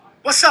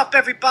What's up,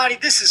 everybody?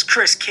 This is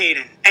Chris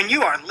Caden, and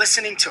you are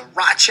listening to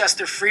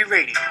Rochester Free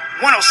Radio,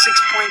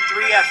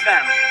 106.3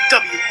 FM,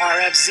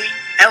 WRFZ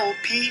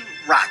LP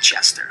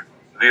Rochester.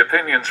 The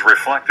opinions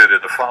reflected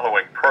in the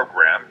following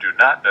program do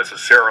not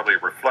necessarily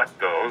reflect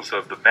those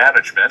of the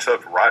management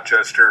of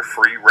Rochester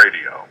Free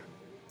Radio.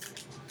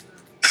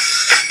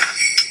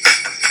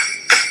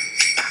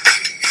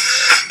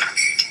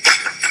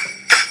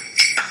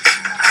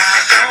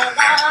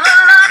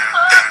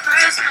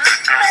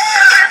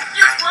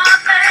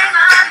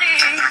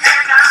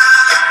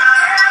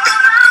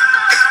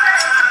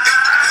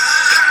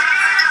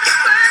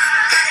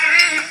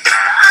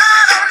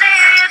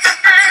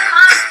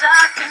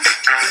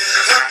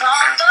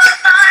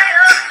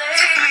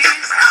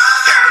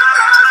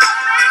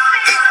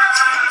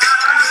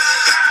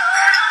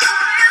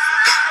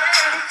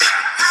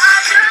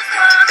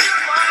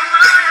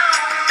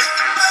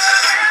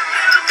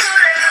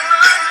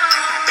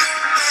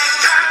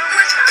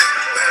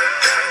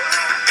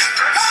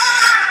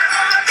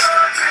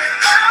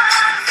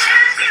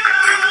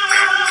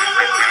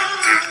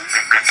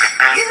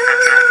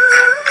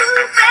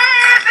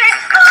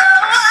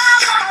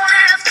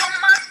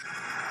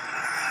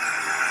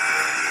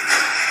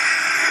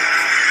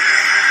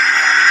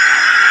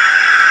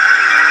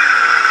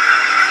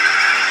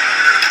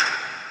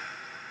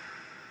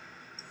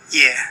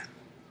 Yeah.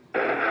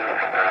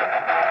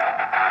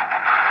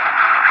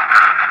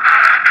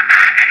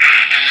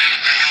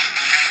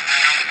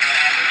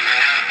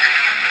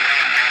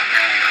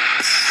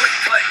 Quit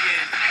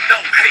playing, no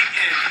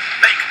hating,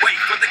 make way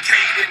for the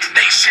Caden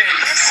Nation.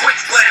 Quit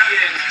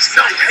playing,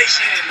 no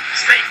hating,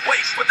 make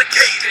way for the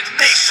Caden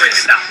Nation.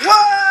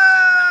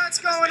 What's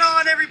going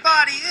on,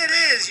 everybody? It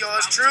is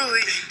yours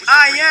truly.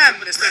 I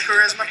am Mr.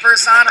 Charisma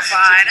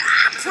Personified.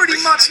 I'm pretty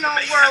much known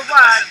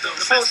worldwide. The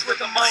host with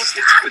the most.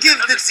 I give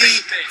the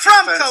D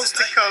from coast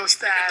to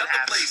coast. That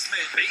happens.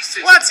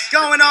 What's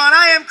going on?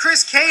 I am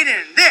Chris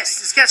Caden.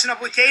 This is Catching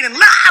Up with Caden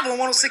live on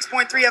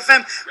 106.3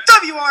 FM,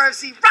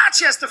 WRFZ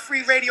Rochester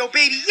Free Radio,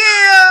 baby.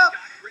 Yeah!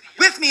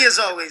 With me, as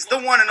always, the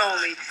one and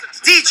only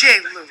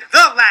DJ Lou,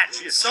 the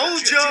Latin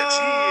Soldier.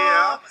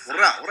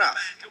 What up?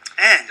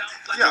 And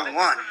the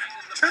one.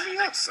 Turn me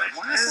up, son.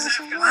 Why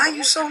Why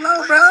you so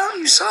low, bro?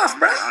 You soft,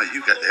 bro. Oh,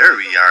 you got there.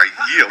 We are.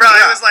 Yeah, Bro,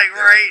 it was like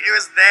right. It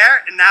was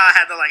there, and now I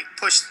had to like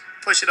push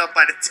it up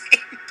by the tape.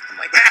 I'm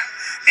like,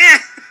 Yeah,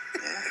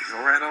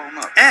 go right on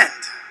up. And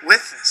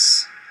with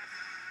this,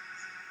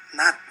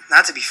 not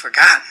to be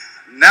forgotten,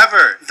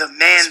 Never. the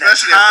man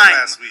Especially that after time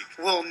last week.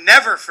 will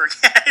never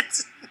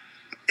forget.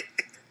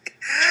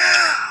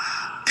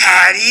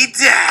 Patty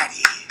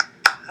Daddy.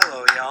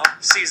 Hello, y'all.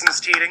 Seasons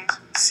cheating.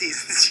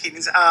 Seasons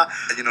cheatings.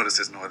 And you notice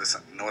there's no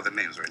other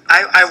names right now.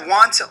 I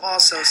want to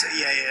also say,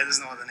 yeah, there's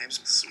no other names.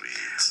 Sweet.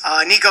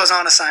 Nico's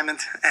on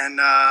assignment, and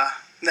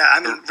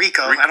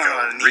Rico. I don't know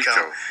about Nico.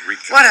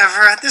 Rico.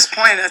 Whatever. At this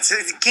point, it's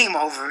game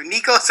over.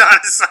 Nico's on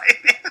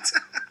assignment,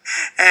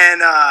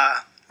 and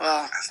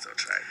I still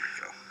tried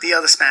Rico. the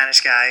other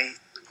Spanish guy.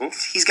 Who?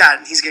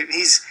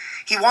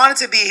 He wanted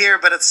to be here,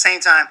 but at the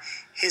same time,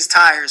 his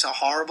tires are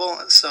horrible.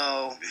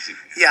 So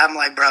yeah, I'm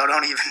like, bro,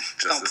 don't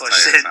Just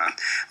push his it. tires,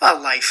 huh?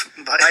 Well, life,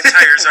 but My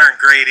tires aren't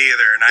great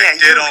either, and I Yeah,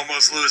 did you-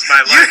 almost lose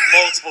my life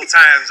multiple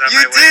times on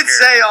my You way did here.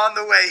 say on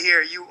the way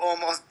here you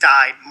almost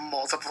died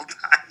multiple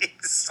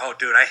times. Oh,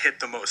 dude, I hit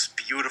the most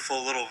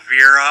beautiful little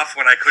veer off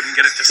when I couldn't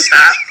get it to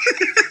stop.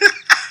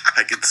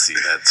 I can see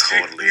that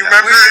totally. You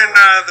remember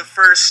in the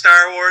first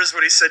Star Wars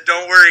when he said,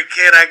 "Don't worry,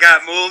 kid, I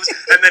got moves,"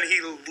 and then he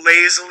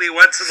lazily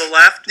went to the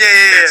left? Yeah.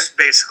 That's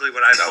basically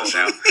what I That told was you.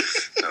 you.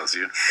 That was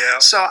you. Yeah.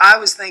 So I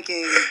was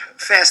thinking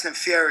Fast and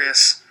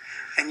Furious,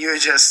 and you were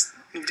just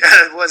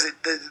was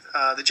it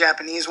the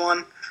Japanese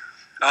one?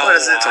 Oh, What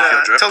is it?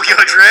 Tokyo Drift? Tokyo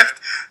Drift.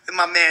 And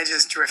my man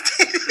just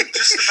drifted.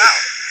 Just about.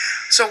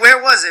 So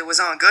where was it? Was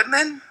it on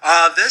Goodman?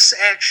 This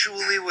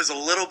actually was a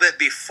little bit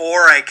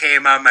before I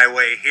came on my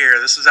way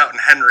here. This was out in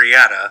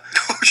Henrietta.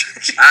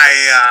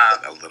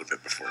 A little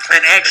bit before.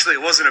 And actually,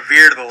 it wasn't a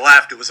veer to the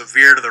left, it was a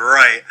veer to the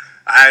right.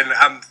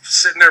 I'm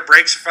sitting there,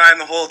 brakes are fine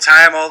the whole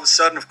time. All of a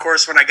sudden, of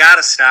course, when I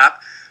gotta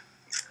stop,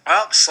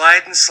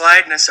 slide, and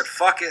I said,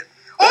 fuck it.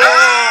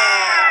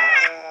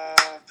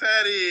 Oh,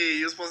 Patty,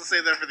 you were supposed to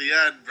say that for the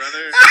end,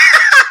 brother.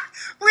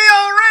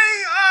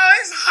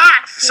 It's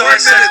hot. So I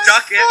said,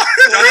 duck it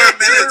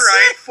to the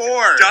right.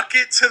 Four. Duck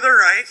it to the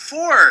right.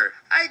 Four.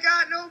 I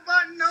got no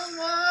button no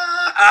more.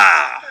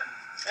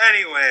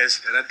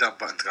 Anyways, Yeah, that dump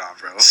button's gone,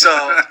 bro. so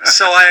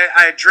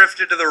I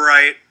drifted to the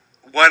right,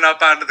 went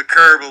up onto the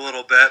curb a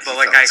little bit, but You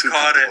like felt I too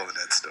caught it. comfortable in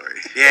that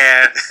story.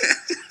 Yeah.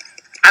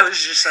 I was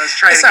trying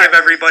It's to all give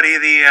right. everybody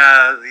The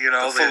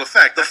full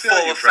effect. the I feel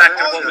full you, effect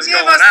brother. of what was Give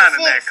going us the on in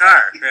full that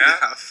car.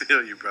 Yeah. I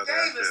feel you, brother.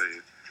 I Davis, feel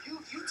you.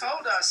 you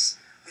told us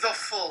the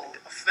full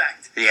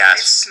effect. Yes.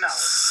 It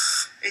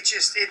smells. It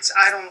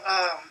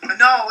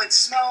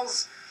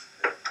smells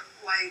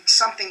like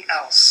something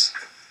else.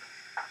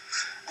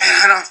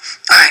 And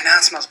alright, now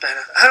it smells better.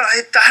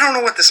 I don't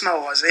know what the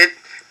smell was.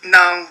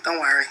 Don't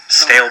worry.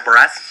 Stale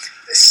breath.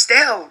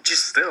 stale,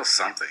 just Still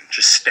something.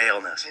 Just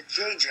staleness.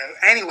 JJ.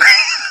 Anyway,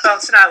 Well,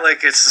 it's not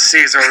like it's the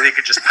season where you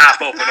could just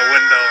pop open a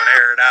window and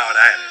air it out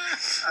either.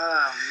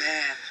 oh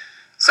man.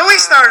 So we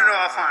started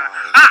off on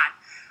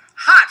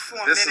hot 4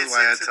 minutes. This is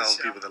why I into tell the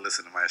show. people to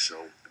listen to my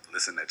show.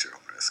 Listen at your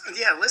own risk.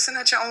 Yeah, listen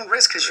at your own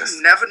risk because Listen.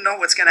 you never know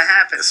what's gonna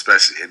happen.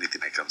 Especially anything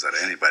that comes out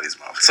of anybody's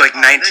mouth. It's like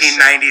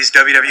 1990s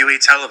WWE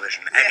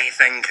television. Yeah.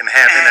 Anything can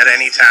happen at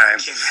any time.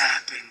 Anything can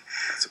happen.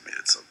 That's what made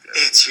it so good.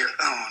 It's your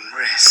own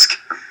risk.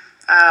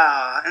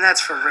 And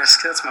that's for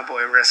Risk. That's my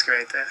boy Risk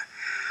right there.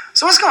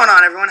 So what's going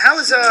on, everyone? How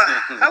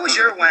was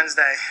your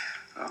Wednesday?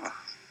 Oh,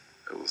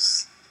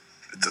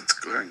 it's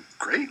going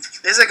great.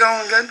 Is it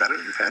going good? Better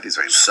than Patty's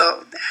right now.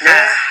 So,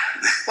 Yeah.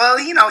 well,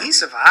 he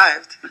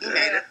survived. He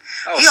made it.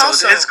 Oh, He so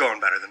also- it's going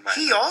better than mine.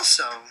 He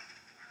also,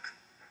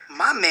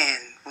 my man,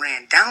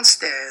 ran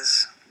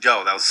downstairs,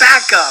 Yo, that was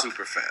Back up.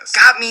 super fast.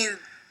 got me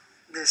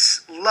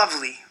this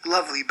lovely,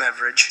 lovely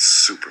beverage,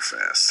 Super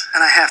fast.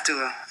 and I have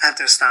to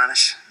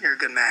astonish. You're a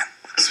good man.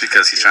 It's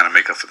because he's trying to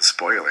make up for the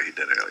spoiler he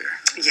did earlier.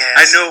 Yes.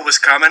 I knew it was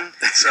coming,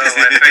 so I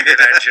figured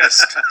I'd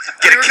just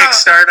get a We were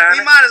kickstart on We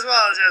it. might as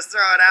well just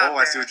throw it out Oh,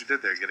 there. I see what you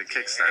did there. Get a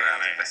kickstart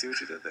on it. I see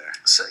what you did there.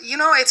 So,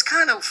 it's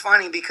kind of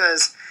funny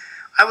because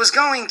I was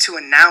going to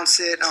announce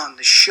it on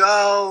the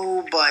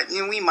show, but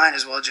we might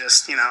as well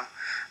just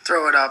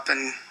throw it up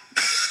and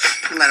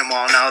let them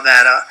all know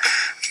that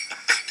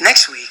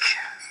next week,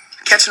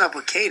 catching up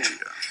with Caden,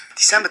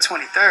 December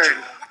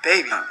 23rd,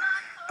 baby.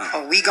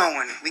 Oh, we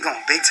going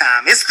big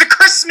time. It's the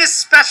Christmas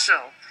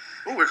special.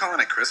 Oh, we're calling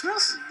it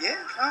Christmas? Yeah.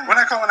 Oh. We're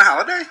not calling it a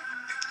holiday?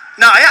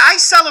 No, I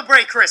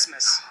celebrate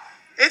Christmas.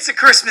 It's a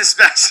Christmas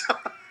special.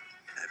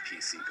 That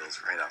PC goes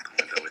right out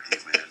the window with you,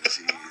 man.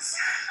 Jeez.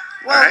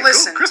 Well, All right, cool.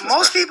 listen, Christmas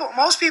special.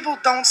 most people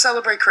don't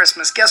celebrate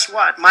Christmas. Guess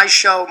what? My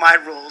show, my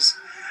rules.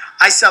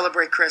 I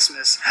celebrate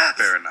Christmas.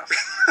 Fair enough.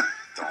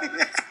 Don't.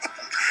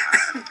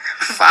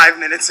 5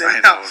 minutes in. I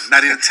know.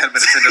 Not even 10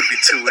 minutes in, it'll be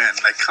 2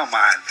 in. Like, come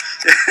on.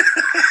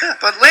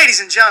 But ladies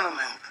and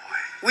gentlemen,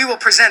 we will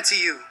present to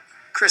you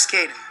Chris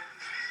Caden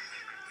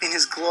in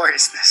his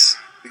gloriousness.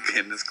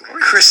 Getting this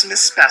glory.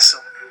 Christmas special.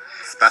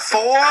 Special.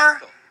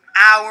 4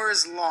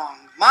 hours long.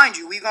 Mind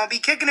you, we're going to be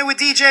kicking it with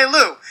DJ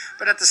Lou.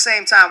 But at the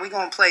same time, we're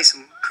going to play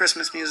some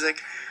Christmas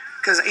music.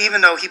 Because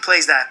even though he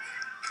plays that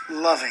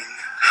loving,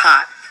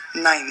 hot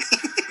 90s,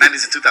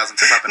 90s and 2000s.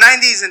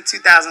 90s and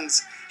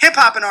 2000s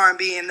hip-hop and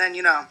R&B. And then,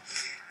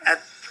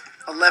 at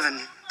 11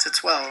 to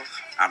 12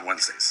 On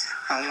Wednesdays.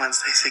 on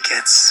Wednesdays, it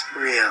gets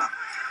real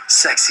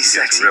sexy, It's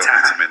sexy real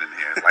time. intimate in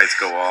here. Lights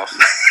go off.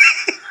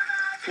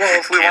 Well,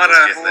 if we Candles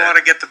want get to,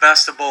 lit. get the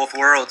best of both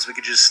worlds, we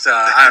could just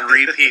on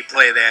repeat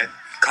play that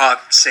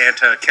 "Caught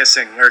Santa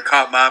Kissing" or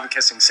 "Caught Mom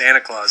Kissing Santa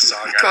Claus" song.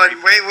 on Caught-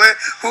 repeat. wait,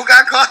 who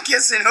got caught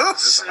kissing who?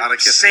 There's a lot of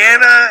kissing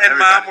Santa going on. and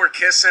Mom Everybody. were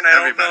kissing. I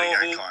don't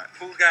Everybody know got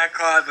who got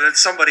caught, but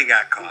somebody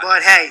got caught.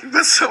 But hey,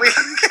 But somebody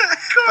got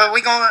caught. but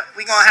we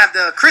gonna have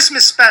the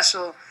Christmas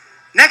special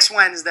next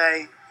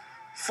Wednesday,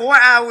 4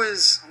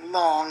 hours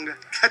long,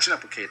 Catching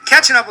up with Kaden.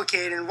 catching up with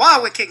Caden while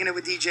we're kicking it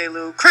with DJ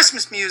Lou.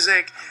 Christmas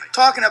music,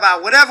 talking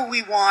about whatever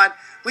we want.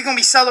 We're gonna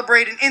be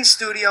celebrating in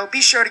studio. Be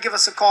sure to give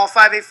us a call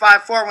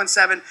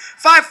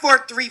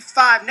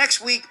 585-417-5435.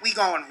 Next week we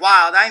going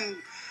wild.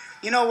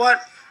 You know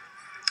what?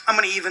 I'm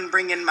gonna even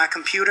bring in my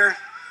computer.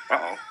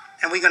 Uh-oh.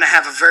 And we're gonna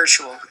have a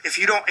virtual. If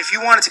you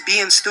wanted to be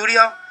in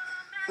studio,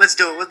 let's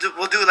do it.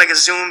 We'll do like a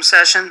Zoom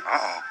session.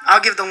 Uh-oh.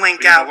 I'll give the link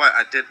But you know out. what?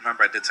 I did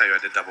tell you I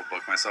did double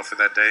book myself for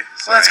that day.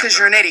 So Well, that's I am because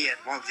you're an done. idiot.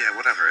 Well, yeah,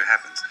 whatever. It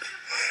happens.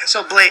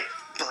 So Blake,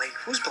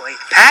 who's Blake?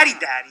 Patty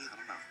Daddy. I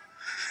don't know.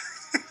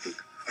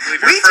 I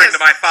believe we you're referring just- to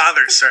my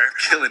father, sir.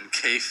 Killing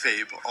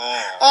kayfabe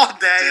All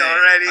day day.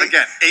 already.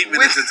 Again, 8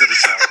 minutes into the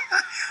show.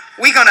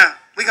 we gonna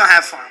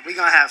have fun. We're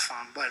gonna have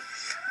fun. But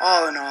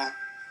all in all,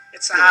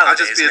 It's the Yeah, I'll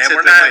holidays, just be a man. We're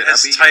tidbit not late. I'll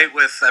as be tight here.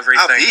 with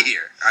everything. I'll be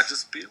here. I'll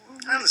just be...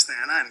 I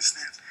understand.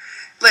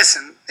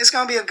 Listen, it's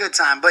gonna be a good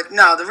time. But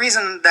no, the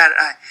reason that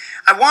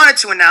I wanted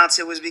to announce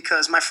it was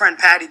because my friend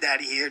Patty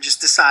Daddy here just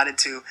decided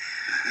to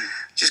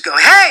just go,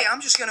 hey, I'm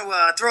just gonna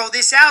throw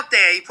this out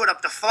there. He put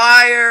up the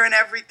flyer and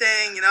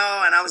everything, and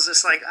I was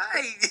just like,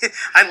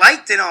 I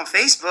liked it on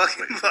Facebook,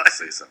 Wait, but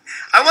say something.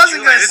 I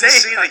wasn't I gonna didn't say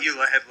see that you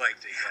had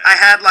liked it yet. I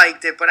had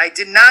liked it, but I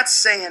did not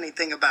say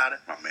anything about it.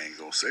 My man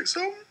go say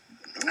so.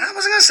 I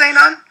wasn't gonna say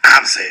none.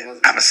 I'm saying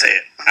it. I'm gonna say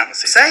it.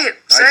 Say it.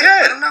 Say I it.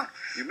 did. I don't know.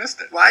 You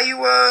missed it. Why you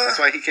That's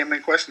why he came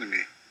in questioning me.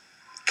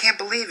 can't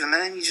believe it,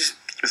 man. You just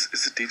Is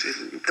it DJ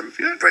Lou approved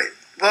yet?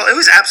 well, it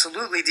was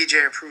absolutely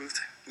DJ approved.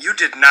 You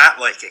did not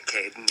like it,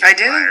 Caden. I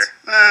didn't.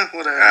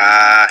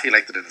 Whatever. He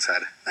liked it in his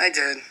head. I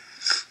did.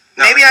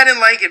 No. Maybe I didn't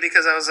like it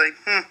because I was like,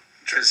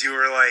 Because you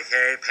were like,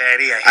 hey,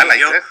 Patty, I hate I liked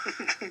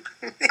you.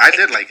 it. I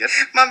did like it.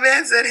 My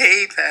man said,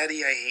 hey,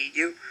 Patty, I hate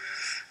you.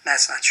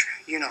 That's not true.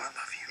 You know I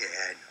love you.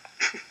 Yeah, I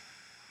know.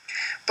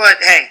 But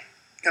hey,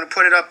 gonna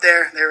put it up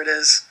there. There it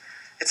is.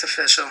 It's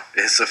official.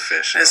 It's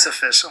official. It's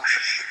official.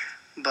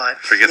 But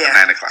Forget the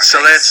yeah. 9 o'clock.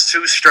 So that's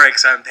 2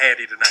 strikes on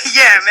Patty tonight.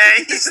 Yeah,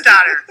 man, he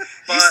started.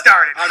 He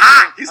started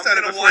hot. He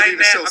started I'm before gonna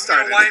the show I'm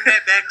started. gonna wind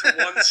that back to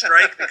 1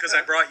 strike because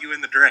I brought you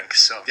in the drink.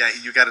 So Yeah,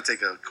 you got to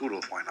take a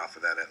kudo point off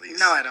of that at least.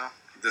 No, I don't.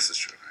 This is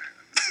true.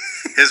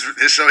 His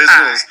show, his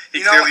Ah, rules. He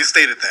you know clearly what?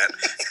 stated that.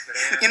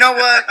 You know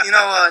what? You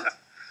know what?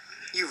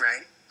 You're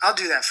right. I'll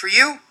do that for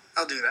you.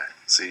 I'll do that.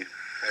 See,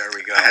 there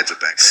we go. I had your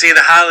back. See,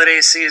 the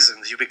holiday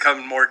seasons, you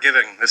become more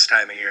giving this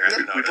time of year. I've Yep.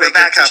 noticed. We're We're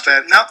back to cut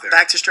strike. that Nope, there.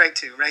 back to strike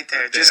 2, right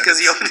there. Just because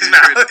he opened his You're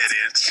an mouth.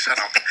 idiot. Shut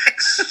up.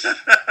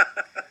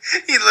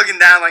 He's looking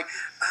down like,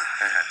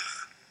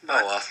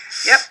 Oh well.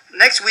 yep,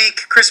 next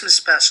week, Christmas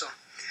special.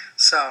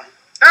 So, all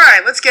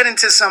right, let's get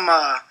into some,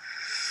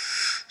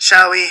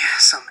 shall we,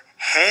 some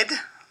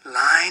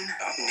headline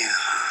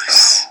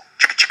news.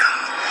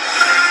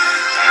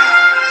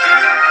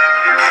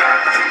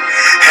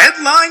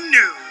 Headline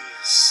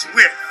news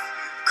with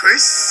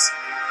Chris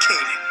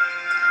Caden.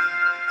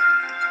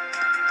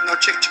 No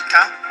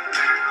chick-chicka?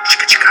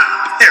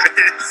 Chick-chicka. There it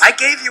is. I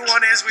gave you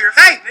one as we were.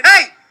 Hey, fading in,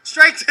 hey,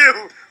 strike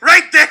 2,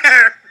 right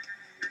there.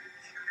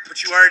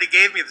 But you already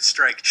gave me the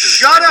strike 2.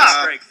 Shut so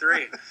up. Strike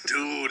 3.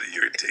 Dude,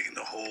 you're taking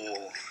the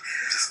whole.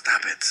 Just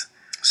stop it.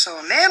 So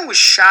a man was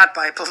shot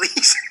by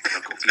police.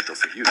 No coquito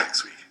for you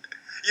next week.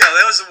 Yo,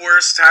 that was the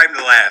worst time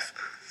to laugh.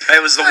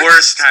 That was the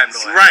worst time to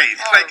laugh. Right.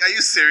 Oh. Like, are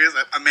you serious?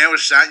 A man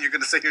was shot and you're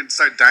going to sit here and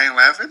start dying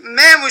laughing?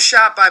 Man was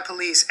shot by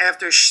police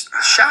after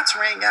shots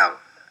rang out.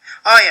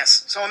 Oh,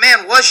 yes. So a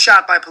man was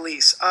shot by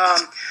police.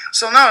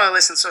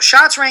 Listen. So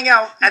shots rang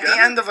out at the got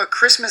it? end of a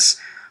Christmas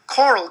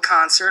choral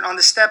concert on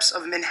the steps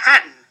of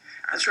Manhattan.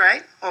 That's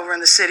right. Over in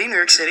the city, New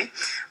York City.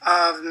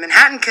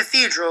 Manhattan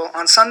Cathedral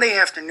on Sunday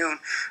afternoon.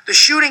 The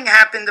shooting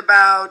happened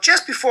about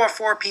just before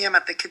 4 p.m.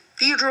 at the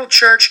Cathedral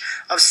Church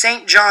of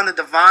St. John the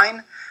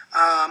Divine.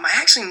 I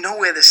actually know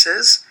where this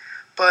is.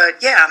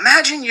 But, yeah,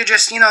 imagine you're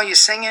just, you're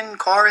singing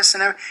chorus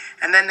and everything.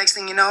 And then next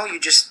thing you know, you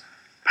just,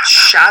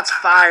 shots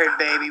fired,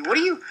 baby. What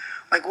do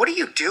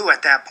you do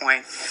at that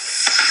point?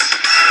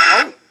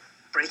 Oh,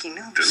 breaking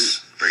news.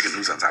 Dude, breaking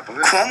news on top of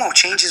it. Cuomo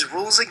changes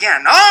rules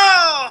again.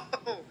 Oh!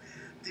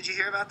 Did you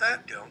hear about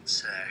that? Don't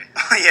say.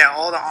 Yeah,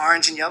 all the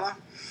orange and yellow.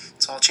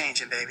 It's all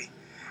changing, baby.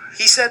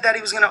 He said that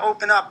he was going to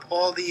open up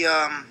all the,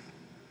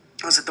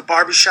 the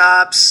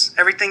barbershops,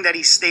 everything that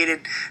he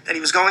stated that he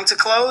was going to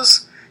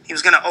close, he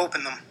was going to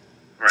open them.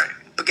 Right.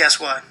 But guess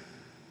what?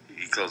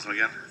 He closed them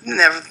again?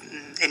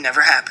 It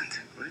never happened.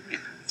 What do you mean?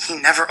 He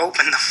never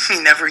opened them. He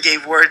never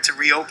gave word to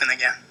reopen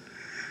again.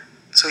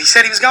 So he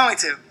said he was going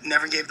to.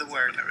 Never gave the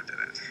word. Never did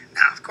it.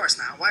 No, of course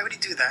not. Why would he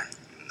do that?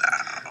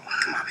 No.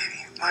 Come on,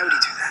 baby. Why would he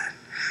do that?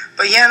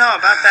 But yeah, no,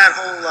 about that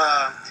whole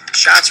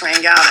shots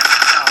rang out.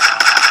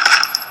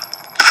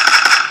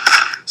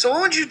 So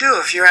what would you do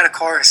if you're at a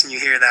chorus and you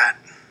hear that?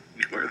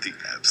 You were the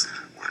absolute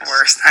worst.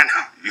 Worst, I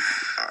know. You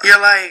are. You're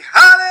like,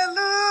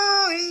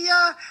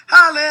 hallelujah,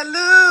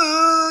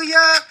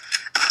 hallelujah.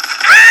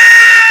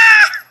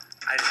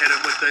 I'd hit him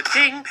with the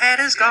ding pad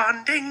is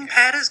gone, ding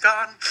pad is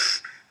gone.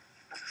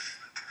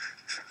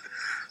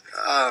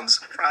 I'm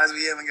surprised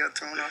we haven't got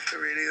thrown off the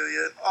radio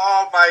yet.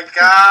 Oh my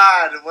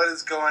God, what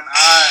is going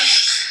on?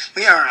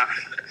 We are on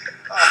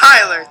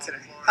high alert today.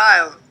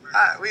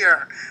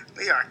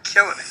 We are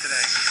killing it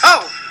today.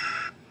 Oh,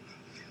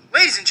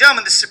 ladies and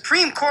gentlemen, the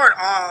Supreme Court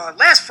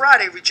last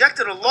Friday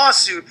rejected a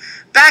lawsuit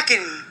backed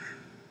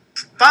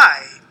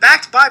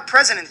by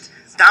President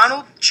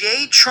Donald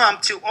J.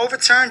 Trump to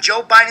overturn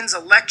Joe Biden's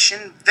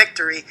election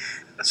victory.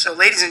 So,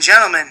 ladies and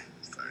gentlemen,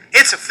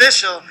 it's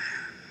official.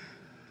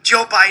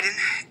 Joe Biden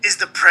is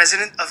the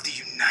president of the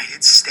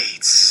United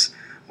States.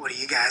 What do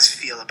you guys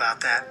feel about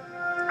that?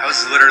 I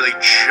was literally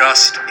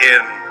just in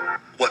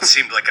what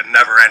seemed like a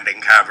never-ending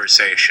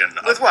conversation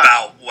With what?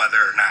 about whether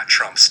or not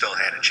Trump still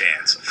had a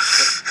chance.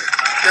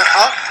 Yeah,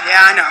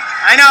 I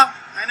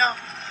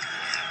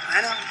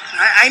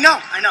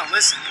know.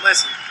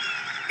 Listen.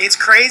 It's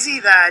crazy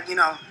that,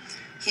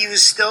 he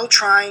was still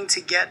trying to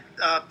get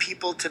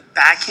people to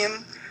back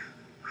him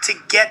to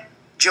get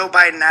Joe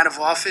Biden out of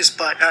office,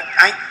 but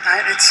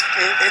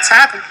it's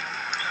happened.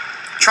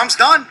 Trump's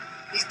done.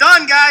 He's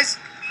done, guys.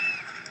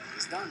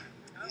 He's done.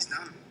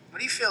 What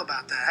do you feel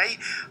about that?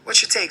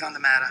 What's your take on the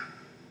matter?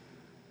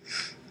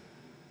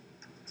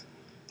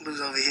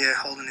 Lou's over here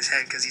holding his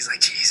head because he's like,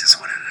 Jesus,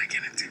 what did I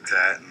get into? Did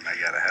that, and I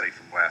got a headache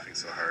from laughing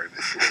so hard.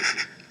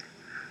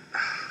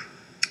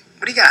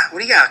 What do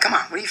you got? Come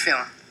on. What are you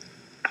feeling?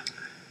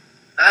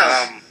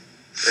 Oh.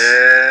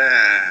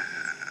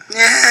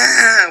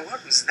 Yeah.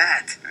 What was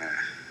that?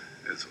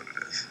 It's what it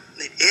is.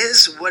 It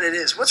is what it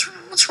is. What's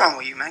wrong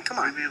with you, man? Come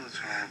on. Maybe what's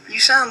wrong with me? You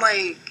sound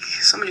like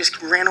somebody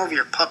just ran over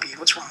your puppy.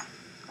 What's wrong?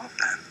 Love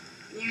that.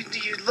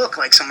 You look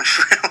like someone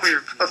ran over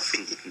your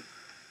puppy.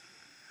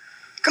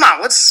 Come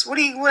on.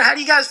 How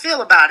do you guys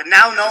feel about it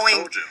now? I Knowing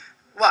told you.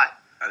 what?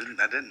 I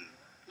didn't.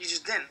 You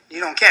just didn't. You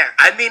don't care.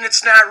 I mean,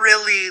 it's not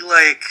really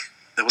like...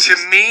 That was To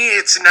me,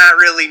 it's not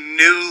really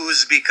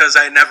news because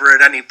I never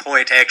at any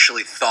point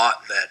actually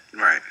thought that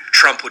right.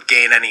 Trump would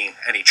gain any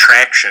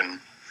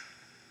traction.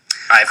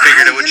 I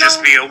figured it would you just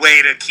know- be a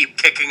way to keep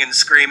kicking and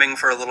screaming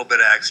for a little bit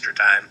of extra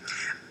time.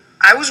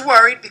 I was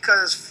worried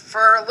because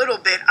for a little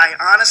bit, I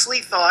honestly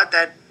thought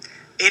that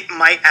it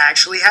might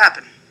actually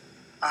happen.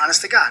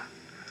 Honest to God.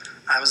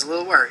 I was a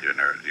little worried. You're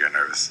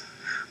nervous.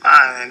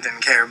 I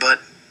didn't care,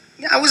 but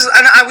I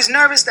was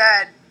nervous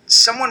that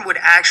someone would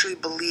actually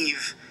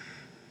believe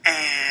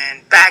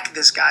and back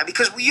this guy,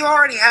 because we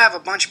already have a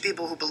bunch of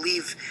people who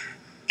believe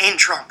in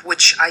Trump,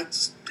 which I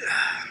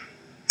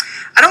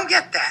don't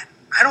get that.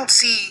 I don't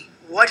see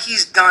what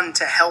he's done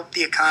to help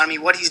the economy,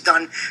 what he's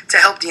done to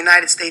help the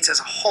United States as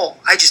a whole.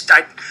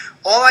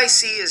 All I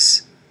see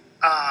is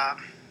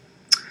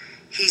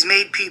he's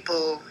made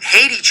people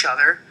hate each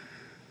other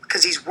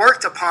because he's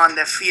worked upon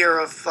the fear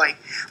of, like,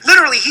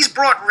 literally he's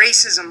brought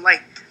racism,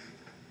 like,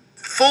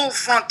 full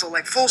frontal,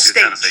 like full You're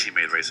trying to say stage. he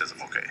made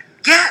racism okay.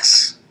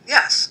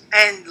 Yes,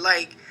 and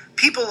like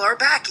people are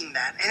backing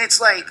that, and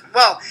it's like,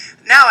 well,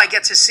 now I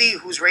get to see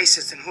who's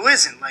racist and who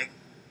isn't. Like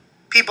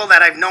people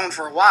that I've known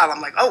for a while,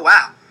 I'm like, oh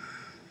wow,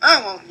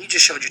 oh well, you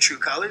just showed your true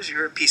colors.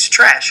 You're a piece of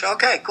trash.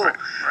 Okay, cool. Right.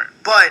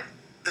 But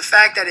the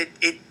fact that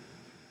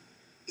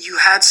you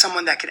had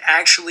someone that could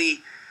actually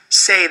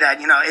say that,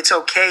 it's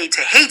okay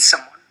to hate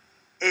someone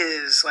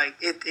is like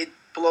it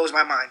blows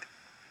my mind.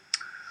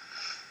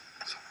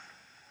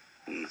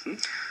 Mm-hmm.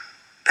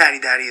 Patty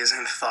Daddy is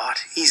in thought.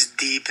 He's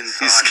deep in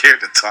thought. He's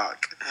scared to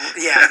talk.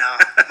 Yeah,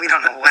 no, we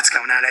don't know what's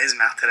coming out of his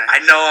mouth today. I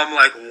know I'm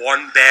like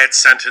one bad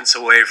sentence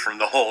away from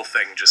the whole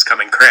thing just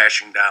coming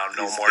crashing down.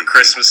 No He's more thinking.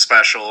 Christmas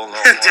special. No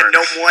more.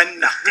 No more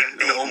nothing,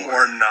 baby. No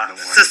more nothing.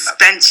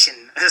 Suspension.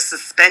 A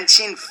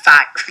suspension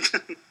fire.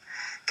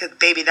 Because,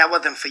 baby, that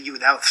wasn't for you.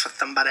 That was for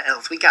somebody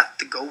else. We got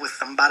to go with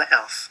somebody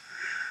else.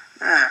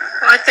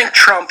 I think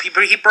Trump,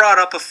 he brought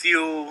up a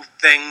few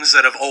things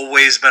that have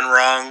always been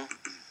wrong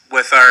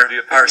with The our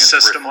opinions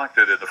system.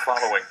 reflected in the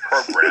following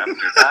program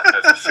do not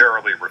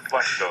necessarily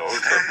reflect those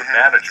of the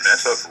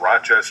management of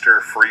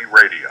Rochester Free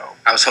Radio.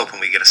 I was hoping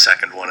we'd get a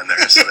second one in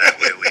there so that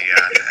way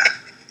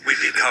we'd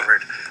be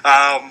covered.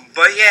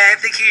 But yeah, I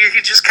think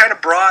he just kind of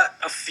brought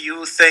a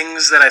few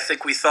things that I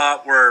think we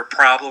thought were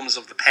problems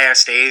of the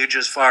past age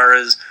as far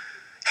as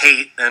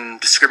hate and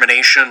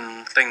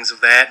discrimination, things of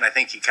that, and I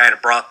think he kind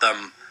of brought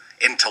them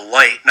into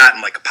light, not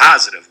in like a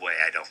positive way,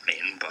 I don't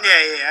mean, but Yeah,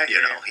 I hear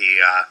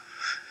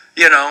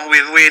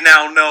we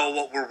now know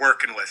what we're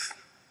working with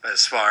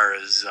as far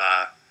as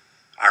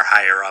our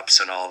higher ups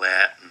and all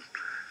that, and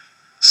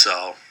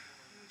so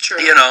True.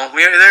 it's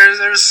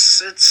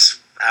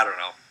I don't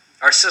know.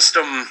 Our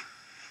system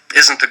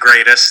isn't the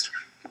greatest,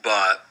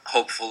 but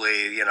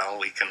hopefully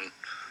we can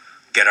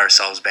get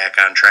ourselves back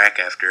on track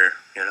after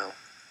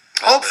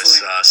all this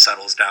Hopefully.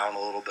 settles down a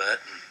little bit.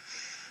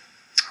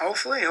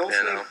 Hopefully. You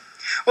know.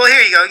 Well,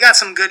 here you go. We got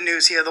some good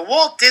news here. The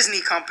Walt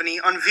Disney Company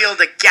unveiled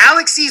a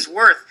galaxy's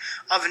worth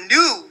of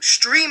new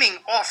streaming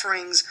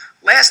offerings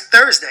last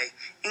Thursday,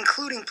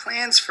 including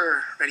plans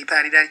for, ready,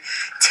 Patty Daddy,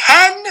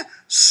 10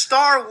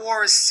 Star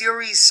Wars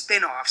series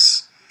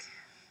spin-offs,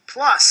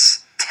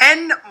 plus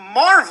 10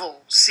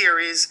 Marvel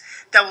series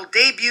that will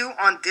debut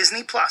on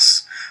Disney+.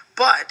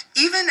 But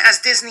even as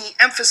Disney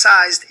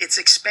emphasized its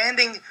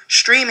expanding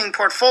streaming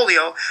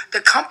portfolio,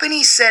 the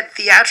company said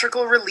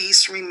theatrical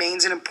release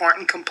remains an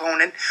important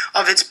component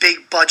of its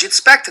big budget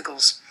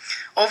spectacles.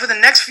 Over the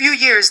next few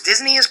years,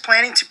 Disney is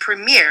planning to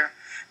premiere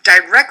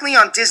directly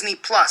on Disney+,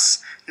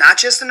 not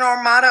just an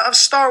armada of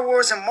Star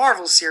Wars and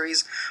Marvel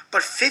series,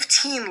 but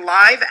 15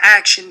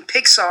 live-action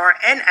Pixar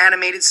and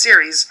animated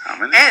series. How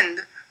many? And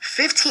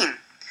 15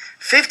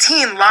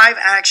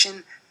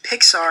 live-action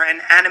Pixar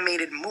and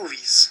animated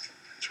movies.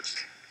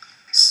 Interesting.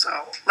 So,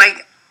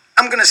 like,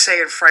 I'm going to say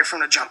it right from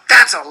the jump.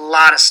 That's a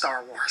lot of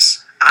Star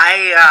Wars.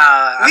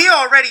 We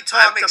already I'm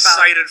talked about...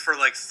 excited for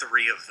like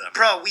 3 of them.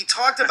 Bro, we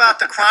talked about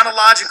the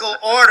chronological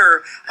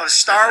order of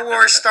Star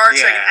Wars, Star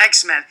Trek, Yeah. and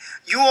X-Men.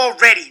 You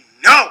already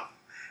know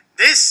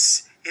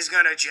this is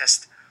going to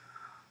just...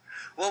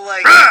 Well,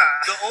 like Bruh.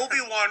 the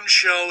Obi-Wan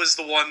show is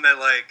the one that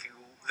like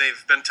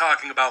they've been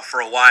talking about for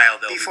a while.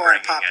 Before I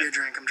pop your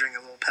drink, I'm drinking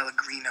a little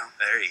Pellegrino.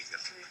 There you go.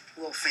 A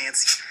little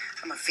fancy.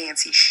 I'm a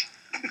fancy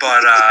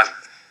But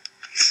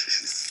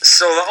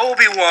so the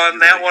Obi-Wan,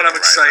 that one I'm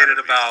excited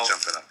about.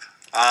 Jumping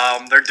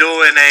up. They're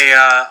doing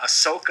a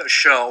Ahsoka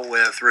show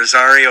with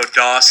Rosario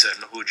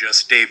Dawson, who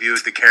just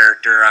debuted the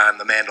character on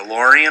The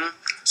Mandalorian.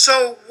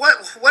 So,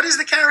 what is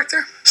the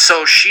character?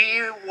 So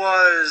she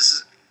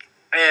was,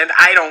 and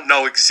I don't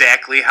know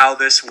exactly how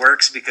this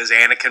works because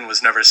Anakin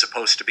was never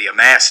supposed to be a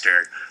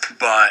master,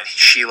 but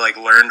she like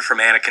learned from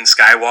Anakin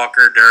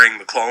Skywalker during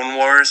the Clone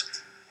Wars,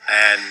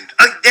 and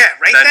There,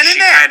 right then then she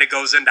and there. kind of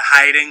goes into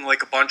hiding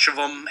like a bunch of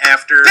them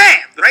after. Bam!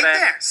 the Right fact.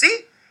 there.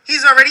 See?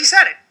 He's already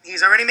said it.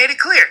 He's already made it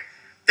clear.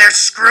 They're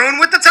screwing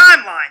with the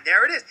timeline.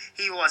 There it is.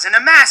 He wasn't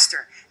a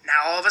master.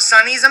 Now all of a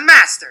sudden he's a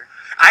master.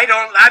 I'm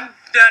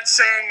not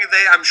saying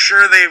I'm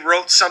sure they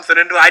wrote something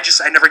into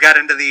it. I never got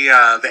into the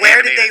Where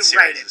animated did they series.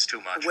 write it? It's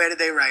too much. Where did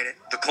they write it?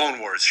 The Clone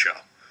Wars show.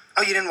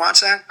 Oh, you didn't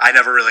watch that? I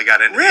never really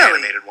got into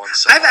Really? the animated ones.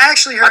 So I've much.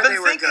 actually heard I've been they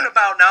were thinking good.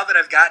 about, now that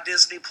I've got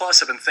Disney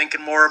Plus, I've been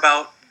thinking more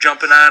about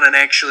jumping on and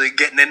actually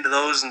getting into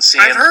those and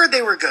seeing? I've heard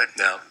they were good.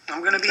 No.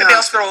 I'm gonna be Maybe I'll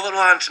honest. throw a little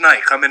on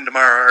tonight. Come in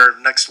tomorrow or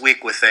next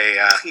week with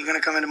a. You gonna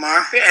come in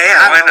tomorrow? Yeah,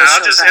 I why don't know not? what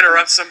I'll just show's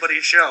interrupt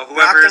somebody's show. Rock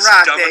Whoever the is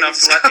rock, dumb baby. enough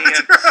to let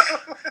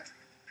me in.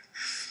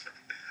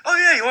 Oh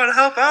yeah, you want to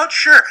help out?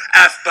 Sure.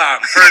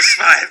 F-bomb. First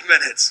 5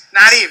 minutes.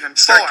 Not even.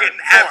 Start Four. getting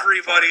Four.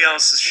 everybody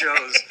else's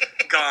shows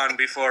gone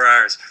before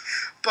ours.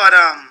 But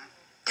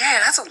yeah,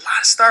 that's a lot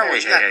of Star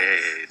Wars. Hey,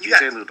 you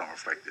DJ Lou don't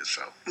respect this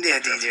show. Yeah,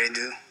 DJ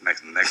do.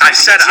 Next I week.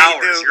 said DJ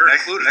ours. do. You're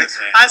Next- included next-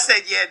 in that. I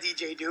said yeah,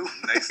 DJ do.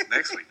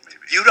 next week maybe.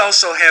 You'd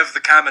also have the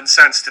common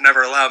sense to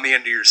never allow me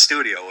into your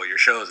studio while your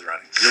show is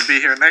running. You'll be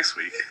here next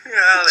week. Yeah,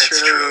 that's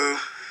true.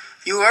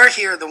 You were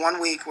here the one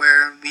week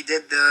where we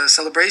did the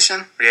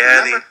celebration.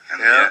 Yeah, remember?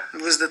 yeah.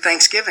 It was the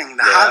Thanksgiving,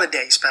 the Yeah.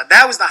 holiday special.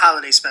 That was the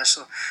holiday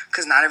special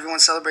because not everyone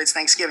celebrates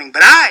Thanksgiving,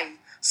 but I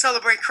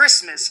celebrate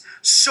Christmas,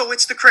 so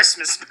it's the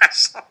Christmas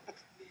special.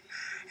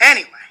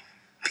 Anyway,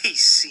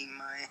 PC,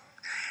 my.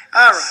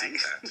 All right.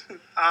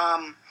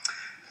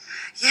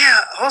 Yeah.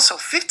 Also,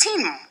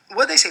 15.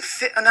 What did they say?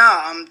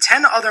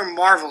 10 other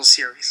Marvel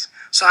series.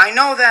 So I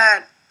know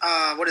that.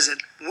 What is it?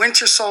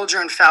 Winter Soldier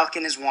and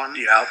Falcon is one.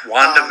 Yeah,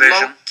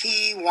 WandaVision.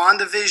 Loki,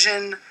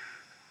 WandaVision.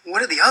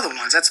 What are the other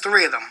ones? That's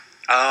 3 of them.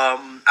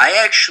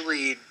 I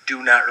actually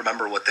do not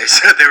remember what they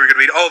said they were going to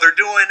be. Oh, they're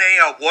doing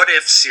a What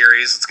If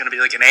series. It's going to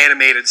be like an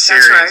animated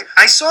series. That's right.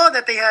 I saw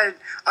that they had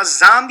a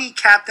zombie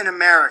Captain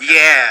America.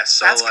 Yeah,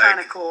 so That's like, kind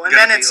of cool. And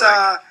gonna then be it's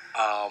like,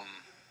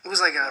 it was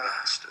like a. what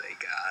else do they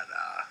got?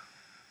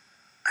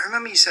 I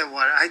remember you said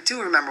what. I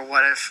do remember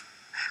What If,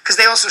 because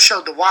they also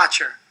showed The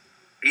Watcher.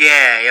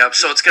 Yeah.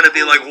 So it's going to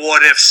be like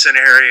what if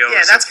scenarios.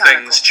 Yeah, that's if kind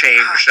of things cool.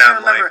 changed. I can't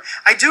I'm like, remember.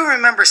 I do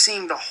remember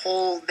seeing the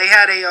whole. They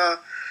had a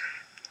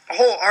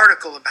whole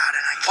article about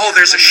it. I can't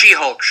there's a remember.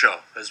 She-Hulk show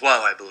as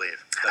well, I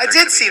believe. I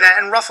did see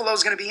that, and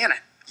Ruffalo's going to be in it.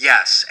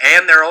 Yes,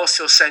 and they're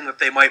also saying that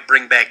they might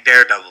bring back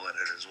Daredevil in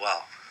it as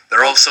well.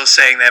 They're also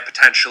saying that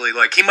potentially,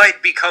 like, he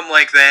might become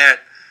like that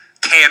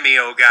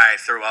cameo guy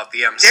throughout the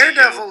MCU.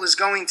 Daredevil is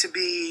going to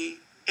be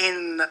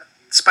in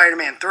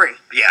Spider-Man 3.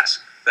 Yes,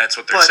 that's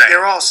what they're But saying.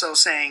 they're also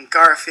saying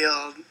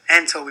Garfield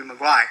and Tobey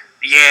Maguire.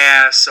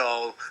 Yeah,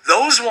 so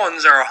those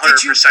ones are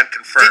 100%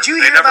 confirmed. did you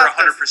They hear never about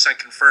the- 100%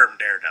 confirmed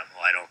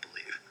Daredevil, I don't believe.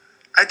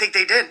 I think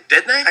they did.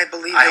 Didn't they? I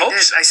believe I they hope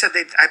did. so. I said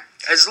they.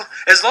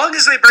 As long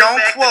as they bring Don't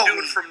back the quote dude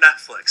me. from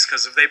Netflix,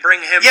 because if they bring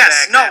him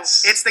Yes, back, no,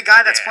 that's- it's the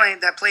guy that's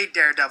yeah. played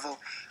Daredevil.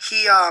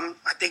 He, I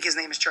think his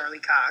name is Charlie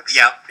Cox.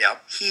 Yep.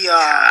 He,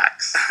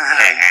 Cox.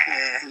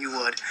 yeah, you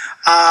would.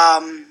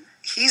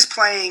 He's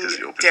playing 'Cause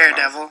you opened your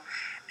Daredevil,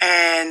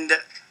 and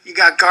you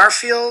got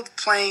Garfield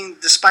playing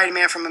the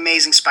Spider-Man from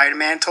Amazing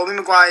Spider-Man. Tobey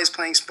Maguire is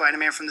playing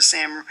Spider-Man from the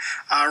Sam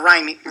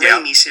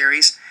Raimi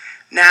series.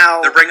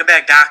 Now, They're bringing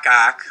back Doc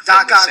Ock.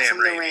 Doc the Ock Sam from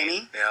the Raimi.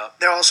 Raimi. Yeah.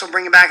 They're also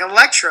bringing back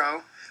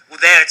Electro. Well,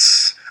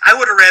 I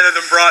would have rather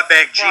them brought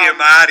back Well-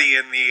 Giamatti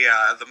in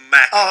the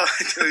mech. Oh,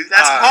 dude,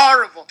 that's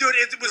horrible. Dude,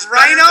 it was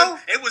Rhino?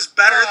 It was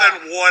better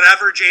than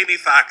whatever Jamie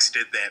Foxx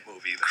did that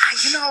movie.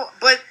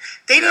 But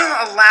they didn't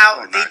No.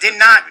 allow. They did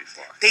not.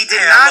 They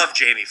did I not. love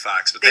Jamie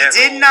Foxx, but They that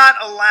did role- not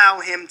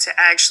allow him to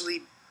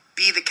actually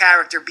be the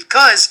character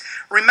because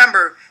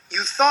remember,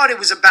 you thought it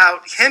was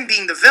about him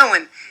being the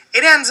villain.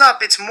 It ends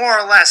up it's more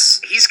or less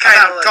He's kinda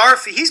about like-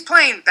 Garfield. He's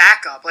playing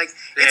backup. Like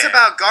it's Yeah.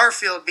 about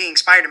Garfield being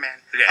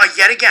Spider-Man Yeah.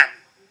 yet again.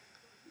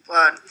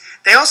 But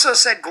they also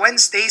said Gwen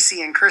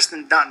Stacy and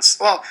Kirsten Dunst.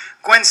 Well,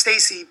 Gwen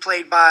Stacy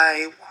played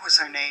by what was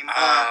her name?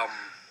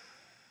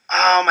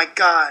 Oh my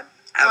God.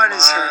 What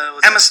is her?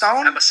 was Emma it-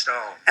 Stone? Emma Stone.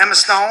 Emma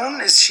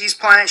Stone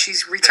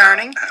she's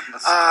returning.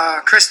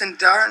 Kristen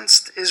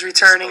Dunst is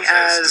returning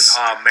as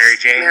Mary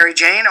Jane. Mary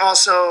Jane.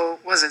 Also,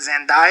 was it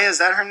Zendaya? Is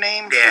that her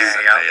name?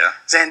 Yeah.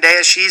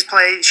 Zendaya.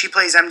 She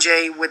plays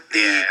MJ with the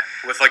Yeah,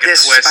 with like a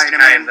this twist,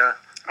 Spider-Man.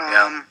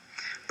 kinda.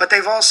 But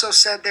they've also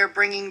said they're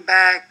bringing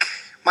back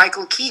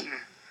Michael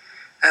Keaton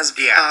as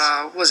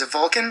Yes. was it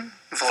Vulcan?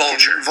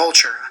 Vulture.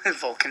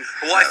 Vulcan.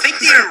 Well, I think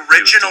He the was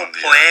original doing the,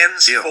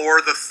 plans deal.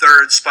 for the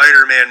third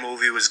Spider-Man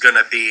movie was going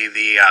to be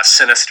the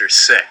Sinister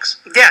Six.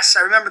 Yes,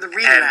 I remember the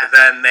reading And that.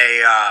 then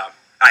they,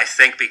 I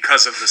think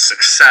because of the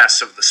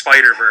success of the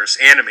Spider-Verse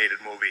animated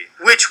movie.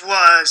 Which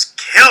was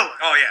killer.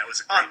 Oh, yeah, it was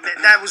a great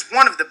movie. That was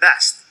one of the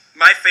best.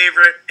 My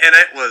favorite in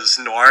it was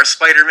Noir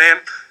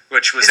Spider-Man,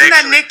 which was Isn't that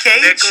actually Nick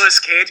Cage? Nicolas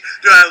Cage.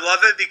 Dude, I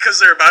love it because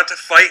they're about to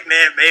fight in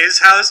Aunt May's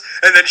house,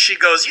 and then she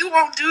goes, "You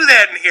won't do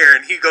that in here,"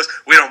 and he goes,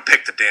 "We don't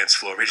pick the dance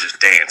floor, we just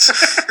dance."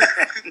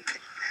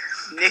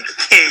 Nick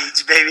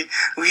Cage, baby.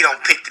 We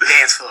don't pick the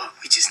dance floor.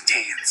 We just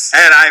dance.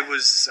 And I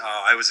was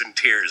in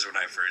tears when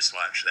I first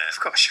watched that. Of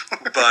course you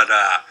were. But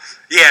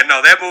yeah,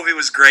 no, that movie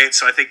was great.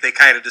 So I think they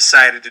kind of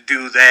decided to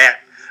do that,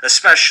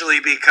 especially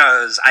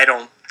because I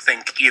don't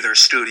think either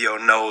studio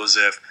knows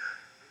if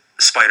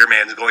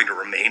Spider-Man's going to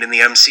remain in the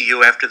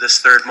MCU after this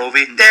third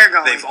movie. They're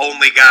going. They've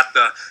only got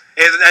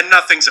and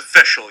nothing's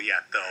official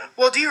yet, though,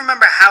 Well, do you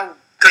remember how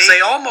because big-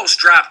 they almost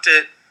dropped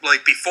it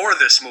like before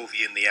this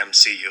movie in the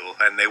MCU,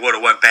 and they would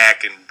have went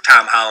back and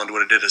Tom Holland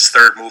would have did his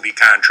third movie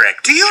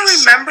contract. Do you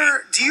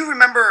remember? Do you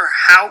remember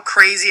how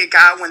crazy it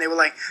got when they were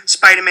like,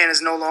 Spider-Man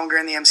is no longer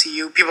in the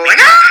MCU? People were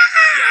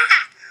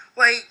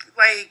like,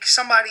 like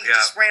somebody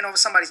just ran over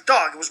somebody's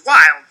dog. It was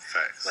wild.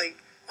 Facts. Like,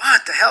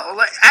 what the hell?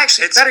 Like,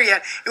 actually, better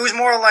yet, it was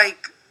more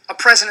like a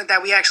president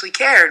that we actually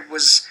cared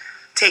was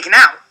taken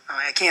out.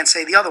 I can't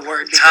say the other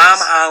word. Tom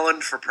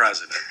Holland for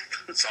president.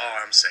 That's all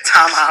I'm saying.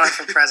 Tom Holland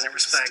for president,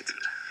 respect.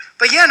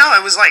 But yeah, no,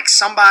 it was like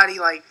somebody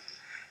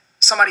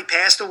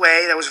passed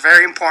away that was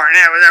very important.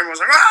 And everyone was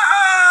like,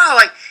 ah,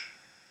 like,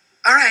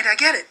 all right, I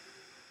get it.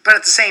 But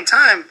at the same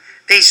time,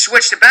 they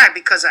switched it back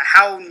because of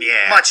how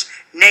much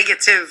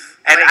negative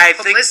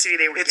publicity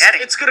they were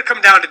getting. It's going to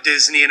come down to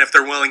Disney, and if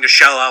they're willing to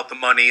shell out the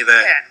money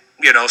that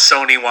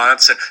Sony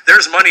wants, and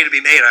there's money to be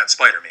made on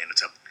Spider-Man.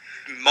 It's a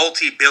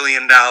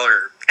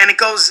multi-billion-dollar. And it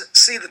goes.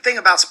 See, the thing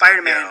about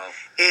Spider-Man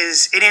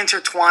is it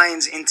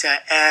intertwines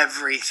into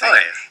everything. Oh,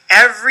 yeah.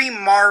 Every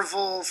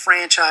Marvel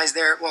franchise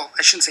there. Well,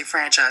 I shouldn't say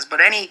franchise, but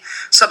any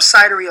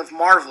subsidiary of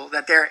Marvel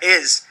that there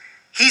is,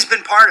 he's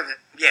been part of it.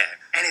 Yeah.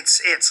 And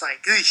it's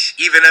like, eesh.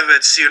 Even if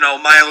it's,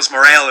 Miles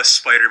Morales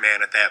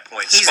Spider-Man at that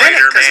point. He's in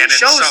it 'cause he Spider-Man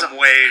shows in some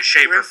way,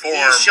 shape, or form.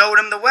 He showed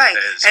him the way.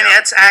 Is, and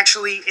that's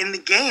actually in the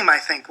game, I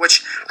think,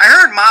 which I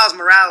heard Miles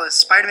Morales,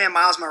 Spider-Man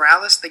Miles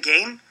Morales, the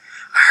game,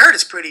 I heard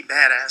it's pretty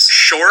badass.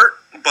 Short,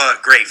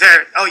 but great.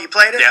 Oh, you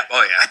played it? Yeah,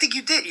 oh yeah. I think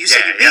you did. You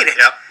said you beat it.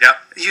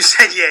 Yep. You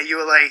said, you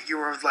were like...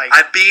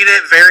 I beat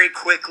it very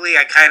quickly.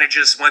 I kind of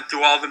just went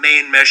through all the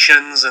main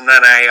missions, and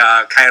then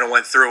I kind of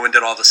went through and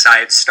did all the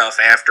side stuff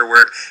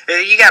afterward.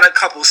 You got a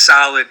couple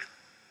solid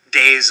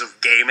days of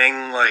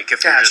gaming, like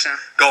if you're just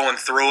going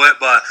through it.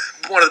 But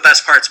one of the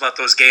best parts about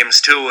those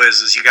games too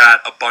is you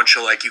got a bunch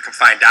of you can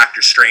find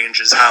Doctor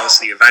Strange's house,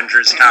 the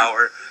Avengers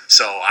Tower.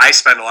 So I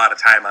spend a lot of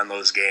time on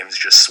those games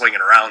just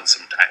swinging around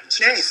sometimes.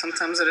 Yeah,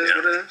 sometimes it is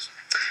what it is.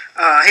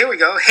 Here we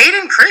go.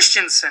 Hayden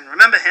Christensen,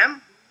 remember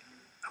him?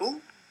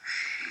 Who?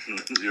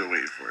 You're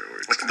waiting for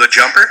it. The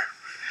Jumper?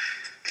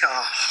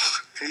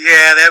 Oh.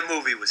 Yeah, that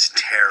movie was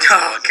terrible.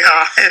 Oh,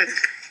 God.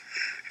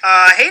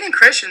 Hayden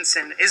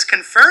Christensen is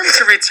confirmed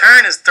to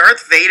return as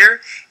Darth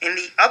Vader in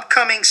the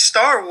upcoming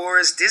Star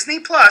Wars Disney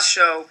Plus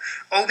show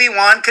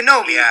Obi-Wan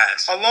Kenobi,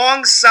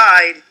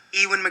 alongside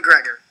Ewan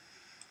McGregor.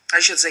 I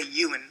should say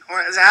Ewan.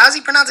 Or how's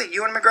he pronounce it?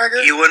 Ewan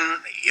McGregor?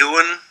 Ewan?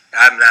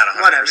 I'm not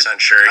 100%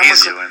 sure.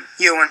 He's Ewan.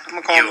 I'm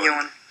going to call him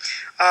Ewan.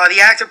 The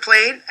actor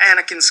played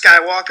Anakin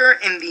Skywalker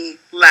in the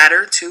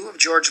latter two of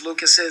George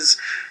Lucas's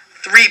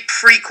 3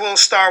 prequel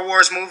Star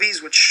Wars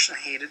movies, which I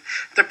hated.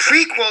 The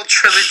prequel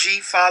trilogy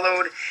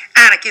followed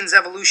Anakin's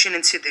evolution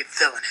into the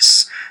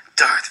villainous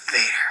Darth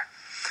Vader.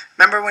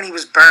 Remember when he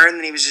was burned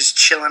and he was just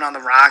chilling on the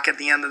rock at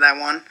the end of that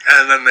one?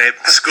 And then they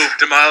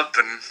scooped him up,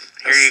 and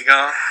here you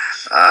go.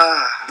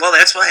 Well,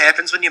 that's what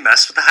happens when you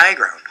mess with the high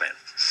ground, man.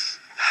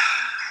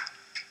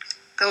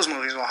 Those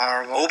movies were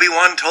horrible.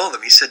 Obi-Wan told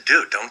him, he said,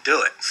 dude, don't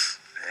do it.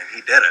 And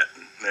he did it.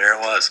 And there it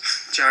was.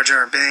 Jar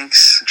Jar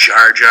Binks.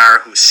 Jar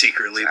Jar, who's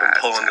secretly been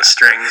pulling the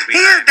strings behind. He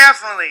is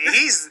definitely.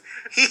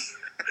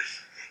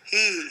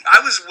 I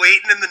was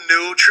waiting in the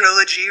new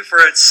trilogy for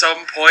at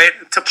some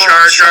point to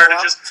Jar Jar to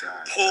just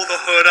pull the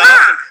hood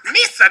up and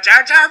Mr.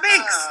 Jar Jar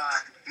Binks,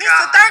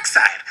 Mr.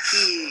 Darkseid.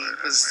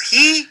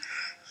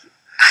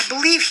 I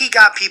believe he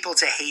got people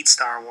to hate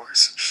Star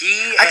Wars.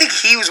 I think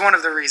he was one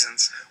of the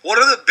reasons. One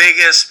of the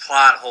biggest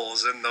plot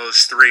holes in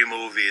those 3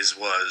 movies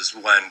was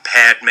when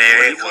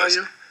Padme was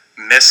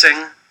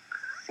missing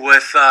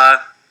with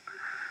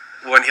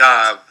when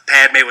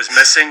Padme was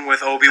missing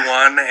with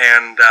Obi-Wan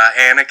and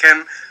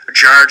Anakin.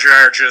 Jar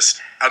Jar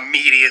just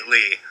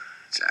immediately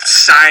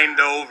signed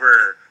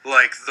over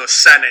the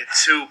Senate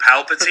to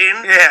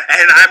Palpatine. Yeah.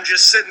 And I'm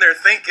just sitting there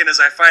thinking as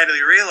I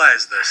finally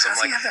realized this, I'm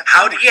like,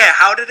 how did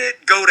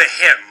it go to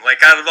him?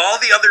 Out of all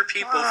the other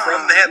people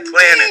from that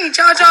planet,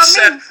 who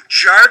said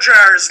Jar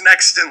Jar is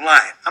next in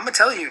line? I'm gonna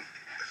tell you,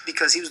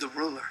 because he was the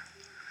ruler.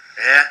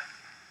 Yeah.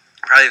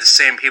 Probably the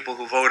same people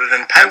who voted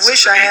in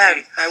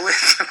Pennsylvania. I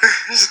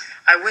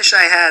wish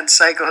I had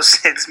Psycho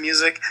Sid's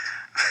music.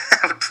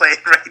 I would play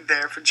it right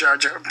there for Jar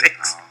Jar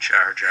Binks.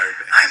 Jar Jar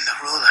Binks. I'm the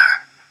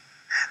ruler.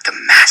 The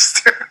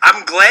master.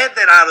 I'm glad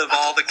that out of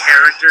all the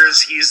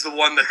characters, he's the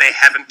one that they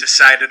haven't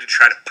decided to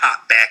try to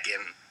pop back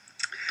in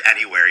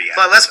anywhere yet.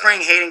 But let's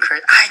bring Hayden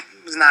Christensen. I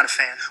was not a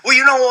fan. Well,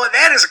 you know what?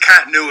 That is a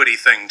continuity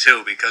thing,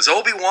 too, because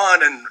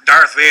Obi-Wan and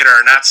Darth Vader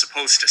are not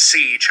supposed to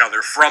see each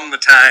other from the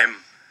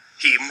time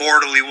he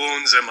mortally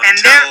wounds him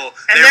until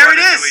they run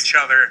into each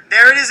other.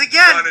 There it is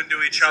again. Run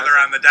into each other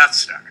on the Death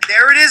Star.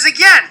 There it is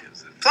again.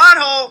 Plot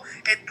hole,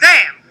 and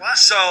damn. What?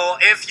 So,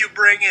 if you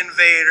bring in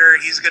Vader,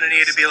 he's going to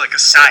need to be like a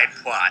side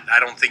plot. I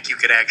don't think you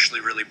could actually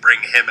really bring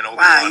him and Obi-Wan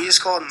Wow, you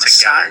just called him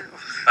together.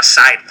 A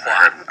side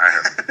plot. I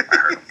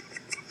heard him.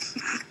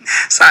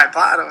 Side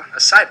plot or a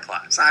side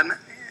plot. Side man.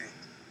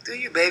 Do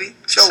you, baby?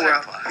 Show side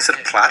world. Plot. You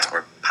said plot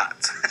or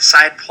pot?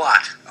 Side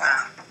plot.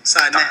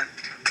 Side man.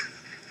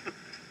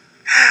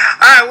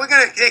 Alright, we're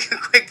going to take a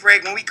quick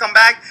break. When we come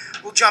back,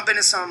 we'll jump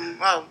into some,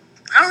 I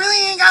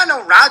ain't got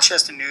no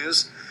Rochester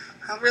news.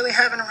 I really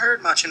haven't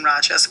heard much in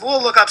Rochester.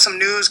 We'll look up some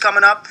news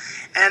coming up,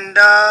 and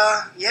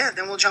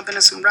then we'll jump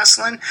into some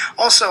wrestling.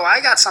 Also, I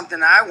got something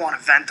that I want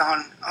to vent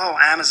on. Oh,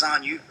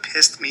 Amazon, you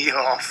pissed me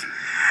off.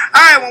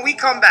 All right, when we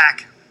come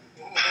back.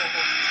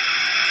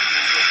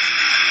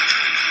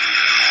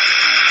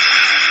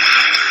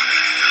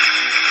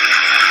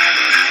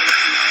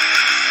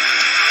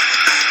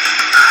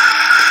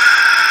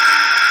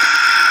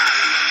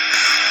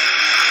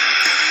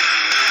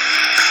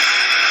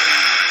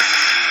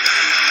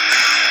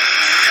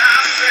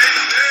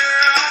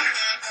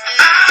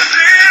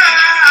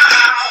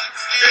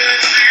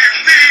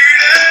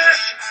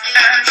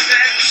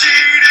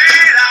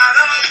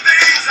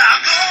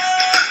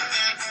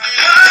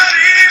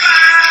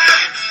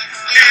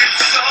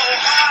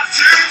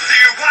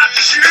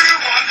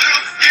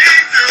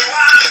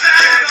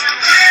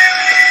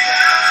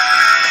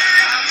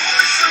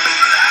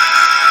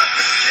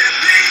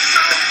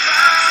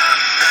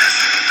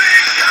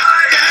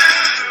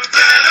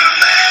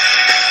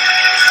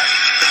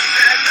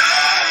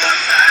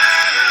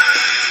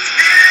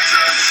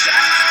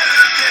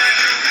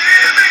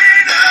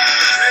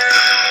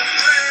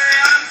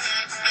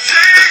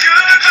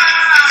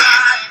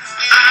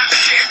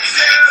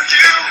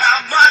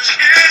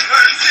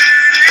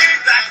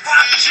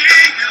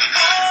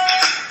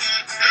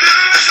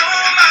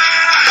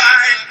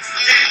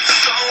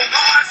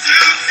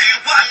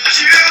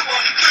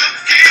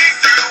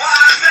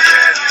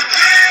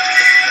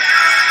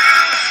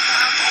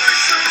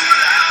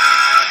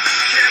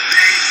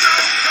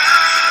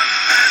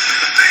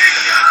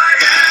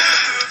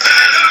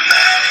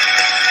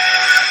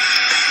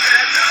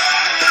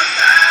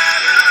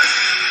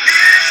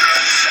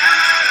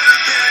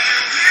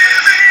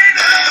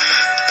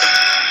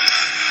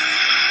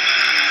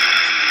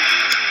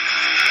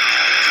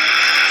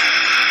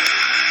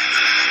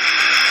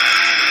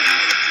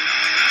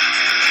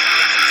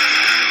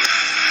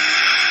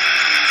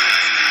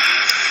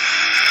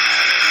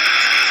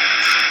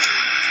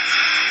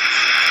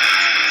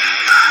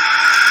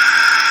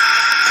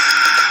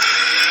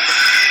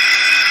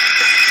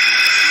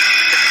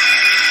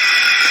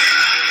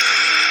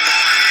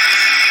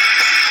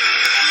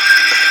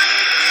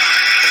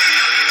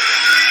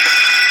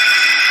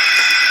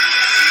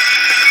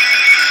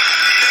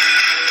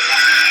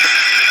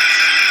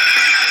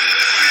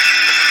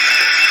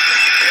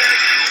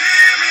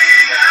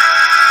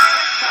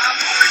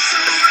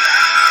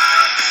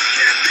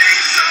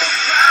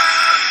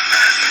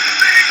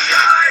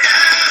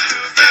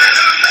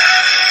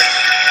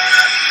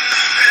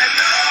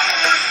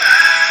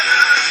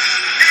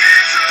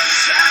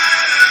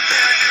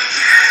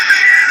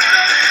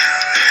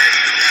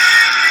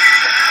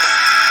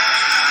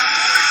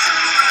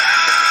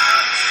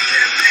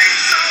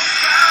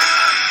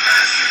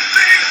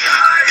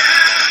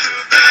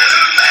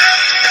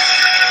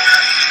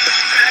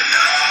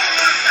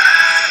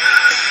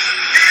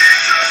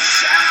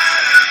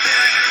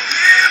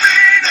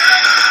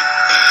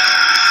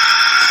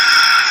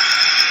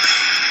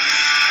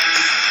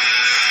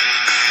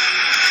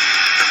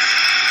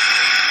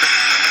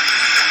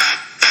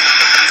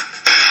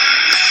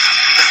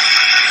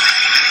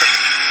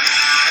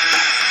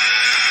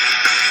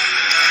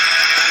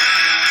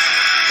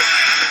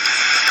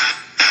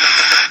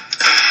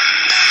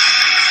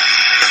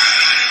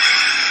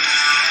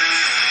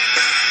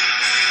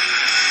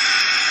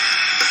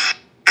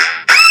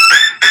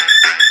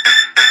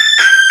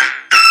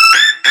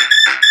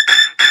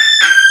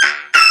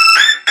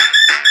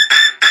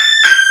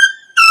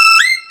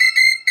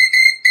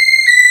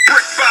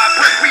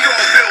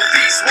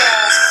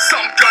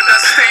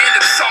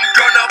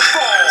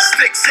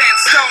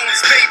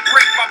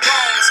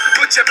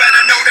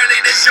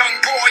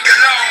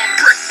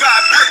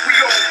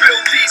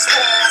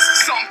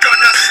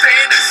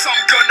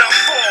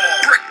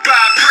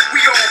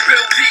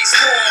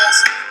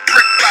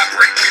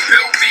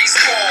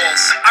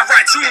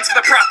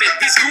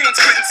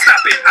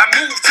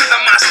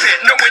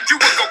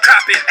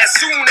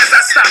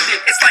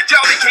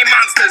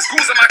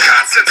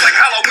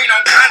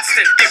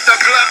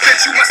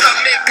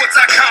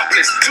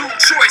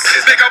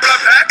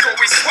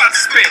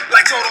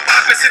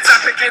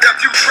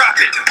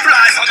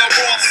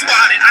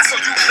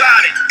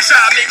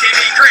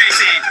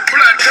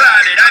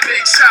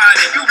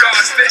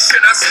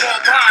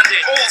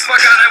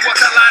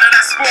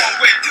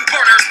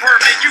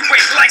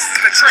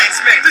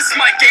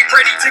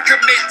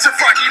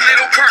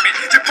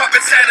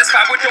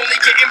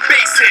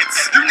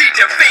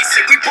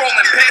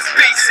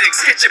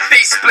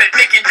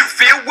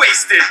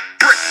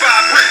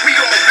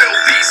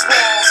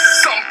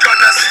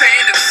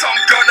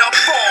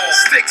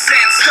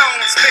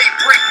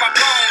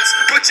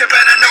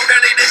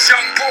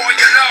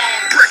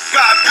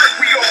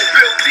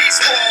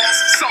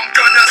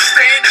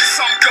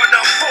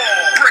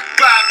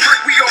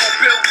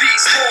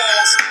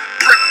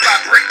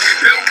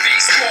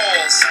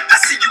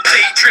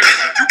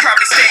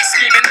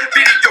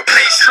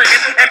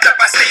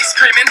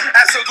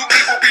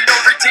 Absolutely will be no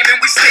redeeming.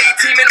 We stay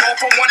team. demon, all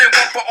for one and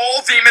one for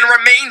all. Demon,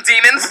 remain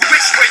demons.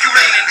 Which way you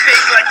leaning?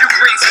 Fake like you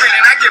green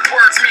screening. I give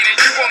words meaning.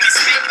 You only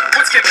speak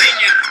what's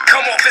convenient.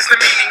 Come off is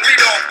the meaning. Lead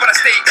off, but I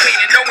stay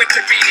cleaning. No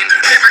intervening.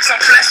 Lyrics on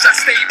flesh, I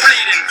stay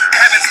bleeding.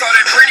 Haven't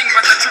started breeding,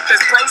 but the truth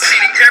is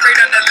proceeding. Buried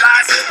under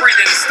lies, it's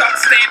breathing. Stop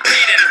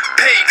stampeding.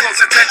 Pay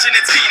close attention,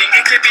 it's feeding.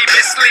 It can be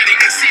misleading.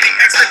 Exceeding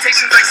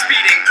expectations like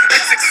speeding.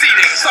 It's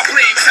succeeding. Stop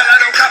playing, tell I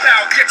don't cop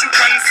out. Get you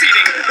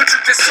conceding. The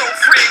truth is so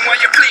freeing while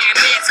you're fleeing.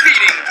 Needs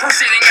feeding.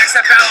 Proceeding,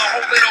 accept valor.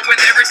 Hold it when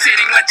they're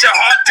receding. Let your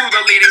heart do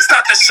the leading.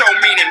 Start the show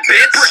meaning,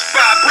 bitch. Brick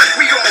by brick,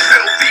 we all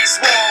build these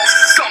walls.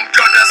 Some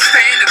gonna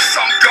stand and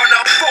some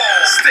gonna fall.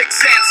 Sticks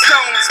and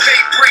stones may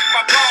break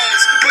my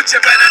bones, but you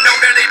better know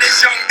that it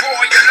is young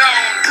boy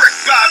alone. Brick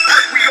by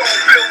brick, we all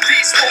build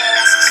these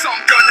walls.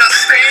 Some gonna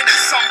stand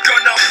and some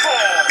gonna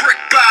fall.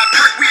 Brick by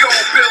brick, we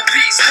all build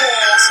these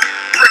walls.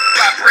 Brick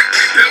by brick,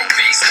 we build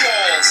these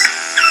walls.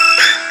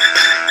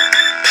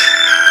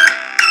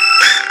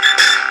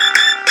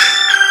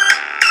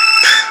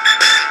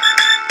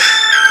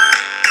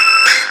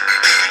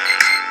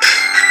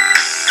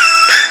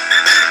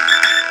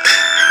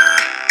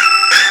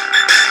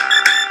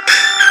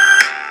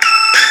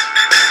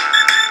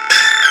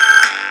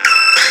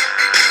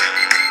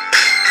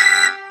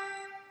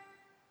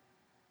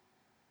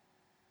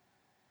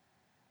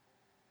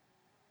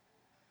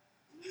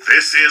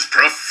 This is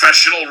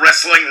professional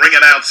wrestling ring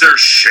announcer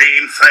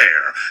Shane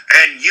Fair,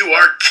 and you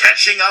are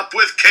catching up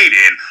with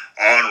Caden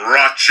on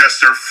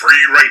Rochester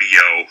Free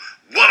Radio,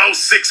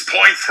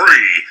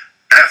 106.3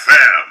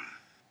 FM.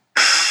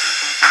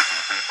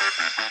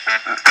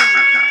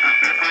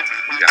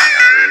 You got me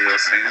on the radio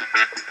singing?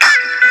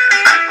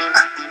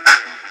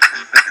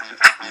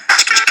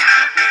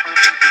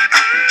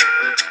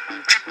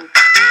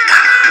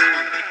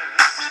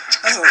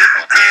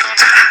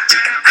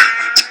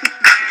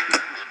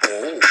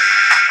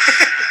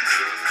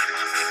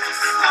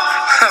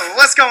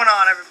 What's going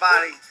on,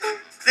 everybody?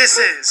 This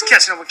is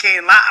Catching Up with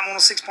Caden live on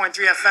 106.3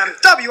 FM,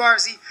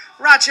 WRZ,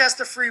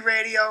 Rochester Free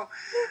Radio.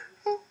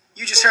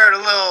 You just heard a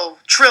little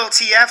Trill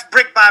TF,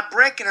 Brick by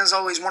Brick, and as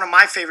always, one of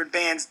my favorite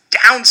bands,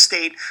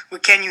 Downstate,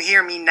 with Can You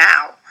Hear Me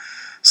Now?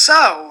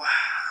 So,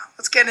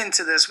 let's get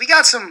into this. We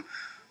got some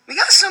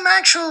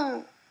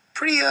actual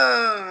pretty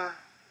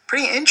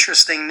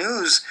interesting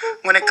news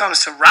when it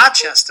comes to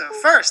Rochester.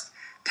 First,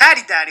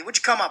 Patty Daddy, what'd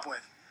you come up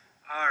with?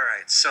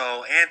 Alright,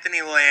 so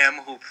Anthony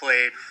Lamb, who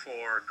played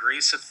for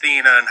Grease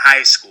Athena in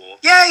high school.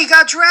 Yeah, he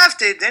got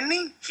drafted, didn't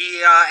he?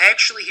 He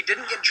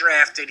didn't get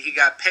drafted. He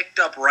got picked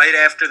up right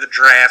after the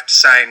draft,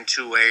 signed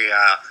to a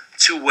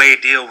two-way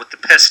deal with the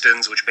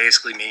Pistons, which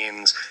basically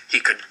means he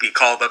could be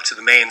called up to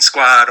the main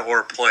squad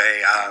or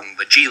play on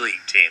the G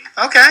League team.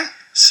 Okay.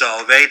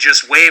 So they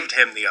just waived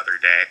him the other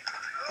day.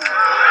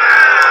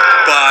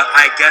 But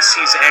I guess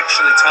he's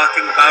actually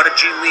talking about a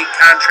G League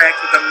contract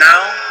with them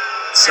now.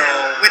 So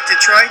with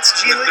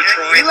Detroit's G League,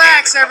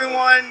 relax,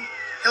 everyone.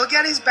 He'll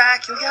get his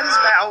back.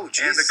 Oh,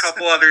 jeez. And a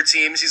couple other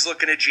teams. He's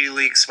looking at G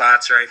League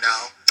spots right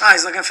now. Oh,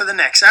 he's looking for the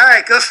Knicks. All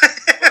right, good.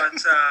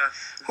 But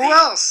who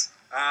else?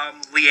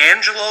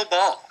 LiAngelo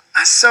Ball.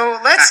 So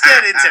let's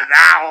get into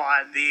that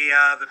one.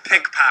 The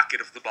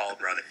pickpocket of the Ball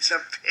brothers. The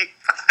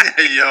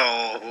pickpocket.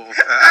 Yo.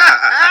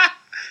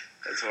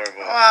 That's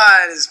horrible.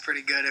 Oh, it is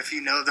pretty good if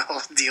you know the whole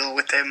deal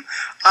with him.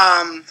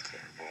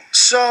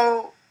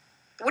 So,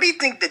 what do you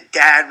think the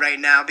dad right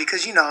now?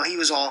 Because he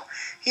was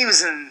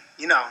in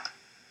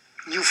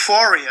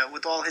euphoria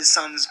with all his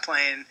sons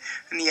playing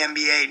in the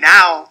NBA.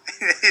 Now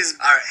his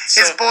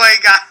boy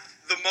got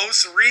the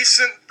most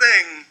recent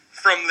thing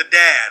from the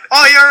dad.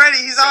 Oh,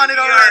 he's on it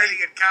already. He already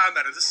had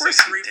commented. This is like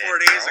 3-4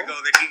 days ago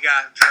that he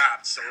got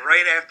dropped. So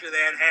right after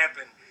that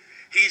happened,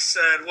 he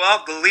said,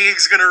 well, the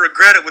league's going to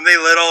regret it when they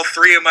let all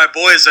three of my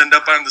boys end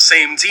up on the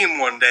same team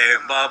one day,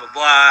 and blah, blah,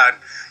 blah,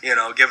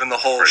 and, given the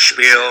whole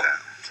spiel.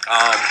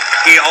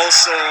 He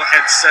also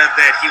had said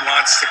that he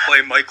wants to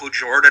play Michael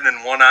Jordan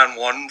in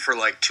one-on-one for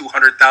like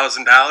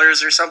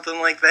 $200,000 or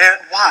something like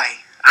that. Why?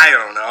 I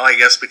don't know. I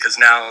guess because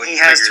now he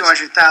has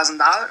 $200,000.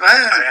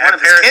 One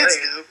of his kids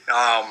do.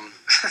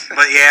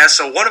 But yeah,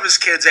 so one of his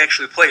kids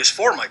actually plays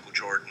for Michael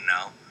Jordan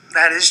now.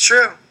 That is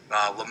true.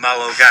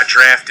 LaMelo got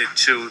drafted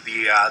to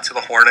the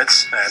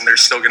Hornets, and they're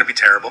still going to be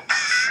terrible.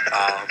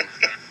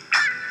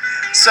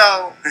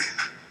 So,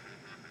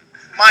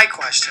 my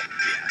question.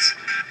 Yes.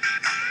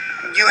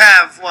 You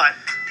have what?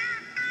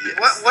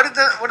 Yes. What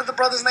are the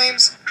brothers'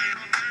 names?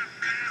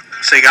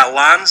 So you got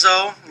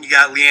Lonzo, you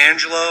got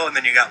LiAngelo, and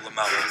then you got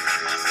LaMelo.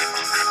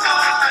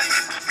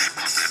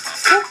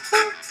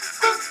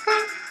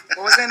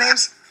 What was their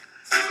names?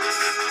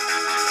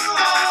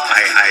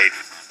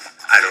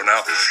 I don't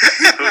know.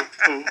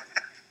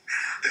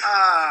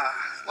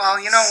 Well,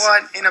 you know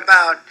what? In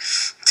about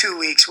 2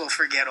 weeks, we'll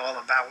forget all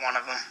about one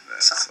of them.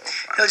 So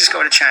he'll just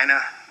go to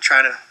China,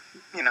 try to,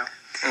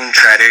 And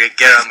try to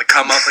get on the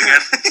come up again.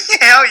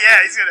 Hell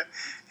yeah,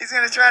 he's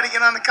gonna try to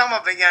get on the come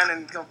up again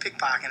and go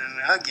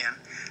pickpocketing again.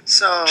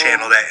 So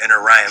channel that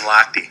inner Ryan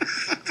Lochte.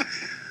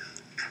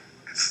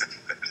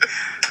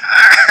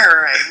 All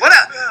right, what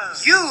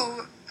else?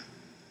 You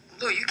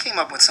Lou, you came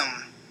up with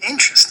something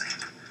interesting.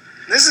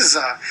 This is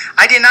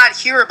I did not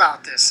hear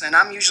about this, and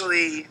I'm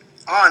usually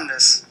on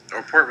this. A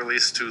report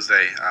released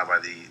Tuesday by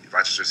the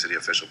Rochester City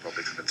Official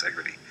Public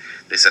Integrity.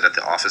 They said that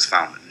the office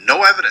found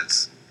no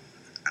evidence,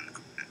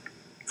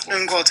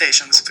 In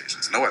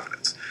quotations. no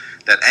evidence,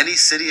 that any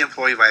city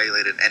employee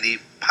violated any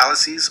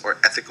policies or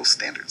ethical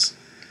standards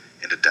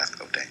in the death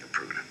of Daniel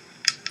Prude.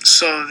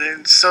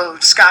 So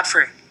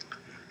scot-free.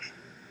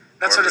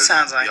 That's what it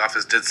sounds like. The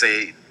office did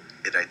say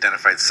it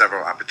identified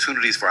several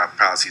opportunities for our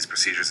policies,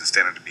 procedures, and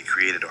standards to be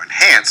created or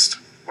enhanced,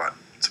 but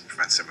to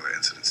prevent similar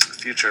incidents in the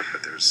future.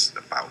 But there's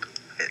about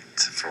it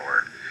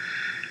for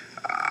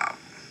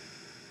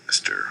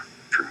Mr.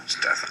 Prude's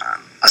death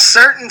on. A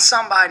certain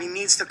somebody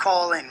needs to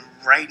call in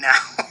right now.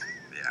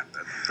 Yeah,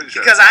 I'm pretty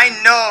sure. Because I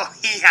know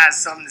he has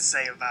something to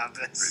say about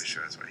this. Pretty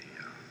sure that's why he.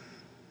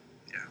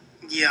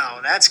 Yo,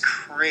 that's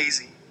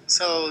crazy.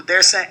 So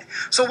they're saying.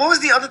 So what was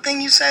the other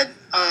thing you said?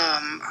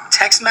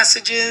 Text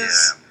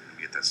messages. Yeah, let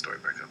me get that story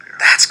back up here.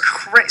 That's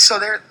crazy. So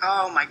they're.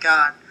 Oh my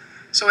god.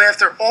 So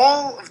after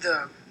all of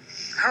the.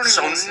 I don't even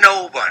So wanna say-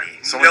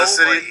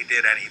 nobody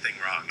did anything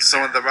wrong. So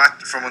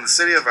when the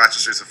city of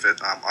Rochester's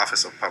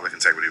Office of Public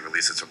Integrity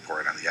released its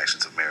report on the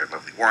actions of Mayor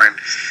Lovely Warren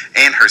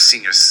and her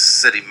senior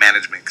city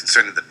management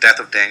concerning the death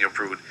of Daniel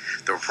Prude,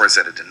 the report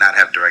said it did not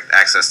have direct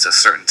access to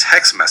certain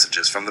text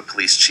messages from the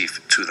police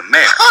chief to the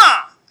mayor.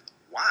 Huh.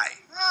 Why?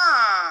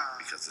 Huh.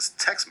 Because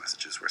the text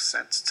messages were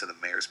sent to the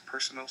mayor's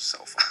personal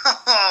cell phone.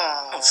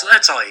 Oh. So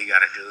that's all you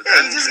gotta do.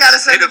 Yeah, you just gotta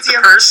send hit it up to the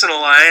your- personal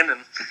line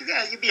and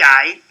Yeah, you'd be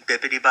aight.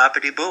 bippity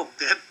boppity boo.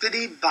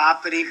 Bippity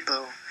boppity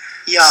boo.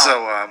 Yo.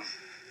 So,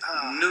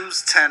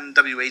 News 10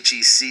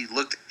 WHEC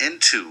looked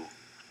into,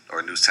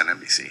 or News 10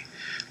 NBC,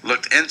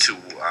 looked into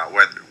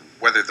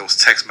whether those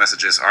text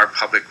messages are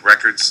public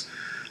records.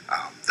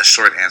 The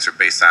short answer,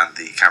 based on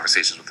the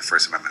conversations with the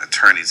First Amendment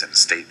attorneys and the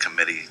State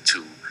Committee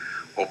to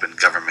Open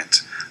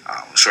Government,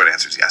 short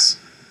answer is yes.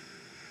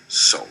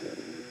 So,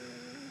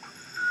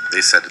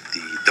 they said that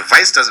the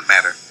device doesn't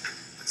matter.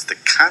 It's the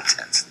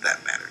content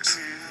that matters.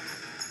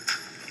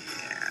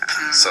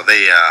 Yeah. So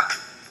they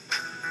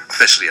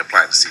officially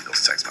applied to see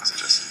those text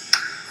messages.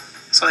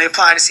 So they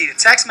apply to see the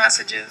text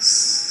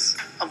messages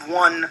of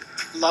one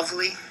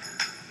lovely.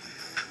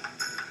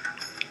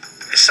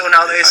 So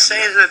now they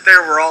say that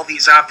there were all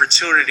these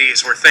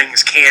opportunities where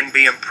things can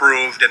be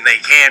improved and they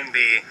can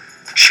be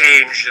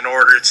changed in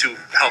order to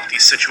help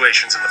these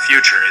situations in the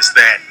future. Is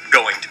that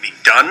going to be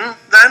done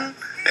then?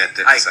 It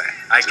didn't say.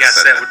 I It just guess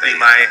said that would be they-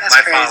 my That's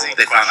crazy. follow-up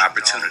They found question to all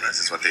opportunities, this.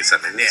 is what they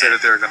said. They didn't Yeah. say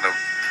that they were going to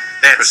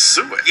That's-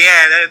 pursue it.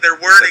 Yeah, their They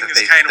wording said is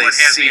that kind of what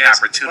has see me an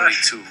asking the opportunity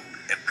question.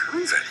 to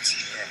improve it.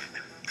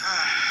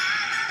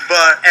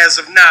 But as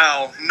of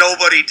now,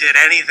 nobody did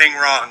anything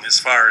wrong as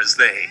far as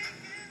they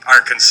are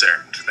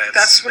concerned.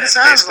 That's what it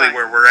sounds basically like.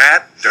 where we're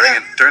at. During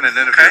an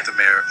interview Okay. with the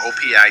mayor,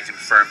 OPI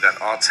confirmed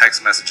that all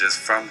text messages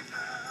from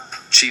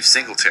Chief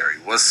Singletary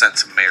was sent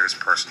to mayor's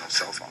personal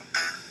cell phone.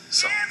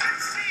 So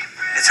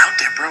it's out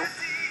there, bro.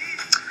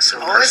 So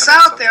Oh, it's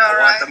out there, I want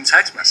alright. them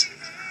text messages.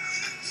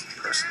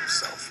 Personal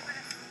cell phone.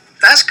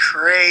 That's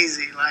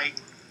crazy. Like,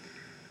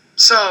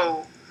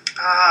 so,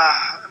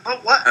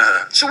 but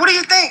what? So what do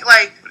you think?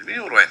 Like, What do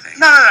you mean? What do I think?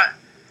 no.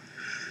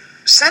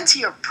 Send to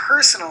your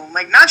personal,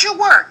 like not your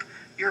work,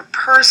 your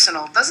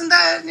personal. Doesn't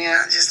that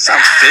just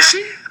Sounds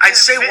fishy. I'd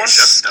say It's once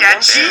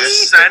sketchy. you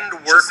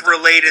send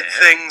work-related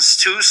things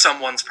to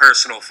someone's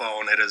personal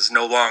phone, it is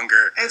no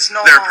longer It's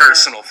no their longer-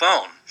 personal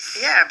phone.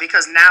 Yeah,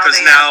 because now Because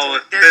they now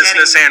have to, they're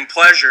business getting, and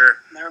pleasure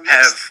they're mixed.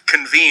 have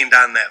convened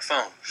on that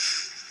phone.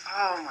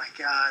 Oh my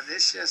God,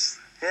 this just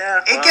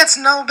Yeah, it gets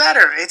no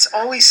better. It's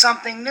always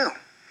something new,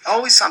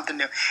 always something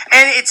new,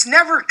 and it's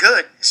never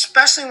good,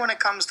 especially when it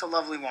comes to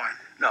Lovely Warren.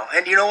 no.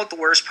 And you know what the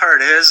worst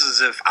part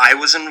is if I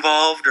was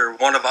involved or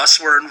one of us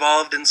were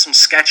involved in some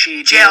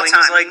sketchy Jail dealings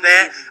time, like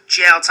that,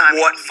 jail time.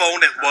 what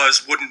phone it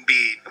was wouldn't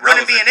be It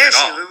wouldn't be an relevant at issue.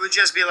 all. It would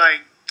just be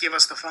like, give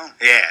us the phone.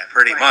 Yeah,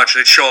 pretty Right. much.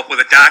 They'd show up with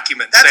a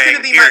document That's saying,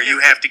 gonna be my "Here, new you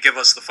thing. have to give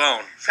us the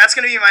phone." That's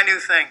gonna be my new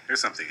thing. Here's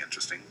something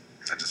interesting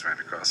I just ran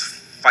across.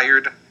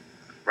 Fired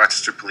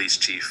Rochester Police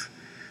Chief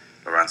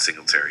Laurent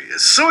Singletary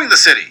is suing the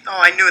city.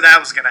 Oh, I knew that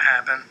was gonna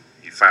happen.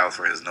 He filed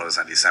for his notice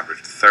on December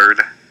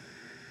 3rd.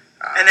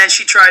 And then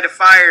she tried to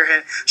fire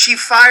him. She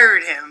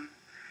fired him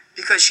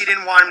because she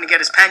didn't want him to get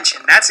his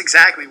pension. That's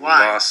exactly why.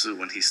 Lawsuit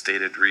when he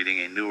stated reading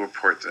a new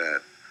report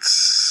that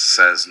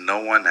says no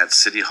one at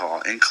City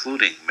Hall,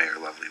 including Mayor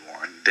Lovely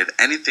Warren, did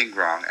anything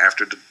wrong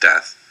after the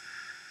death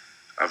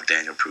of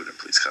Daniel Prude in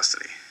police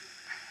custody.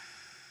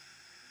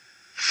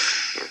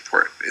 The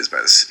report is by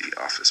the City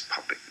Office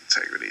Public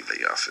Integrity,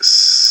 the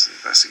Office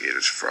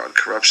Investigators Fraud,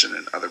 Corruption,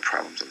 and Other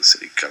Problems of the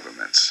City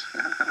Government.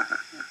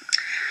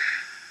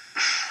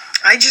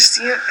 I just,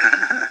 it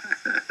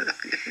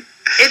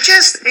It's a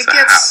gets,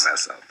 hot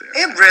mess out there.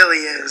 it really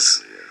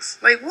is. It really is.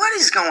 Like, what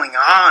is going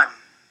on?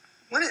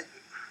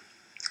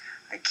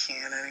 I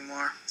can't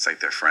anymore. It's like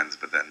they're friends,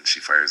 but then she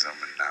fires him,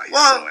 and now he's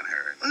Well, suing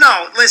her.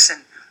 No,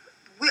 listen.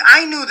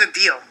 I knew the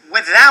deal.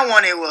 With that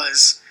one, it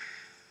was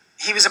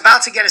he was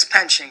about to get his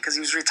pension because he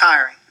was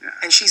retiring. Yeah.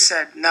 And she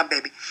said, nah,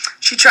 baby.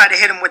 She tried to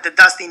hit him with the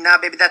dusty, nah,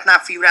 baby, that's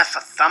not for you. That's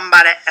for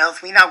somebody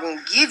else. We not going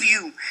to give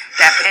you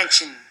that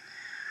pension.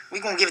 We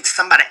going to give it to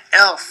somebody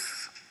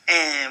else.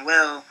 And,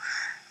 well,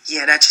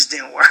 yeah, that just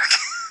didn't work.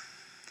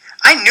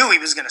 I knew he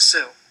was going to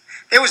sue.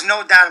 There was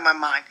no doubt in my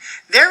mind.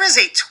 There is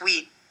a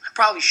tweet. I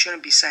probably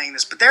shouldn't be saying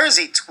this, but there is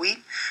a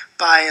tweet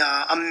by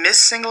a Miss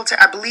Singletary.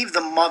 I believe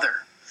the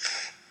mother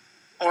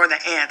or the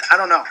aunt. I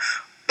don't know.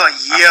 But,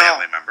 yo. A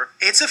family member.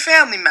 It's a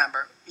family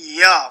member.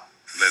 Yo.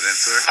 Lit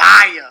into it.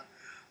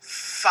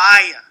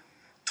 Fire.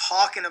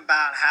 Talking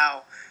about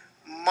how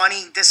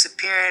money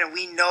disappearing and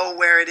we know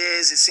where it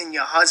is. It's in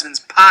your husband's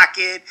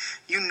pocket.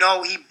 You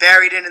know he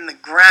buried it in the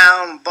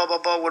ground, blah, blah,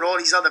 blah, with all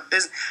these other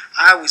business.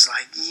 I was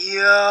like,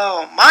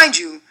 yo. Mind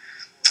you,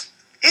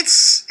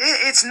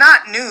 it's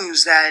not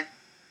news that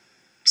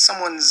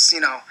someone's,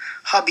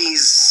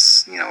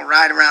 hubby's,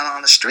 ride around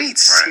on the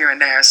streets here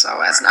and there. So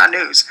that's not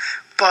news.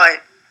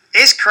 But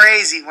it's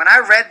crazy. When I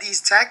read these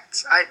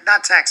texts,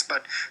 not texts,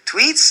 but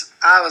tweets,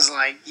 I was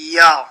like,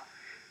 yo,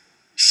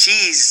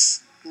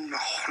 she's no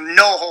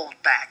hold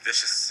back.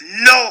 Vicious.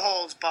 No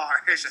holds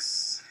barred.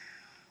 Vicious.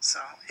 So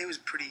it was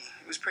pretty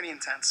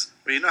intense.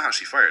 Well, you know how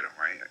she fired him,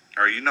 right?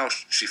 Or you know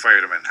she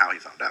fired him and how he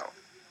found out.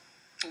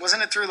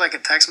 Wasn't it through like a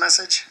text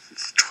message?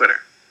 It's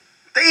Twitter.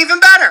 Even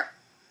better.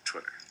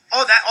 Twitter.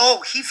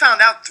 He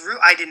found out through,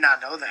 I did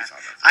not know that.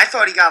 I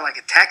thought he got like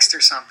a text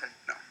or something.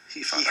 No,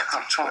 he found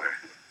out through Twitter.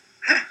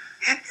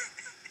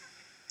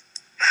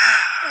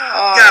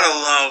 Gotta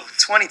love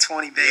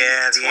 2020, baby.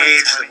 Yeah, the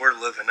age that we're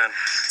living in.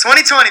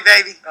 2020,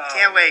 baby.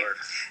 Can't wait. Lord.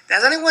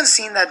 Has anyone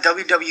seen that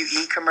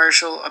WWE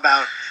commercial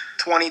about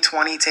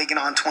 2020 taking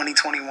on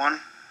 2021?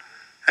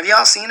 Have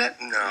y'all seen it?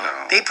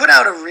 No. They put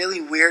out a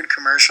really weird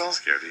commercial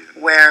Scared to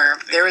even where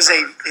think there is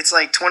about it. it's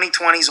like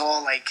 2020's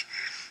all like,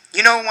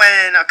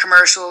 when a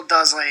commercial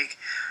does like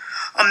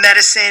a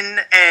medicine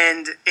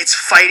and it's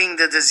fighting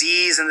the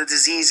disease and the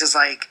disease is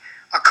like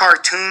a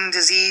cartoon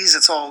disease.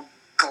 It's all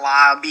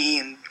globby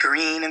and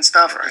green and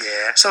stuff. Right.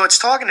 Yeah. So it's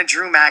talking to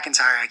Drew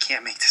McIntyre. I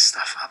can't make this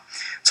stuff up.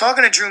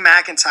 Talking to Drew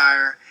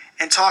McIntyre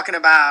and talking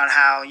about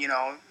how,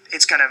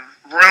 it's going to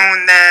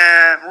ruin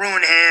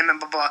him and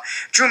blah, blah.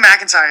 Drew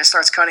McIntyre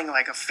starts cutting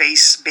like a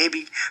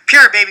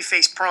pure baby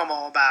face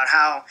promo about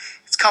how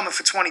it's coming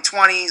for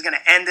 2020. He's going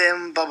to end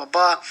him, blah, blah,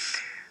 blah.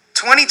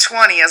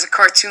 2020 as a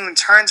cartoon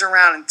turns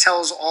around and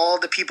tells all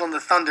the people in the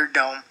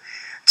Thunderdome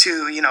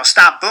to,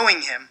 stop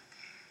booing him.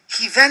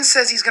 He then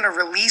says he's going to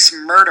release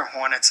murder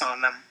hornets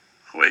on them.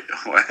 Wait,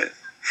 what?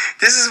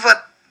 This is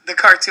what the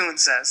cartoon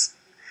says.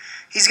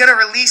 He's going to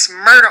release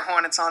murder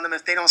hornets on them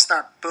if they don't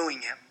start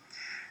booing him.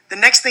 The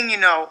next thing you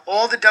know,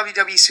 all the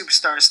WWE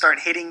superstars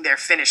start hitting their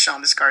finish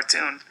on this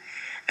cartoon.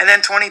 And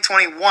then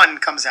 2021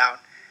 comes out,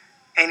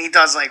 and he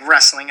does, like,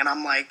 wrestling. And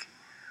I'm like,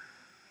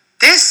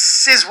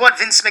 this is what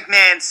Vince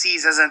McMahon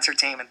sees as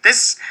entertainment.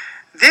 This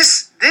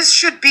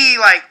should be,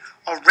 like,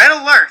 a red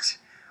alert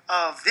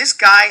of this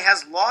guy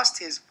has lost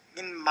his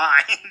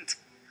mind.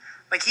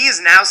 Like, he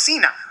is now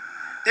senile.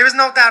 There is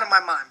no doubt in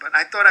my mind, but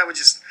I thought I would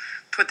just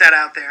put that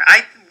out there.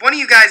 One of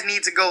you guys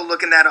needs to go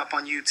looking that up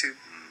on YouTube.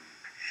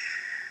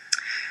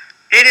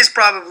 It is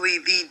probably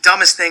the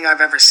dumbest thing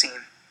I've ever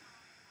seen.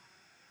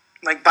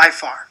 Like, by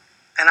far.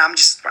 And I'm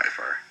just... By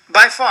far.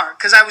 By far.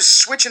 Because I was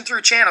switching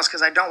through channels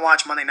because I don't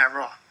watch Monday Night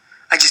Raw.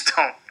 I just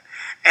don't.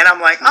 And I'm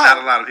like, Not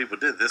a lot of people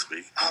did this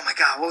week. Oh my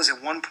God, what was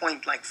it,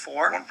 1.4?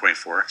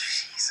 1.4.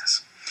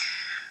 Jesus.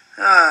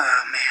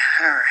 Oh, man.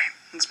 All right.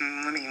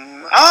 Let me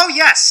move. Oh,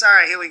 yes. All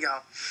right, here we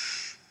go.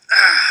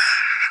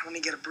 Let me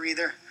get a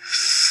breather.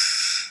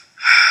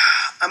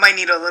 I might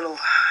need a little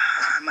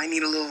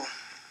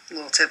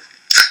tip.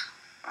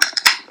 Oh,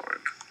 Lord.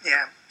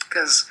 Yeah,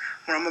 because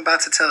what I'm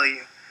about to tell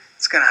you,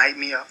 it's going to hype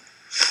me up.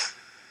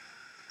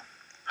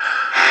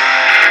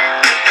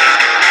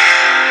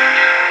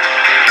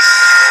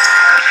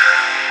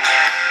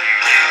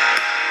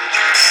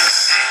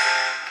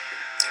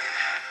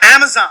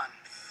 Amazon.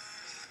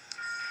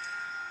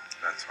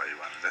 That's why you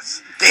wanted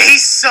this. They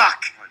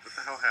suck. I'm like, what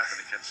the hell happened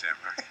to Ken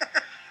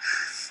Shamrock?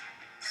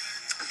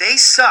 They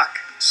suck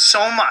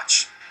so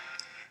much.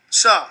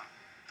 So,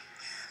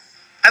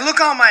 I look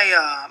on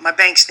my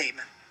bank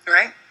statement,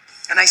 right?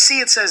 And I see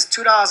it says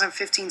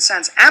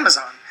 $2.15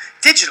 Amazon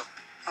digital.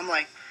 I'm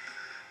like,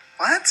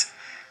 what?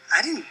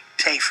 I didn't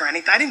pay for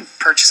anything. I didn't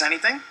purchase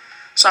anything.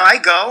 So I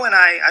go and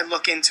I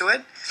look into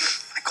it.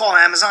 I call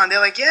Amazon. They're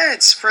like, yeah,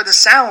 it's for the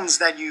sounds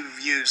that you've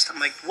used. I'm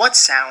like, what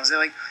sounds? They're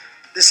like,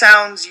 the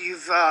sounds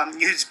you've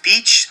used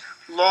beach,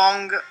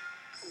 long,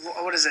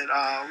 what is it?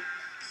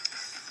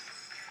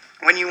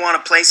 When you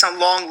want to play some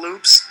long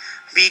loops,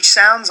 beach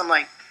sounds. I'm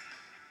like,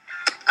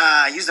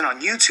 I used it on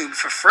YouTube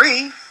for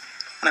free.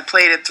 And I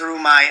played it through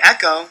my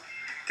Echo.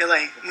 They're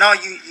like, no,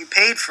 you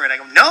paid for it. I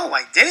go, no,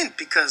 I didn't,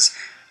 because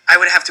I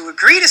would have to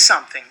agree to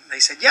something. They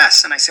said,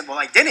 yes. And I said, well,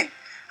 I didn't.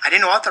 I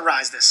didn't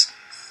authorize this.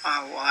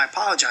 Well, I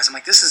apologize. I'm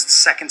like, this is the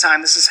second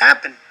time this has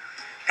happened.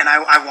 And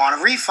I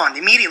want a refund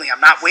immediately. I'm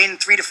not waiting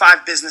 3 to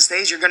 5 business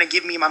days. You're going to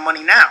give me my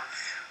money now.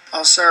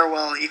 Oh, sir,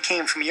 well, it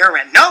came from your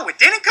end. No, it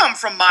didn't come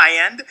from my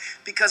end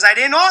because I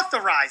didn't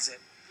authorize it.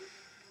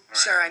 Right.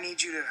 Sir, I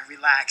need you to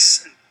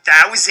relax. And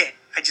that was it.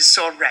 I just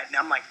saw red. And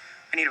I'm like,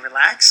 I need to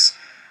relax?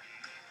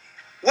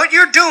 What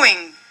you're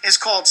doing is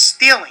called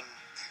stealing.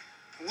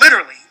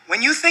 Literally.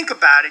 When you think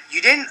about it,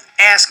 you didn't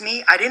ask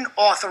me. I didn't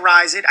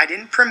authorize it. I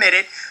didn't permit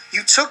it.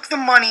 You took the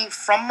money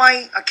from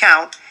my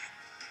account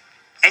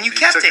and you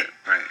kept it.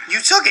 Right.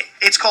 You took it.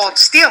 It's called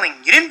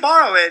stealing. You didn't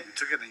borrow it. You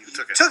took it and you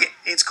took it. Took it.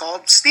 It's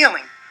called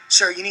stealing.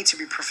 Sir, you need to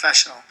be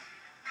professional.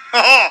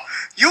 Oh,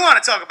 you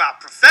want to talk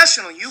about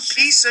professional, you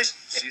piece of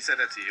shit. She said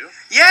that to you?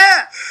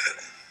 Yeah.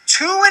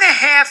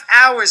 2.5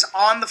 hours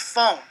on the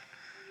phone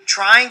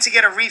trying to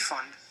get a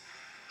refund.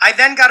 I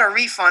then got a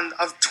refund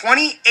of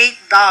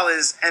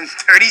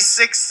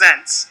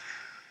 $28.36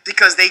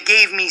 because they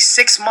gave me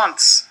 6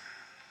 months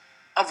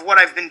of what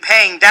I've been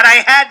paying that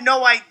I had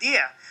no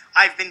idea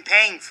I've been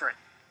paying for it.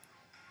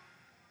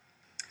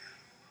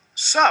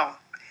 So,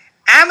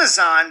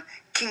 Amazon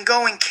can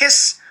go and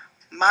kiss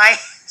my...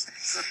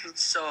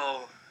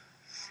 So,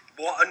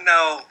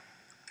 now,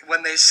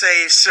 when they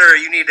say, sir,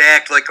 you need to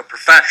act like a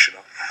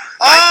professional,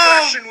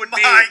 my question would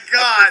be, my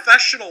God. A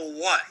professional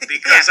what?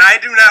 Because I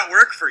do not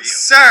work for you.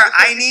 Sir,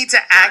 I need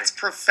to act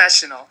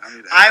professional.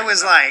 I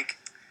was like,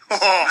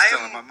 I'm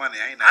stealing my money.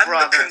 I ain't I'm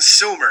brother. the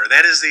consumer.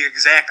 That is the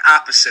exact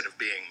opposite of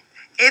being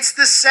it's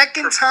the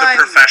second the time.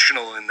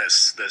 professional in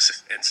this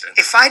instance.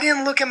 If I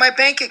didn't look at my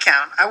bank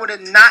account, I would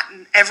have not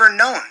ever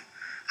known.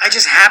 I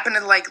just happened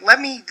to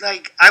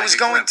I was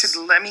going to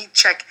let me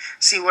check,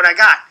 see what I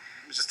got.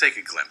 Just take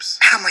a glimpse.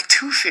 And I'm like,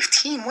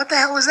 $2.15? What the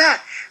hell is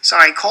that? So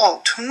I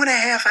called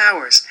 2.5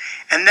 hours.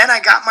 And then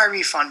I got my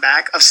refund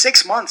back of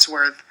 6 months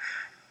worth.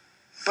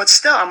 But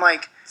still, I'm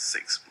like,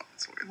 6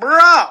 months worth.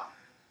 bro,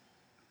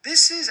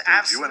 this is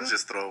absolutely... If you want to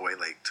just throw away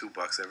like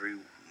 $2 every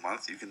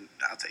month,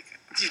 I'll take it.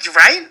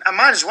 Right? I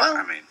might as well.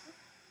 I mean...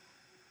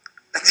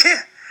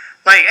 Yeah.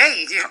 Like,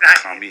 hey...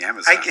 Call me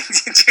Amazon.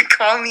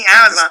 Call me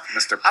Amazon.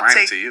 Mr.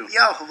 Prime to you.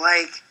 Yo,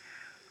 like...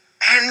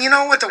 And you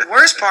know what the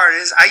worst part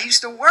is? I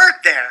used to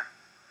work there.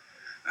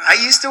 I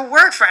used to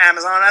work for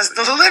Amazon as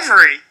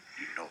delivery.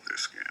 You know they're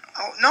scam.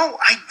 Oh, no,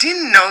 I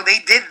didn't know they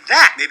did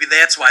that. Maybe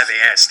that's why they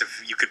asked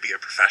if you could be a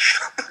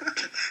professional.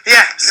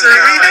 Yeah. So we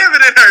have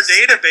it in our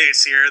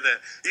database here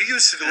that you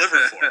used to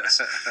deliver for us.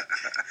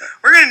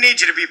 We're going to need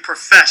you to be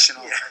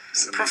professional. Yeah.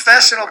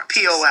 Professional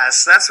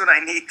POS. That's what I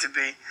need to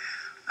be.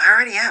 I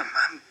already am.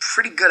 I'm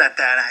pretty good at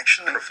that,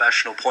 actually.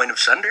 Professional point of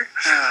sender?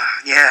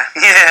 Yeah.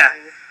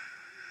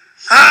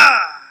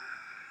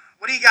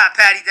 What do you got,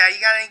 Patty Dad? You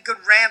got any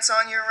good rants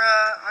on your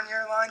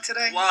line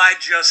today? Well, I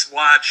just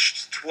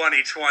watched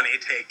 2020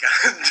 take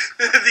on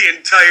the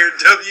entire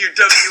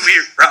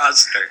WWE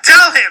roster.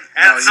 Tell him!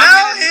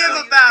 Tell him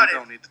about it! You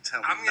don't need to tell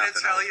me I'm going to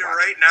nothing. tell you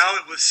right now,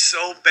 it was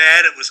so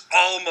bad, it was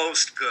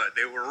almost good.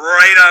 They were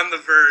right on the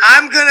verge.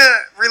 I'm going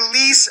to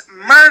release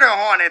murder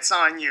hornets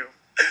on you.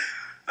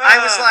 I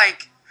was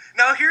like...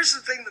 Now, here's the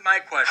thing to my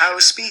question. I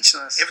was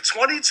speechless. If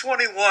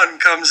 2021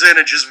 comes in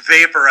and just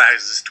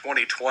vaporizes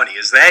 2020,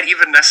 is that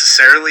even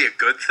necessarily a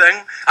good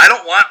thing? I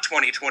don't want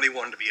 2021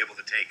 to be able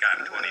to take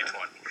on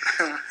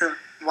 2020.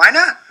 Why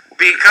not?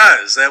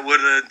 Because that would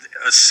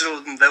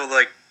assume that would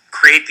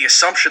create the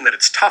assumption that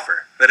it's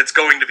tougher, that it's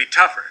going to be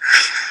tougher.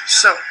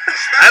 So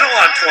I don't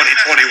want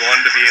 2021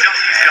 to be able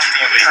to match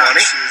 2020.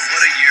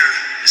 What a year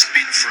it's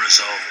been for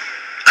us all.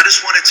 I just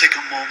want to take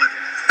a moment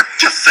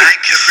to thank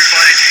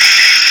everybody.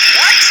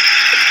 What?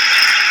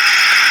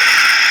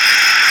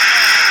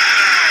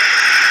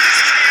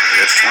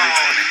 It's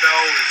 2020. No,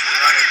 it's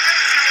right.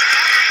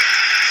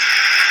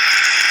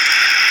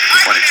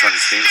 2020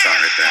 theme song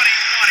right there.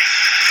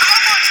 How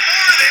much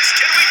more of this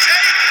can we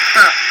take?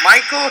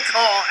 Michael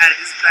Cole at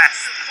his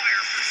best.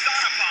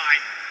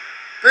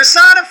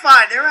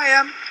 Personified. There I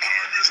am. I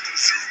missed a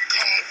Zoom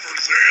call for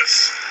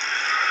this.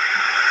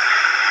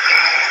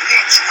 Oh,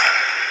 what's wrong?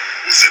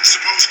 Was it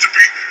supposed to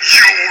be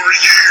your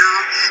year?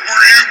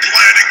 Were you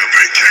planning a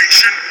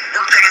vacation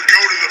or gonna go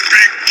to the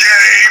big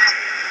game?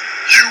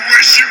 You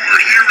wish you were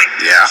here in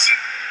person?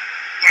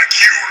 Like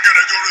you were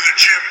gonna go to the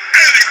gym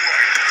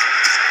anyway.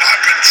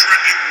 I've been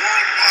trending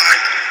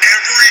worldwide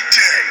every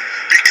day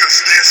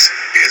because this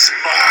is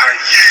my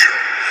year.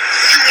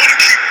 You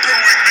wanna keep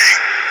booing me?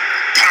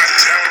 Pipe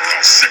down or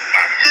I'll send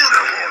my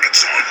murder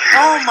hornets on you.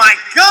 Oh my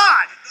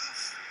God!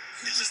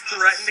 You just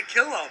threatened to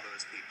kill all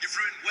those people. You've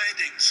ruined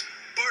weddings,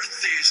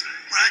 birthdays,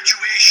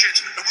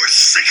 graduations, and we're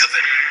sick of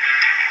it.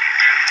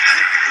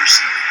 I'm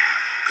personally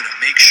gonna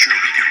make sure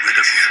we get rid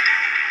of you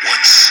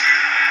once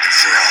and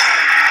for all.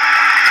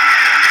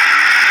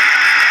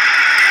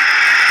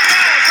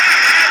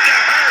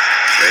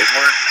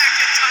 Trademark?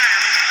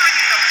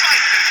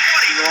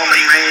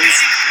 Roman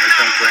Reigns. Here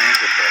comes Reigns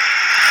with the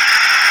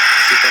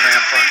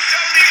Superman punch.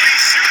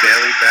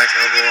 Bailey back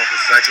elbow off a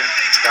second.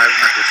 Five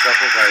knuckle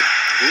shuffle by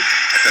who?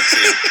 I couldn't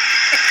see him.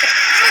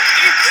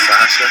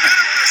 Sasha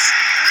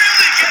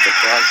with the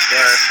frog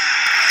splash.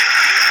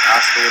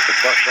 Oscar with the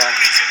butt bump.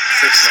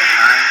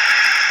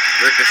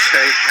 619.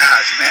 Ricochet.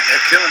 Gosh, man,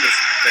 they're killing this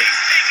thing.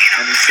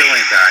 And he still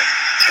ain't died.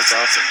 That's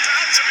awesome.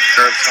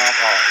 Herb Stomp.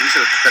 Oh, he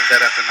should have been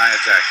dead after Nia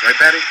Jax. Right,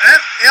 Patty?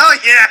 Hell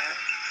yeah.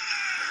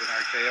 Was an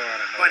RKO?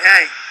 I don't know. But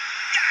hey,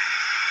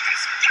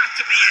 Has got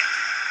to be it.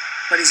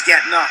 but he's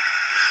getting up.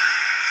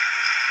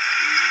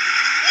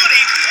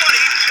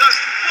 2020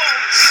 just won't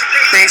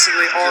stay.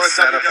 Basically, all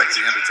Just of set up like WWE.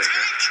 the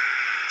Undertaker.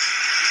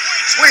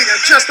 Wait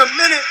just a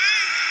minute.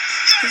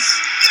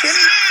 Can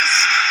he?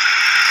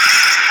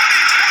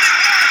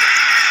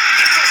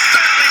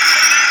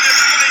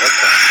 What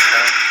the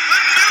hell?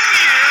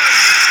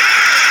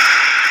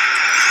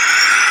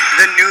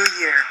 The new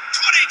year.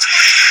 2020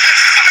 has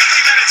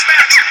finally met its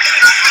match, and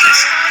it's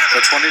finished forever.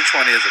 But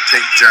 2020 is a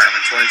big germ,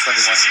 and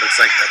 2021 looks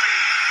like a...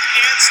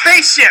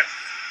 Spaceship.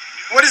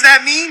 What does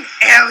that mean?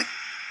 It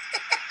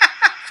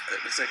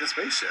looks like a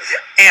spaceship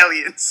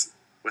Aliens.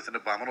 with an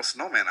abominable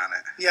snowman on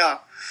it. Yo,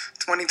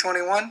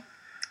 2021.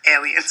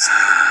 Aliens.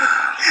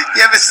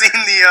 You ever seen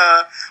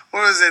the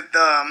what was it?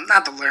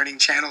 Not the Learning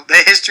Channel, the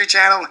History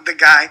Channel. The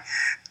guy,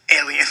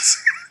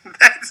 aliens.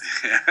 That's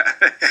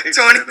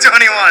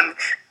 2021.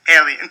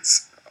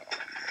 Aliens.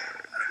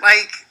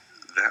 Like,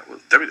 That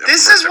was, WWE,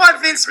 this of course is what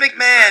WWE Vince produced McMahon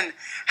that.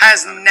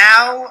 has I don't know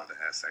now why I wanted to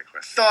ask that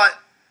question. thought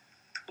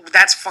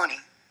that's funny.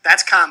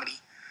 That's comedy.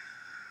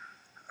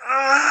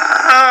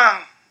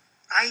 I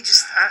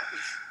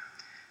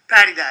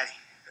Patty Daddy.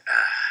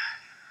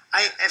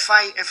 If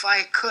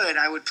I could,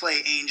 I would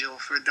play Angel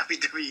for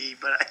WWE,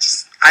 but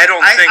I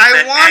don't think I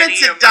that wanted any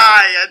to amount-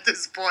 die at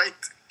this point.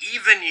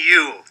 Even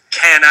you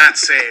cannot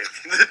save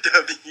the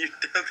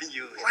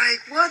WWE. Like,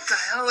 what the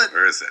hell?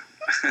 Where is it?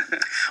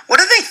 What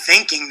are they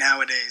thinking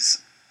nowadays?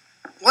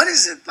 What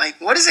is it like?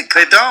 What is it?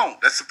 They Come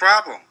don't. That's the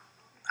problem.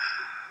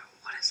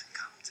 What does it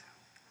come to?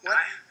 What?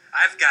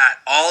 I've got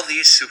all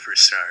these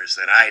superstars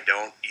that I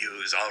don't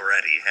use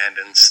already, and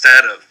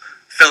instead of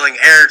filling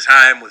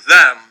airtime with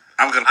them,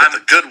 I'm going to put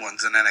the good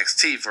ones in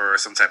NXT for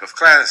some type of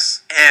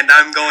class. and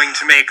I'm going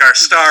to make our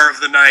star of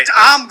the night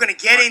I'm gonna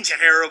get into.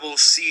 terrible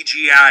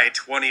CGI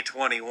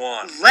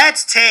 2021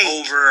 Let's take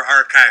over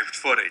archived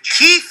footage.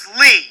 Keith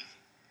Lee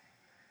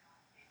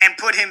and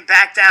put him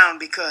back down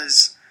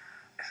because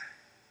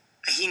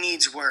he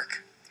needs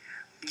work.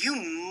 You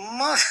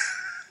must.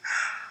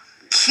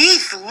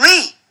 Keith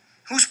Lee,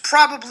 who's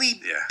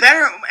probably Yeah.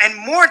 better and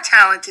more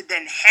talented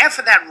than half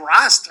of that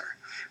roster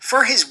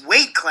for his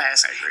weight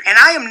class. I agree. And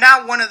I am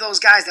not one of those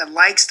guys that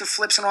likes the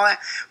flips and all that,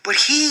 but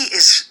he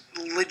is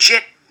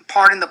legit,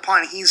 pardon the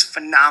pun, he's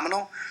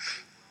phenomenal.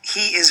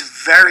 He is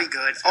very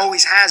good,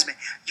 always has been.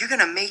 You're going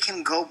to make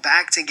him go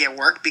back to get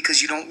work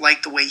because you don't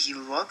like the way he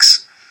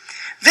looks?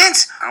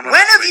 Vince, I don't know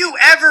when if it's have the way you he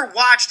looks. ever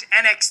watched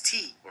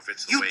NXT? Or if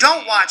it's the You way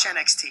don't he- watch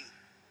NXT.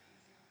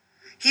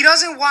 He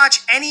doesn't watch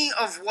any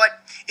of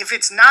what, if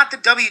it's not the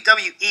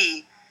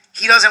WWE,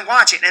 he doesn't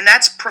watch it. And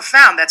that's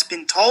profound. That's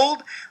been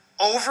told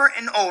over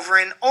and over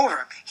and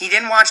over. He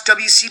didn't watch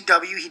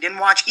WCW. He didn't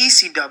watch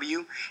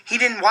ECW. He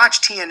didn't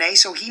watch TNA,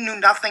 so he knew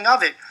nothing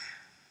of it.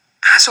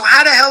 So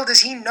how the hell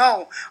does he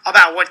know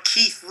about what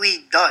Keith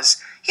Lee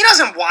does? He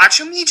doesn't watch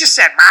him. He just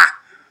said,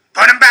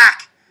 put him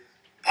back.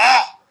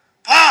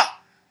 Paul,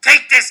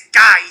 take this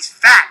guy. He's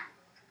fat.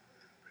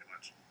 Pretty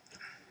much.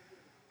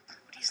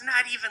 But he's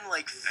not even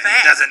like And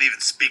fat. he doesn't even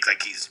speak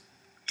like he's,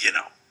 you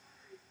know,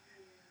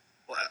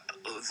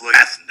 Like,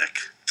 ethnic.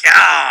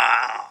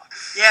 ah,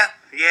 Yeah.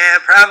 yeah,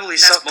 probably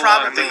That's something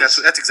probably- along I think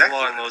those, that's exactly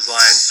along what it those is.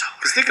 lines.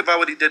 Because think about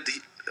what he did to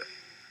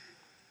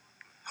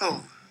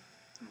Who?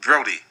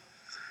 Brody.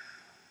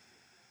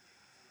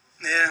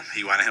 Yeah.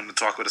 He wanted him to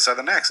talk with a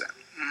southern accent.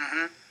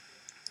 Mm-hmm.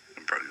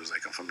 And Brody was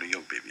like, I'm from New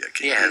York, baby. I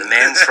can't. Yeah, the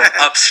man's from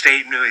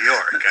upstate New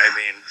York. I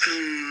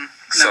mean,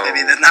 No,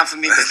 baby, that's not for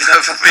me, baby. That's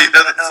not for me. somebody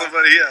That's else.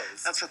 somebody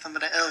else. That's for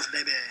somebody else,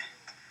 baby.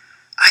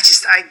 I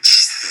just,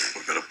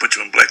 We're gonna put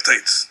you in black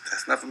tights.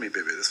 That's not for me,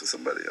 baby. That's for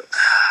somebody else.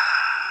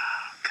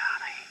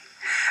 God,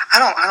 I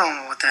don't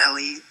know what the hell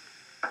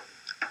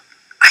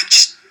I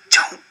just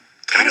don't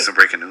Can I get get it. some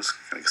breaking news?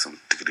 Can I get some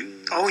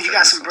ticketing? Oh, you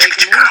got some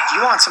breaking news?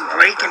 You want some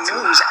breaking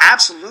news?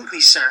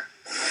 Absolutely, sir.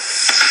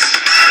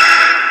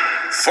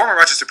 Former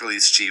Rochester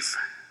Police Chief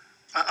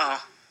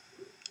Uh-oh.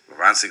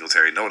 Ron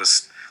Singletary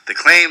noticed the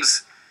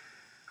claims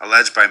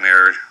alleged by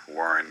Mayor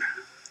Warren,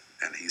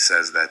 and he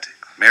says that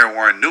Mayor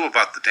Warren knew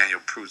about the Daniel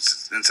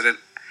Proust incident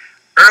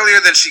earlier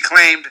than she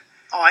claimed,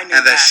 Oh, I knew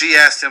and that that. she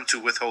asked him to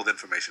withhold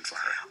information from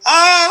her.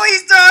 Oh,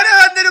 he's done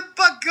it under the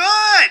but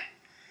good.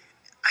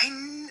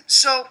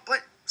 But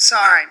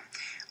sorry.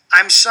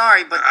 I'm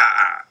sorry, but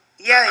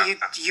yeah,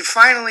 you're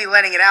finally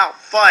letting it out.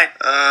 But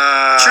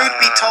truth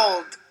be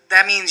told,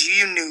 that means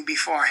you knew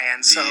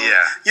beforehand. So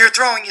Yeah. you're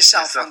throwing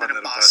yourself Yourself under the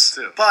under the bus. bus,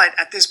 too. But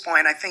at this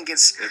point, I think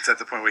it's it's at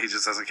the point where he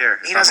just doesn't care.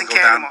 he If doesn't I'ma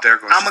care go down, anymore. there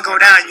goes I'm gonna she's go going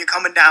down. too. You're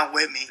coming down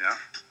with me. Yeah.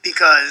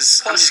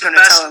 Because I'm plus just the going to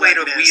tell best her way like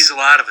to it is. weasel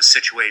out of a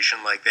situation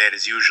like that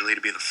is usually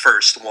to be the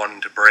first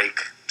one to break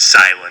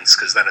silence,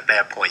 because then at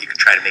that point you can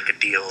try to make a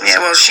deal. Yeah,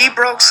 well, she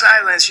somewhere along broke the line.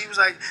 silence. She was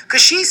like,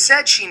 because she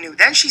said she knew.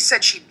 Then she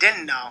said she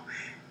didn't know.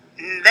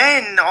 And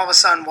then all of a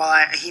sudden,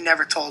 he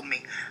never told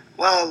me.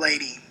 Well,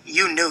 lady,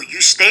 you knew.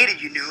 You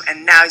stated you knew,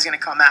 and now he's going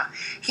to come out.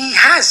 He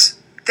has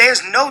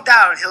there's no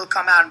doubt he'll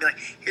come out and be like,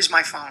 here's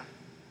my phone.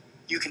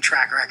 You can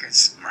track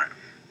records. Right.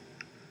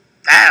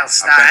 That'll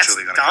stop.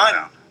 Eventually That's gonna come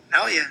done. down.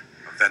 Hell yeah.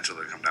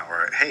 Eventually come down.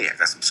 Or, hey, I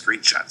got some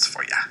screenshots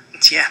for ya.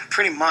 Yeah,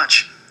 pretty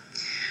much.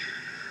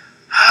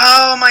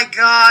 Oh my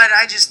God,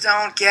 I just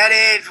don't get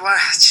it. Well,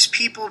 it's just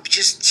people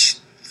just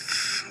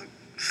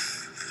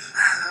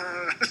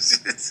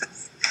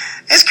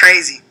it's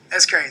crazy.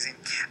 That's crazy.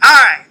 All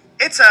right,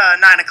 it's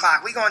 9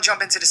 o'clock. We're gonna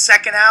jump into the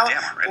second hour.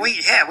 Damn,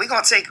 already? We're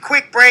gonna take a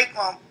quick break.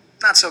 Well,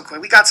 not so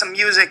quick. We got some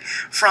music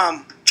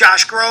from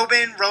Josh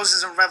Groban,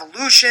 Roses and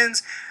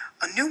Revolutions,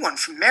 a new one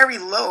from Mary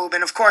Loeb,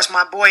 and of course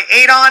my boy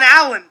Adon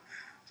Allen.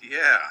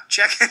 Yeah.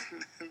 Check it.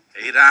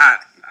 Adon.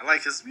 I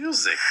like his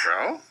music,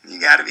 bro. You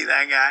gotta be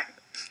that guy.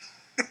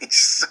 He's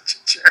such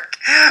a jerk.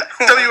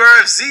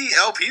 WRFZ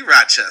LP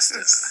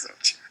Rochester. So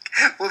jerk.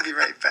 We'll be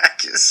right back.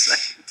 Just a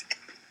second.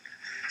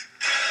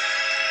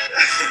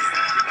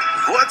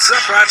 What's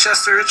up,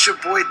 Rochester? It's your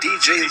boy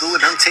DJ Lou,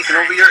 and I'm taking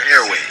over your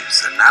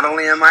airwaves. And not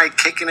only am I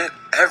kicking it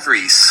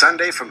every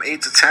Sunday from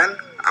 8 to 10,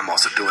 I'm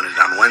also doing it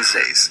on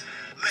Wednesdays.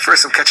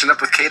 First, I'm catching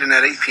up with Kaden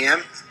at 8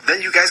 p.m.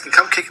 Then you guys can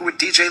come kick it with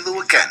DJ Lou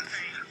again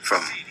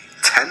from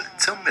 10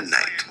 till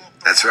midnight.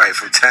 That's right,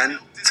 from 10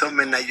 till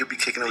midnight, you'll be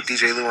kicking it with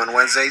DJ Lou on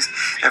Wednesdays.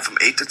 And from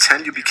 8 to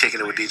 10, you'll be kicking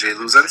it with DJ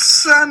Lou's on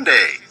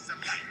Sunday.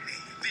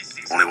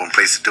 Only one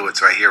place to do it.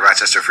 It's right here,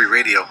 Rochester Free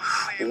Radio,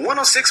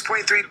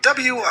 106.3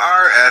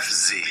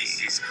 WRFZ.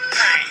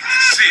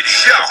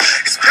 Yo,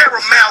 it's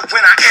paramount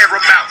when I air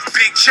 'em out.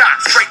 Big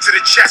shot, straight to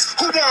the chest.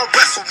 Who won't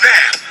wrestle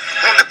now?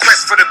 On the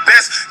quest for the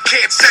best,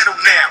 can't settle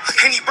now.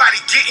 Anybody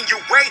get in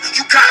your way,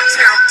 you gotta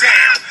tear 'em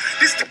down.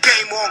 This the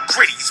game on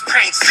gritty, it's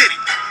Pain City.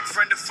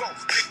 Friend or foe,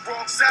 big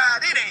wrong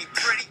side, it ain't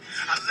pretty.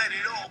 I let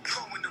it all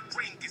go in the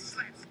ring, get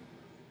slapped.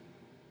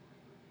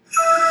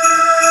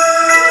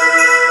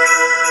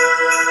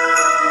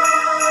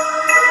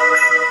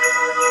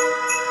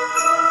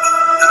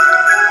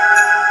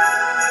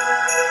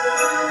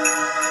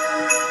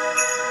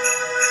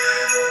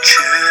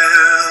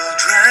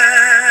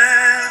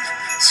 Children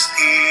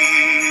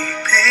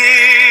sleeping,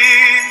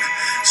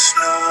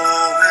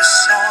 snow is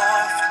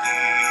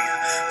softly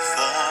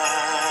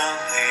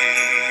falling.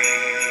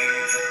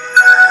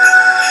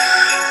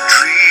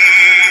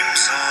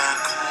 Dreams are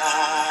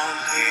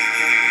calling,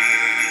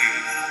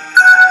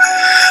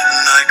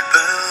 like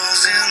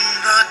bells in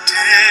the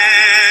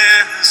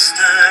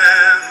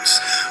distance.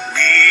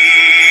 We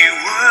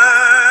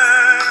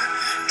were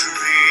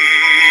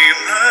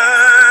dreamers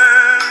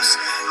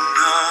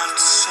not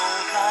so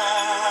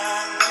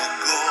long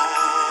ago.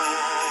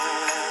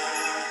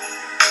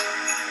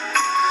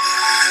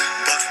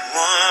 But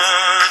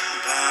one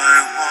by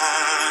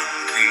one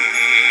we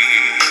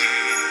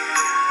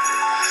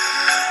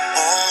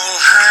all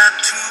had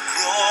to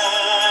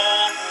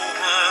grow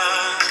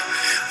up.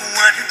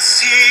 When it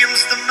seems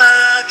the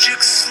magic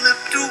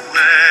slipped away,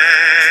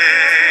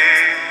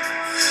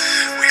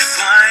 we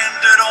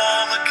find it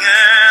all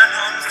again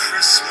on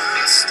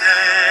Christmas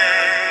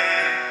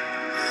Day.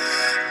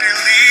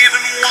 Believe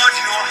in what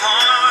your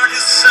heart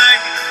is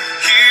saying.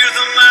 Hear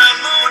the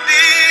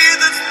melody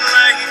that's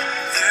playing.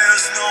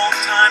 There's no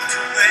time to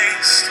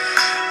waste.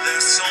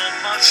 There's so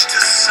much to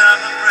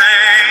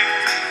celebrate.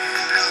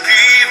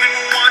 Believe in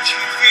what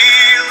you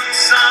feel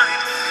inside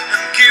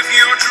and give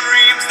your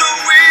dreams the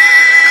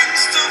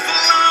wings to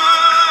fly.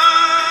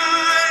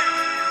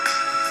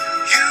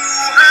 You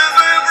have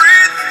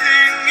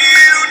everything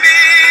you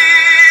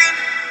need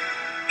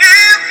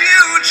if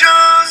you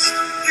just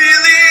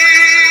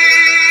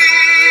believe.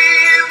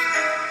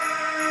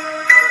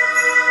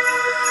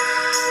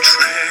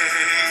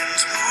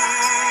 Trains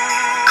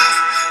move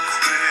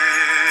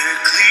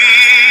quickly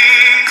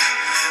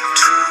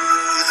to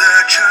the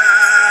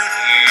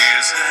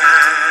journey's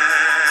end.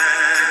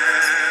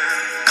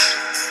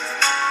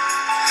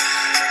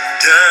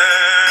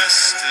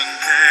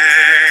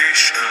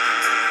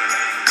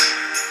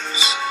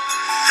 Destinations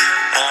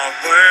are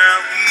where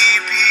we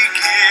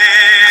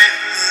begin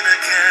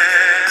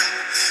again.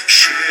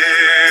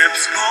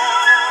 Ships go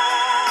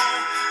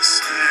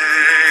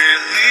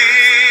sailing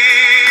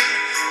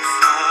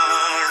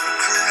far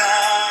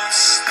across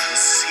the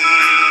sea,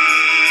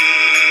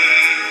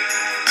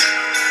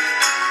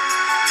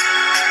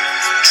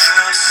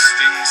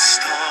 trusting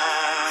starlight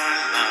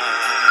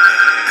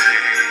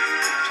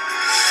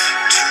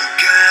to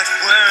get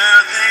where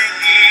they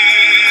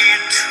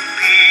need to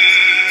be.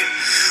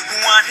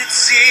 When it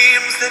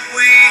seems that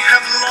we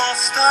have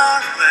lost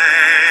our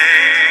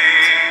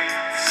way,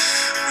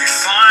 we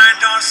find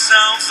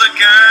ourselves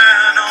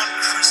again on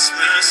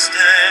Christmas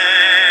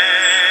Day.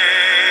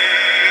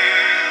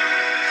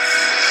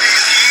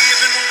 Believe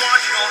in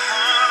what your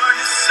heart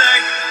is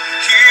saying.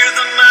 Hear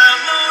the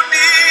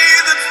melody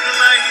that's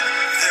playing.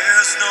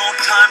 There's no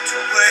time to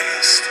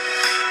waste.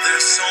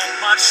 There's so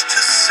much to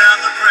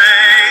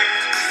celebrate.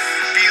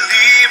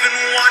 Believe in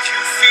what you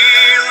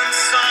feel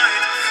inside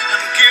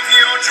and give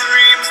your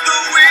dreams the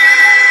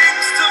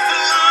wings to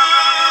fly.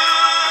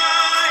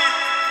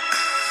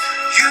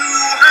 You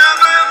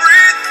have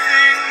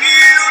everything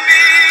you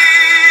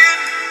need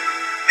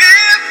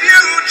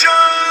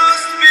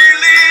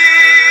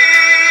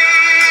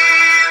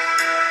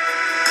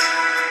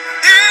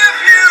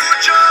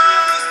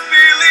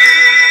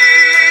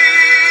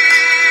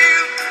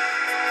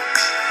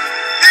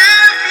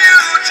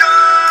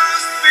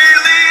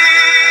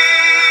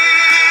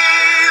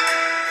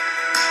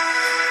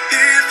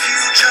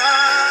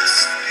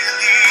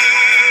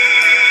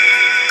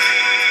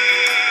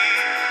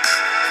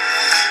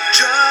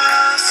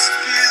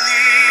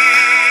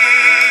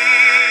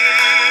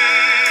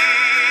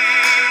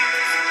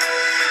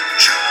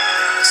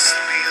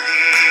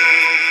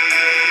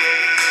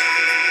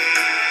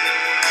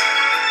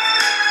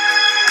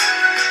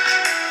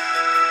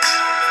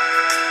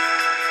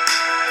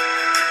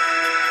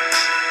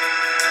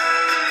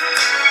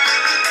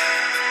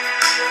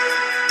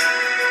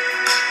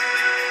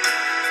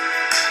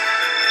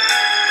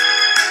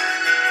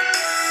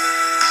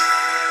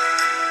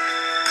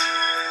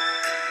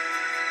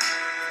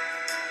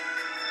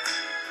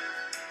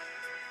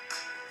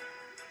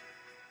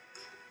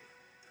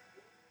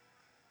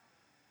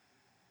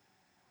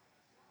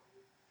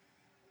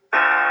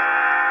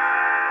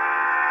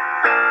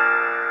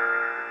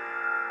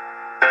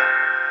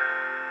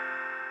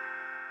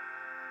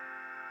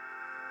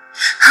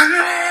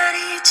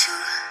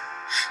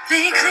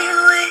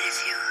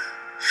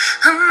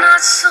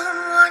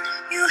someone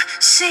you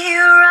see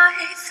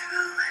right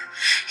through.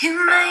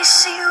 You may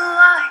see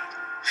white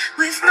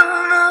with no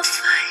more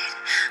fight.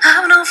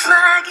 I've no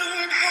flag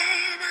in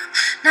hand,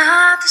 I'm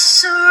not the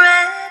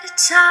surrender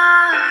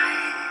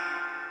type.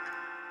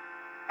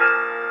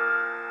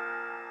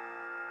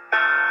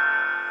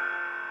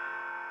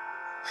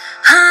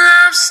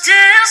 I'm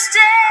still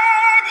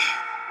standing.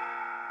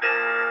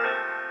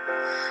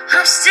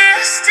 I'm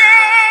still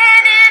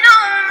standing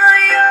on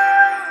my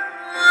own.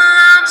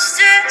 I'm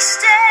still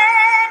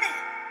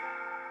standing.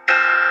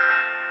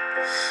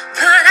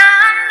 But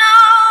I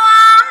know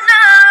I'm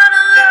not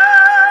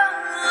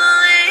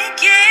alone. It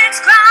gets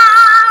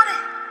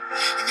crowded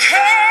and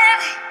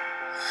heavy,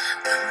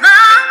 but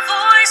my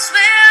voice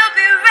will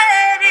be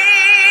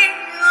ready.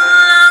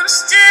 I'm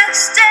still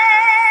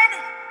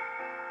standing.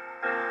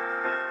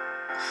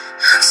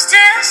 I'm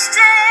still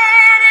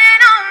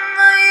standing on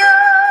my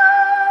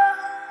own.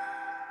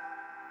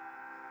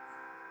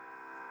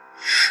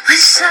 When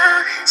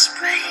silence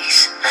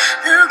breaks,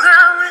 the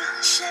ground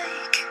will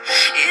shake.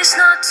 It's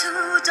not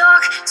too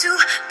dark to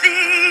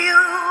be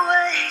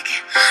awake.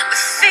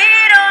 With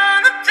feet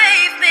on the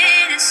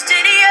pavement and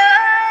steady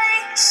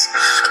eyes,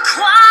 a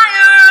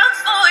choir of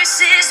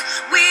voices,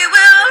 we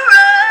will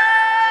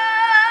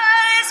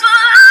rise.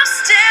 Well, I'm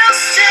still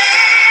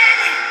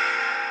standing.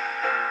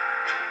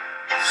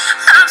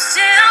 I'm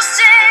still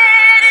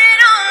standing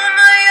on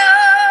my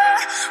own.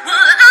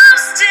 Well, I'm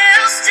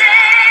still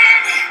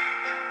standing.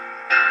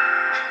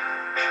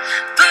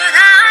 But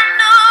I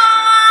know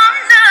I'm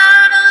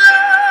not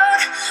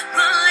alone.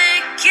 Well,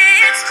 it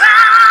gets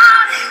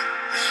crowded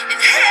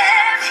and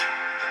heavy,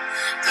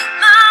 but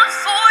my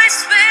voice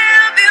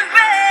will be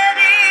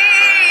ready.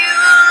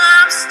 Well,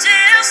 I'm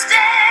still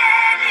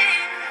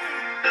standing.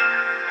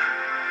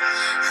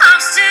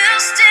 I'm still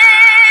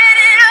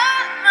standing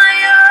on my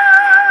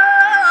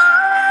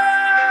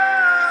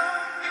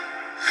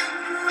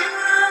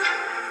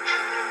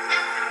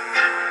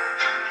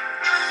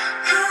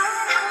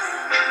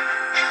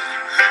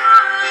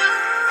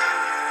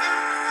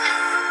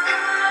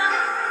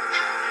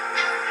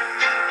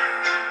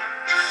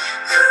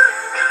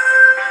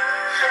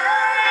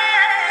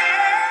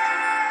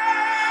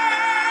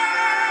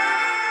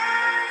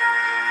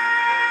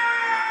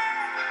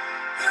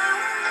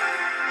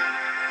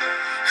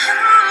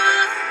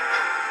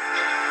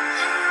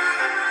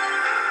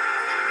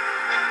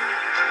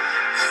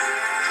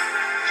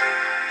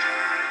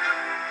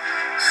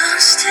I'm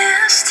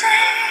still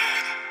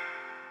standing.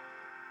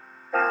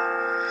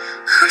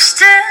 I'm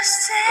still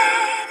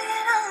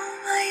standing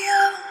on my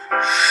own.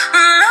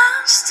 Well,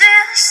 I'm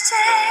still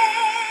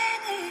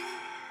standing.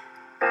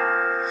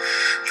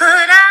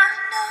 But I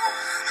know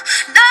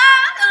I'm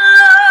not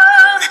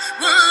alone.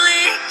 Well,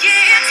 it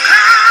gets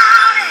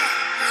crowded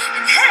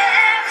and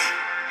heavy,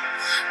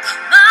 but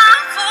my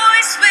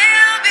voice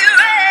will be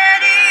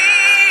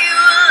ready.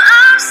 Well,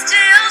 I'm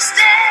still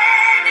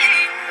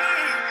standing.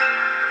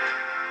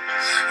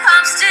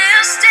 I'm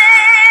still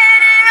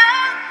standing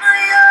on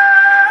my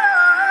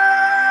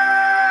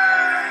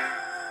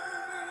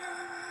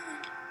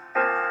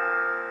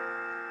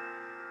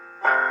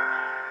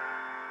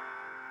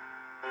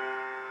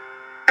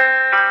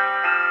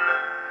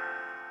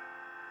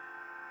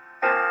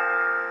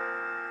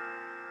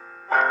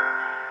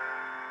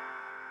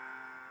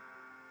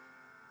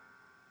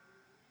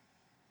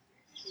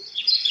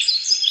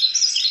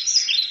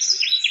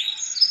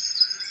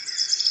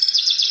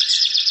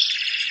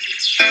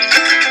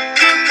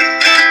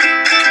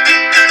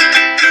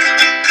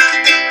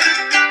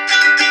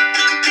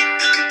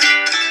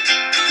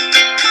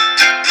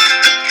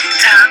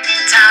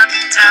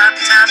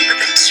top of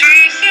the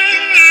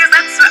trees,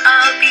 that's where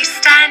I'll be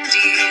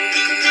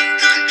standing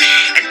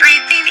and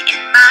breathing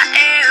in my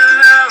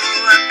arrow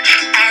up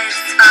as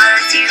far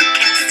as you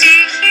can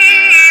see.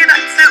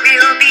 That's where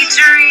we'll be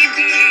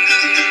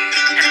dreaming.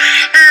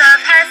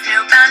 Love has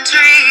no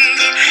boundary.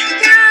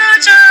 You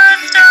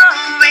just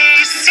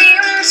always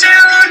seem to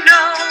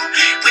know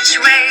which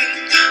way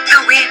the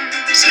wind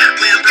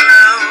will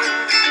blow.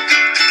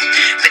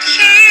 But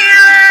he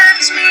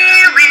left me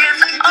with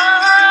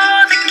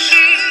all the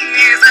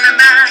keys and a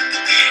map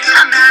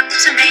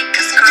to make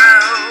us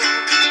grow.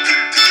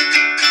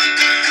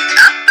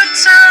 Up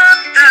atop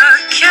the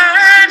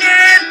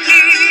canopy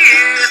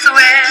is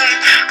where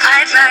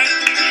I'd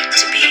like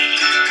to be.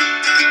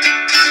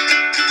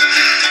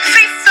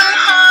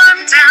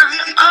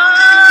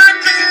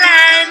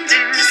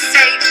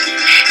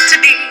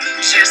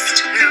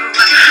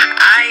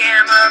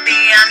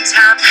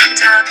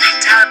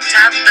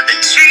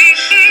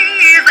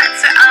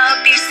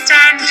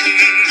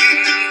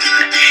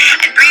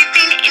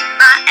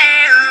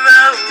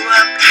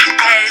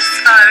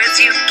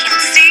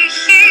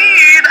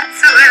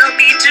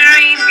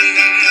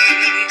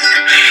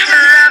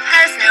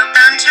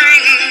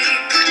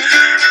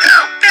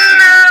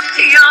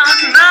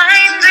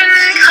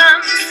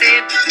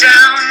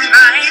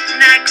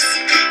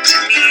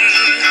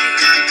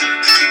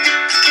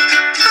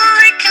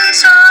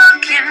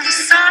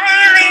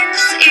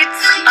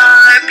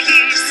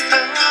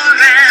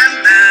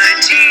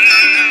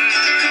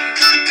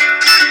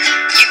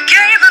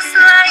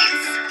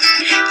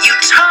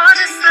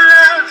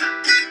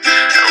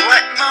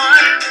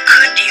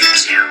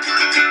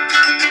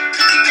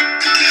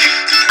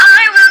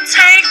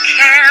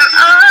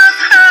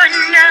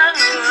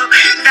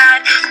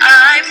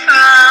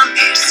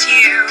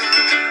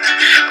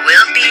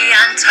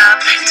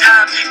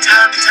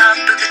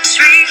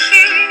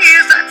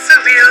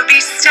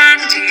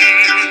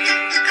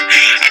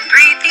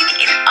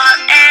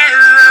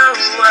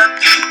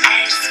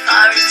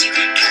 as you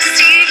can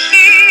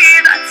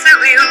see, that's how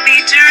we'll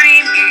be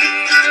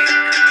dreaming.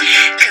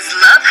 Cause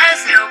love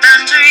has no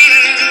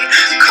boundary.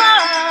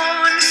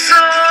 Con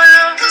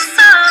solo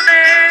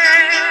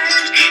saber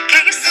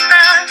que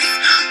estás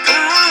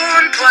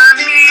junto a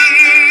mí.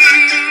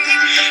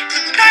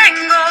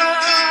 Tengo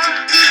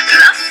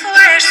la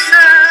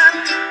fuerza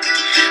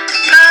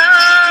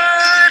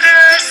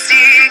para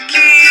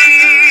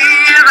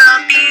seguir.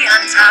 I'll be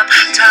on top,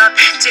 top,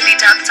 tippy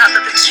top, top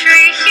of the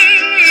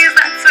trees.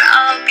 That's where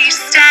I'll be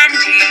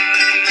standing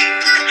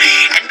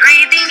and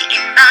breathing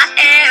in my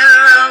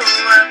arrow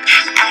up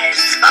as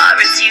far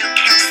as you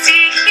can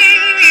see.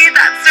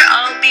 That's where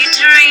I'll be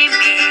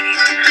dreaming.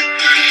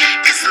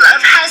 Cause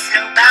love has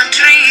no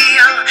boundary.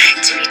 Oh,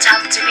 tippy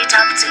top, tippy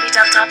top, tippy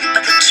top, top of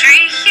the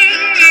tree.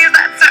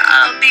 That's where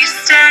I'll be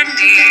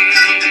standing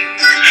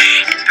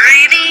and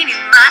breathing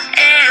in my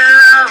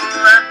arrow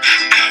up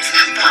as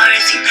far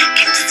as you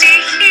can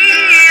see.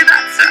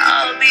 That's where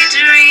I'll be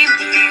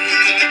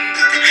dreaming.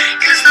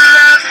 Cause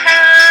love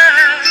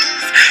has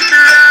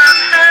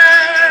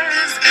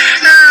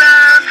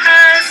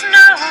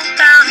no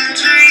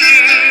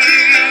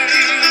boundaries.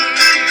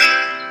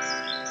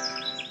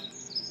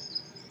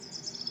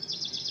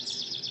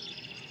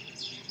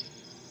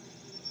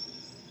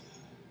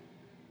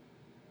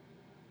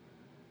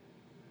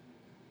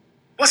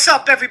 What's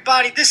up,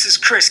 everybody? This is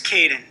Chris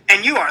Caden,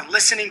 and you are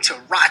listening to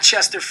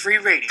Rochester Free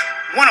Radio,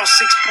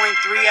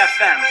 106.3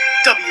 FM,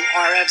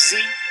 WRFZ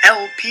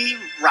LP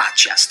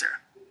Rochester.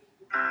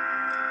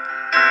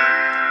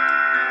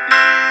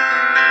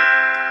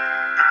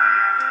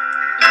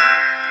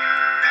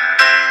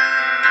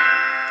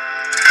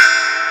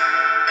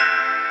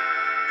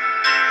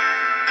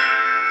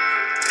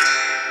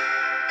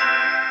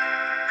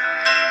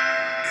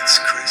 It's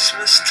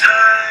Christmas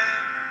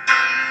time.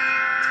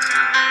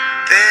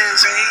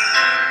 There's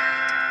rain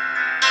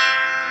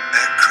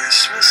at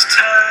Christmas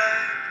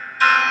time.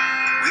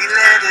 We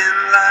let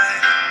in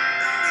light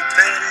and we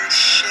banish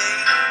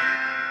shame.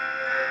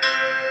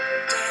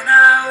 In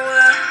our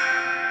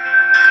world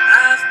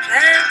of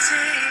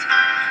plenty,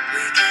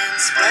 we can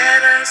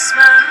spread a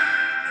smile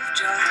of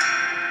joy.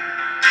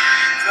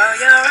 Throw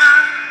your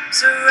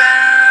arms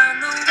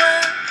around the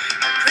world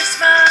at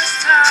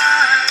Christmas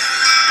time.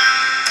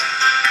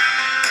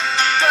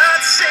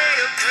 But say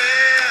a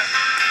prayer.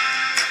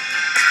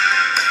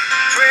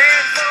 Pray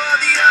for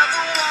the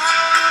other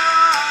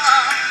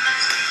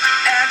ones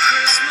at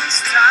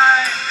Christmas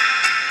time.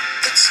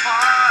 It's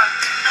hard,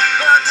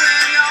 but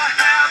when you're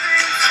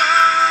having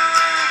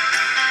fun,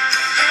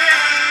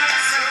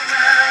 there's a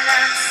world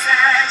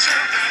outside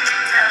your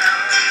window,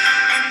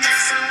 and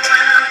it's a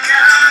world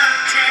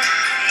of death.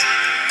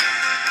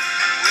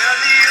 Where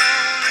the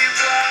only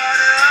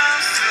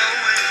water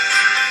flowing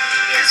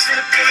is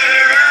the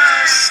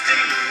bitter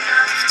sting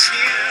of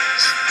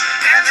tears.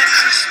 And the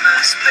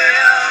Christmas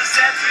bells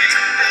that ring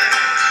there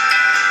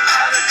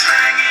are the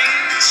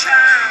clanging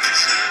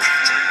chimes of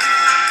doom.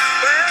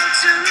 Well,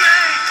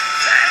 tonight,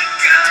 thank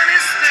God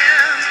it's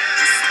them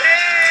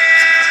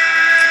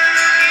instead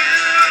of you.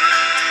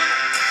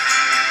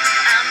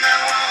 And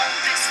there won't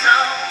be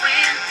snow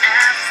in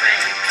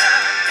Africa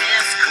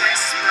this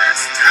Christmas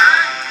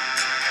time.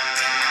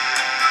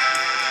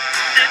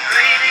 The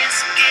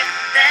greatest gift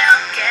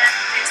they'll get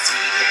this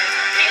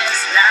year is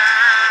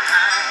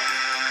life.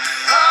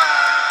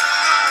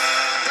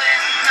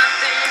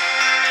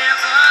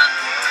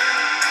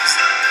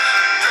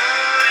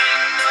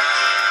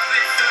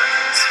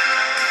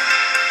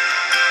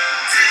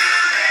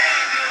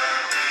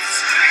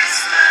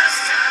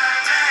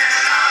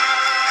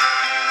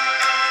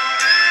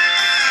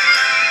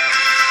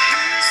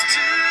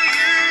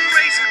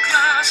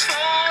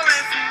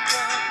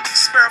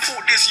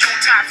 This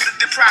Yuletide for the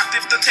deprived.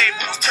 If the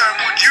tables turn,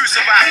 would you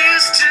survive?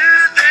 Here's to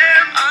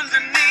them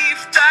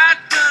underneath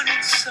that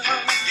burning sun.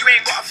 You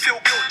ain't gotta feel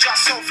guilt,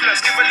 just selfless.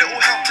 Give a little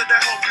help to the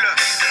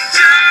helpless.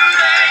 Do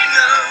they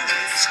know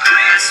it's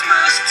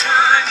Christmas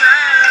time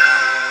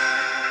now?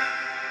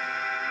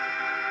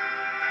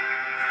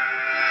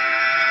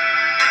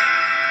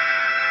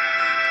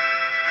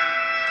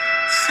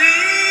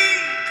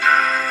 Feed the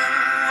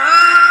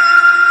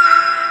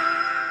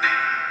world.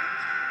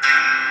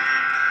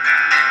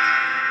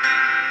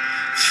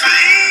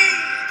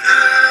 Feed the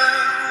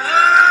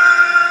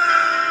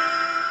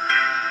world.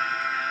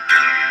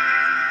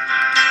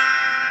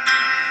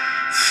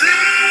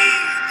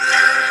 Feed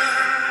the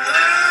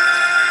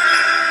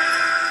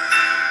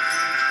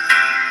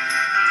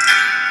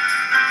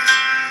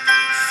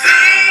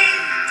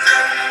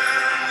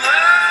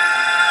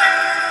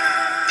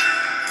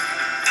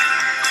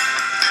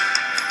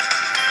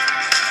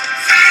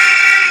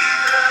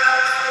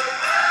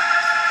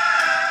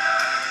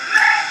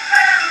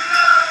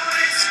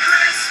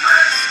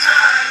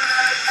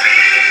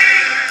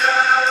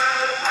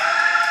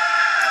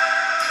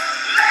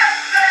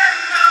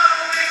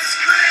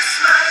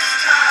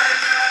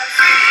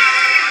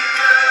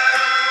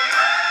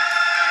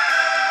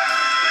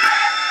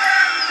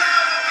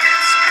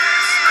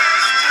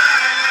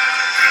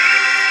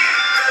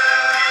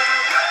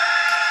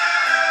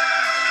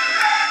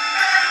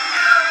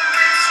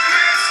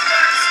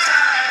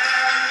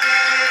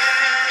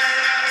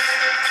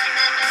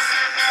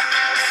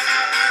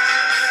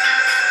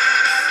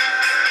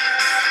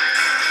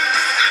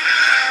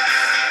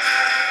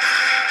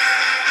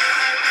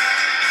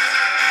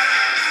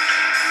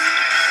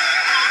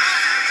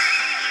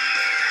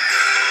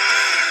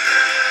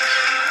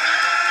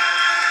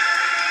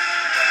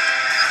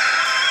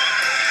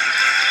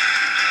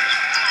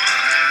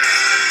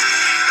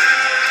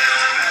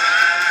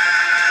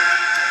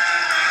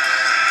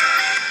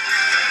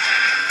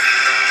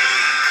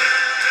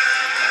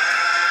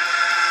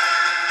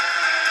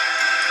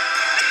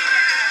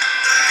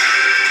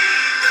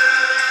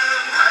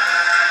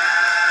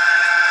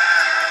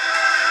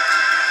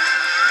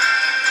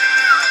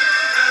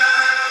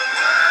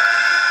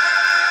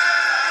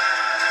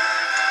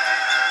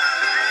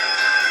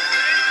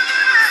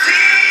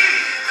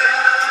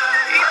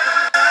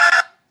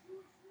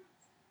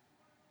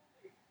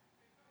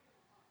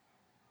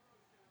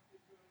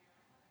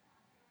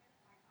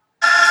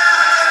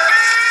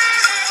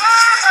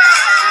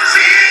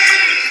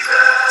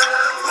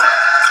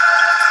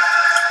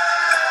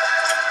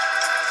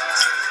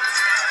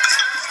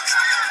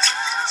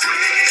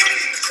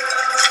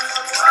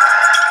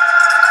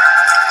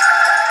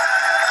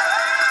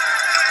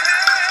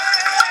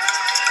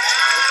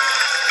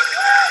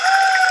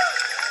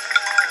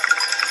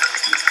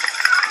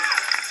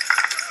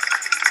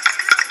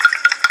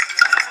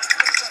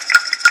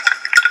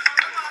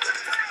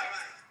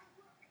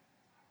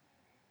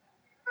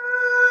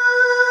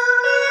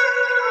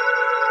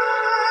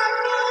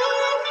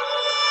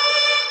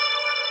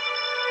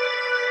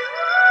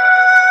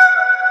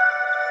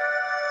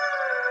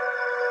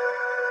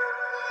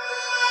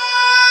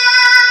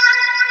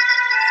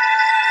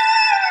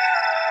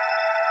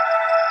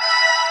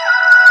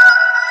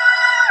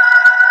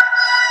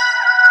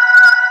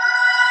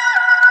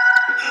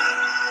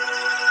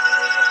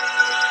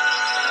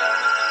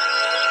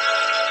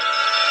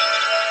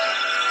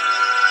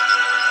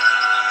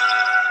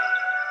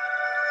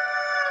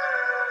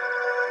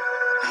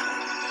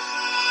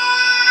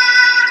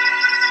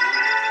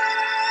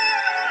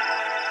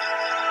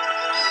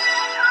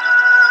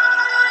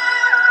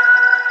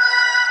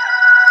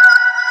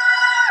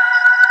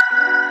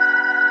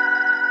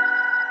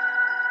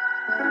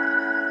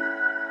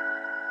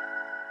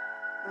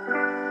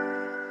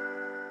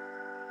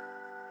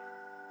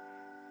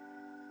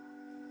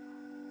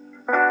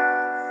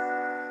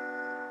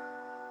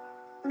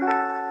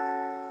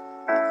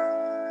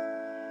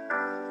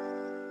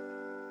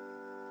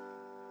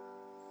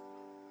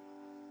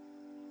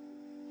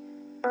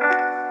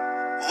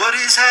What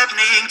is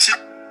happening to?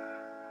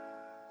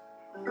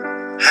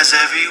 Has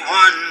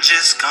everyone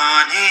just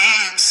gone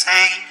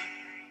insane?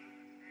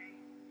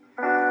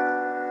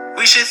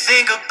 We should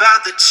think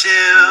about the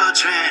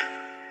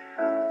children.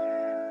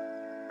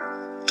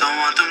 Don't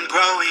want them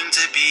growing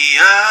to be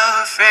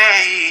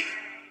afraid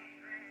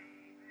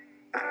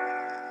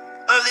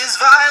of this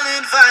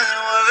violent,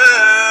 violent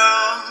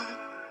world,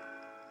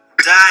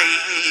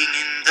 dying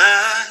in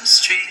the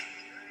street.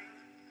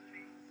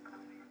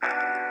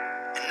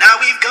 And now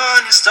we've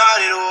gone and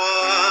started a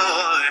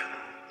war.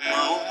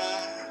 No,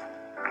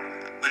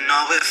 when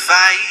all we're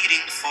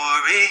fighting for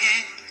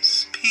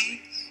is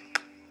peace.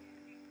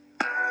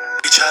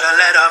 We try to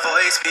let our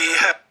voice be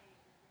heard.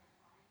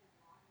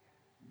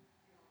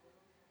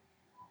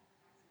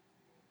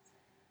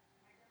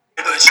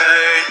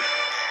 Butchered.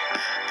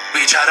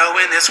 We try to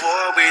win this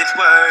war with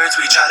words.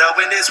 We try to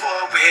win this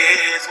war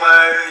with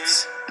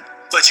words.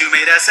 But you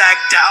made us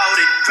act out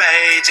in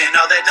rage, and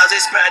all that does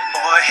is spread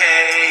more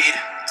hate.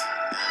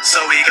 So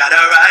we gotta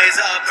rise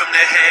up from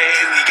the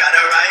hate. We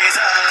gotta rise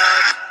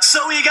up.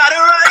 So we gotta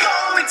rise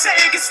up and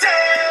take a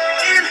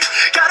stand.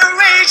 Gotta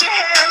raise your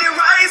hand and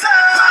rise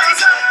up.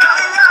 Rise up.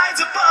 Gotta rise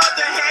above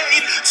the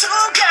hate.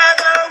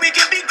 Together we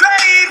can be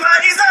great.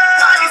 Rise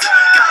up. Rise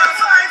up. Gotta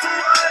fight for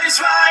what is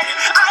right.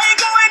 I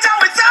ain't going down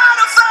without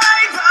a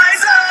fight.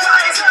 Rise up.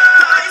 Rise up.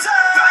 Rise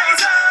up.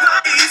 Rise up.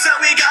 Rise up.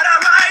 We gotta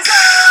rise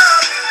up.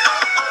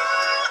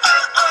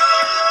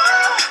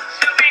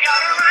 So we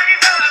gotta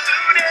rise up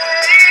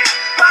today.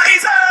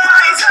 Rise up.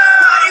 Rise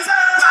up. Rise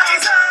up.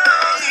 Rise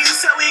up.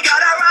 So we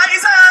gotta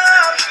rise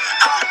up.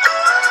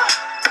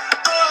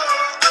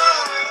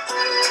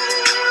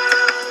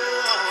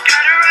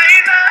 Gotta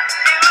rise up.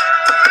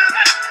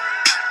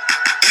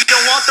 We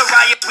don't want the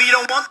riot. We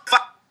don't want the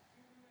fight.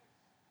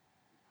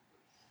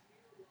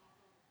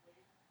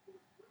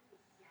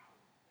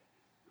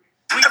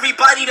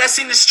 Everybody that's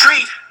in the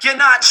street, you're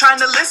not trying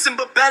to listen,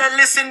 but better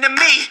listen to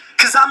me.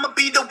 Cause I'ma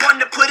be the one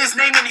to put his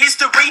name in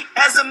history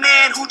as a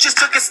man who just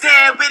took a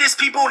stand with his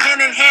people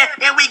hand in hand.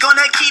 And we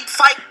gonna keep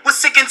fighting. We're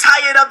sick and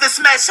tired of this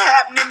mess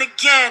happening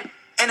again.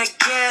 And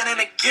again and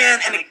again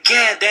and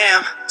again,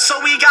 damn. So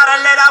we gotta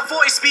let our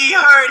voice be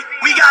heard.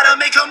 We gotta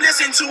make them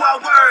listen to our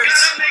words.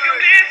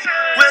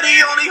 We're the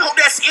only hope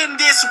that's in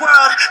this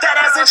world that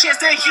has a chance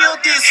to heal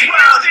this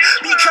world.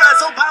 Because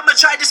Obama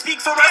tried to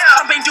speak for us,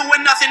 Trump ain't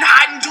doing nothing,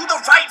 hiding, do the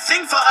right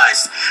thing for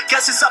us.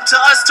 Guess it's up to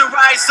us to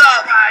rise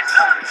up.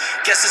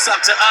 Guess it's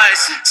up to us.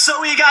 So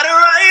we gotta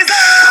rise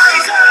up.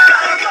 Rise up.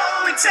 Gotta go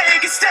and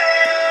take a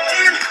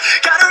stand.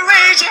 Gotta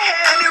raise your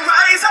hand and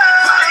rise up.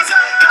 Rise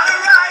up. Gotta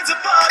rise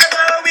above the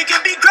we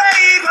can be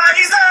great,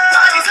 rise up,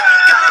 rise up.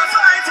 Gotta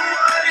fight for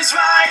what is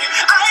right.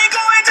 I ain't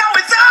going down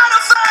without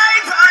a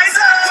fight. Rise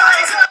up,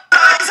 rise up,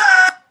 rise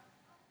up.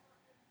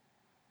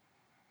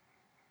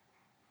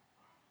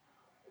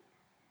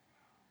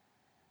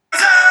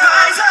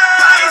 Rise up,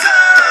 rise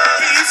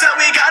up. So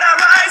we gotta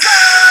rise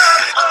up.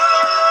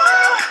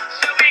 Oh,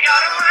 so we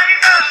gotta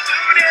rise up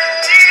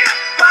today.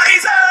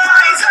 Rise up,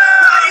 rise up,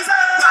 rise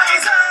up,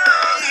 rise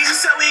up.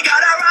 So we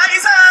gotta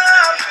rise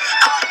up.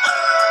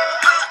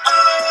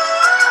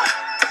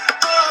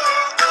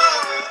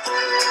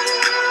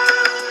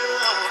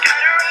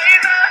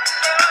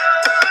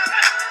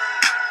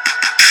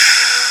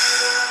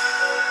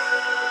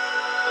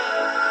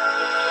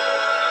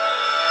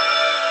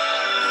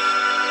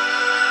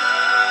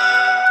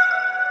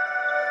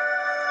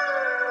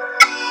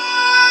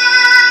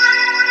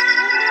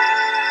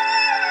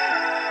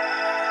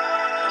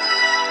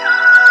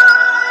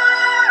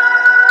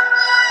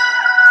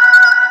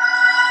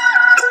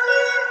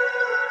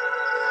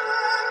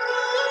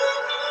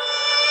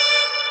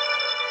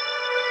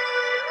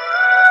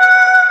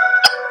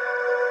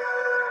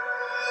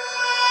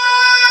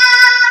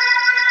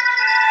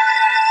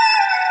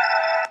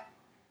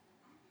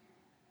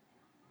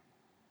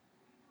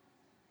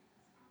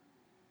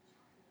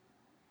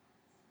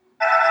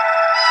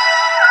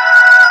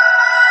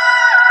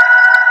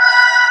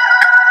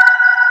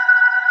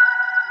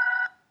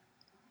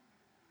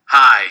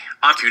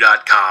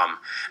 Q.com,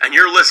 and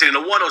you're listening to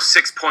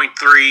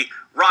 106.3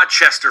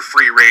 Rochester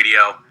Free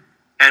Radio.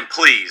 And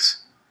please,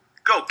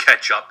 go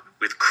catch up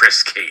with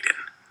Chris Caden.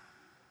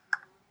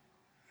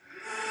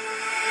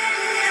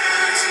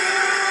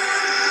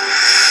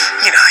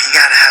 You know, you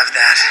gotta have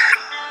that.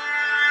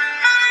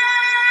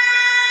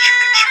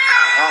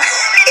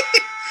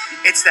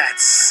 It's that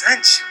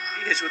sensual.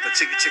 He hit you with the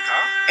chicka chicka.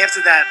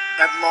 After that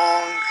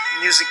long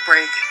music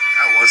break,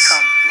 That was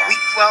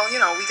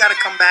long. we gotta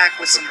come back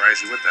with some.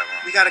 Surprised you with that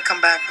long. We gotta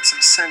come back with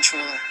some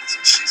sensual, That's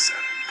what she said.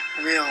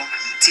 real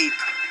deep.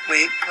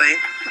 Wait.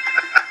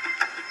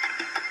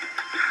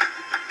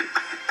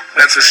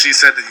 That's what she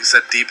said. That you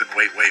said deep and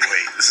wait.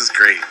 This is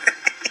great.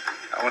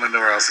 I want to know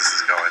where else this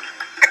is going.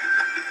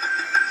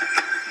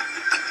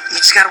 You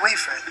just gotta wait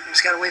for it. You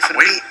just gotta wait for the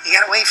beat. You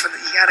gotta wait for the.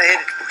 You gotta hit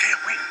it. Okay,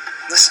 I'm waiting.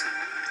 Listen.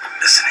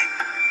 Listening.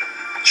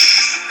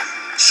 Shh.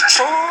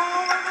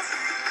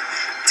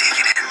 Take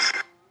it in.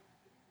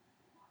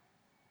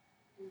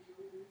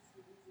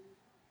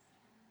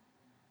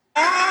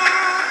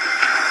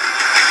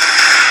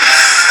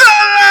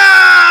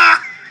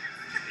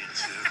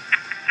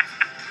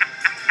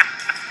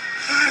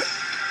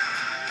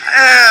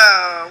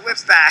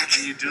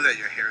 you do that,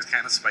 your hair is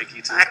kind of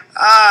spiky too.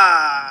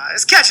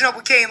 It's Catching Up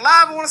with Kane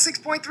live on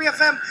 106.3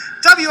 FM,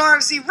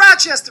 WRMC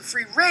Rochester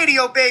Free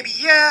Radio, baby.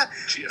 Yeah.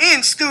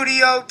 In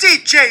studio,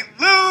 DJ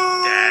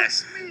Lou.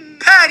 Yes.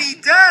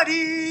 Patty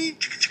Daddy.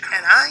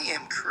 And I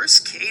am Chris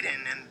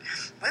Caden. And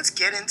let's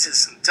get into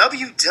some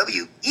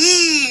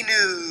WWE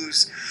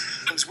news,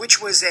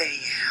 which was a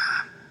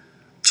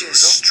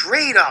just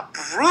straight up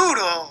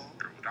brutal.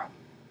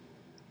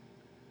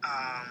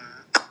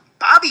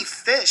 Bobby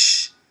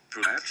Fish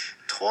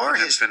tore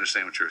his. Finish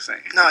saying what you were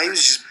saying. No, it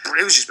was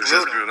just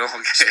brutal.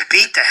 Okay. Just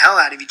beat the hell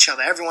out of each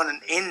other.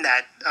 Everyone in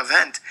that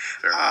event.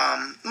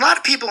 A lot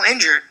of people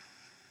injured.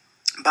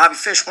 Bobby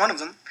Fish, one of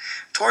them,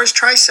 tore his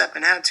tricep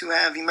and had to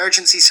have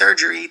emergency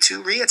surgery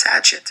to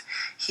reattach it.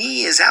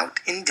 He is out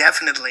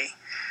indefinitely.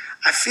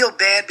 I feel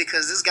bad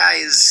because this guy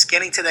is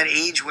getting to that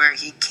age where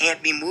he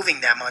can't be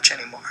moving that much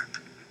anymore.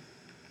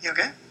 You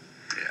okay?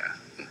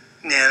 Yeah.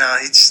 Yeah, no,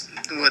 it's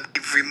with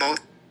remote.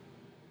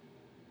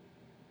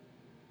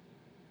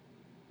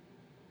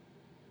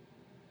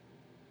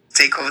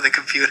 Take over the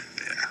computer.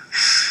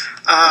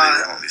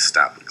 Yeah. Only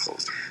stop and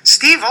close it.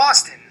 Steve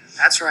Austin,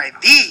 that's right,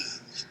 the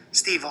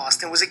Steve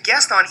Austin, was a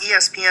guest on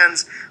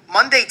ESPN's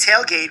Monday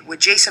Tailgate with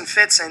Jason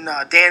Fitz and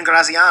Dan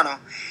Graziano.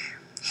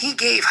 He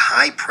gave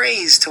high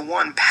praise to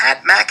one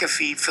Pat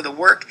McAfee for the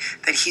work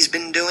that he's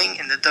been doing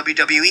in the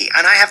WWE,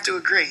 and I have to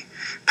agree.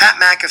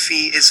 Pat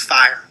McAfee is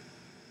fire.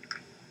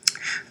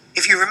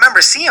 If you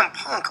remember, CM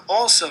Punk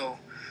also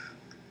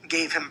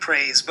gave him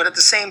praise, but at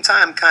the same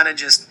time kind of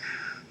just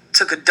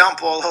took a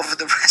dump all over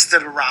the rest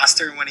of the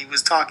roster when he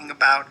was talking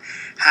about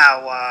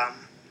how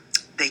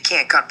they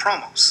can't cut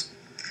promos.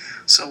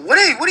 So what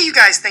do you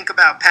guys think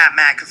about Pat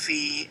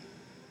McAfee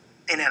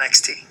in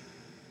NXT? I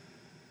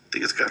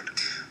think it's good.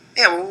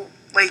 Yeah, well,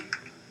 like,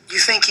 you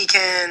think he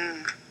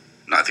can?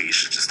 No, I think he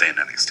should just stay in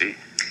NXT.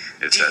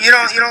 You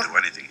don't do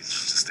anything. He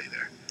should just stay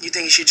there. You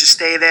think he should just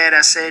stay there?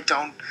 That's it.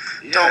 Don't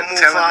move talent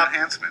up.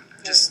 Enhancement.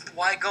 Just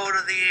why go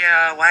to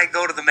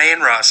the main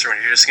roster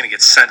when you're just going to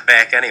get sent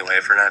back anyway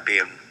for not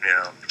being,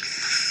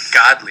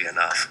 godly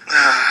enough?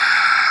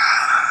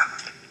 I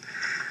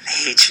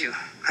hate you.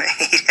 I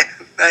hate it.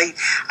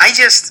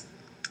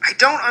 I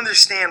don't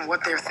understand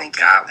what they're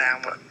thinking of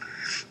that one.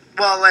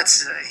 Well, let's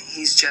say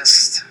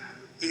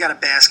you got to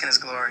bask in his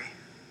glory.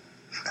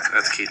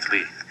 That's Keith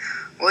Lee.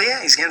 Well,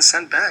 yeah, he's getting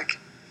sent back.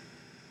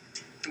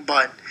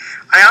 But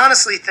I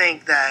honestly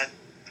think that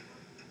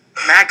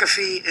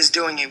McAfee is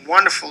doing a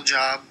wonderful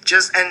job.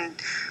 And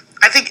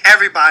I think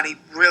everybody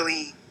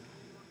really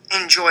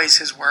enjoys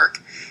his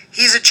work.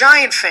 He's a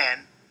giant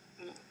fan,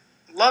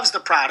 loves the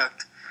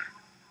product,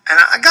 and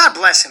God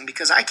bless him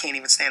because I can't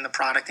even stand the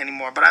product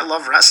anymore. But I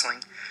love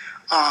wrestling.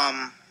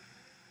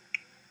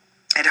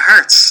 It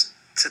hurts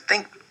to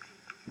think,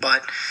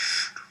 but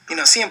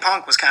CM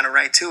Punk was kind of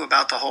right too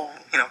about the whole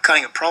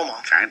cutting a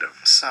promo. Kind of.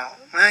 So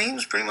he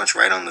was pretty much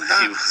right on the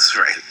dot. He was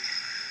right.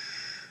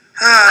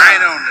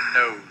 Right on the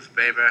nose,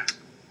 baby.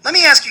 Let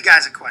me ask you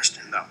guys a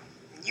question. No.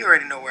 You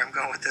already know where I'm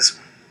going with this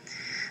one.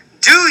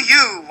 Do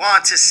you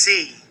want to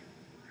see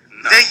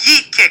the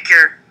Yeet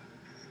Kicker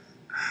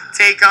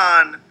take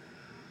on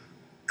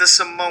the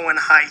Samoan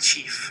High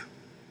Chief?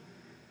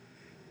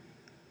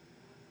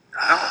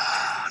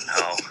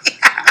 No.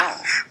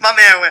 My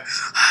man went,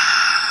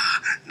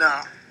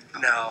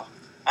 No.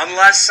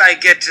 Unless I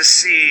get to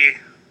see...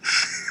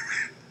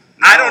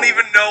 I don't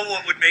even know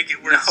what would make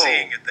it worth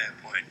seeing at that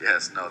point.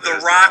 Yes, no.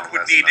 The Rock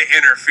would need to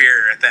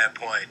interfere at that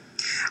point.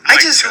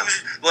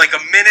 Like a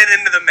minute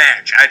into the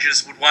match, I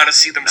just would want to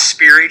see them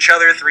spear each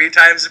other 3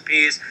 times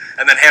apiece,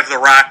 and then have The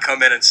Rock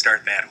come in and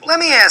start that whole. Let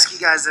me ask you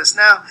guys this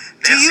now.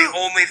 That's the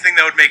only thing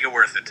that would make it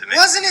worth it to me.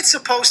 Wasn't it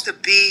supposed to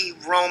be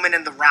Roman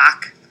and The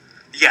Rock?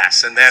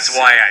 Yes, and that's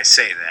why I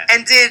say that.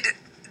 And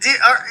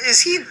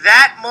is he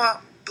that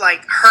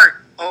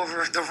hurt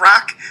over The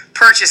Rock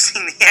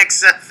purchasing the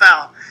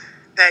XFL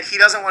that he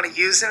doesn't want to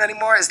use it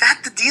anymore? Is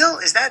that the deal?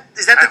 Is that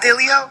the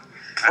dealio?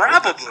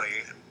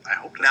 Probably. I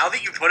hope now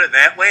that you put it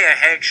that way, I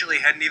actually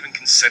hadn't even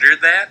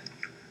considered that.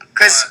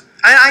 Because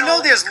I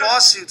know there's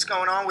lawsuits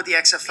going on with the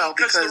XFL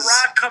because The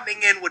Rock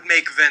coming in would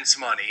make Vince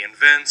money, and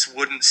Vince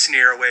wouldn't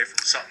sneer away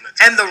from something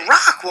that's. And The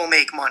Rock will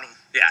make money.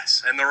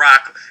 Yes, and The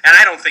Rock, and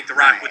I don't think The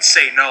Rock would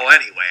say no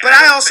anyway. But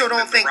I also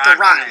don't think The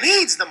Rock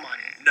needs the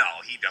money. No,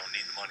 he don't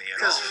need the money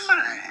at all.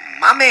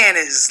 My man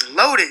is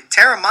loaded.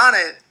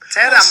 Terramana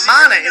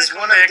is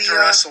one of the. To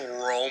wrestle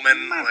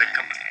Roman,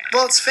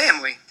 well, it's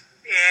family.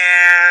 Yeah,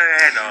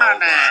 I know.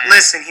 But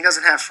listen, he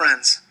doesn't have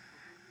friends.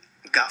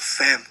 He got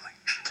family.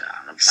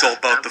 It's all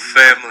about the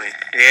family.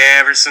 Yeah,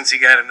 ever since he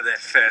got into that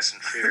Fast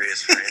and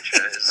Furious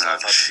franchise, it's all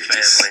about the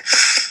family.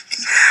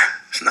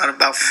 It's not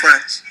about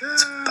friends.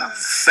 It's about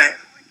family.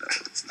 No,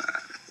 it's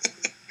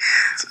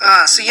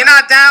not. So you're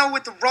not down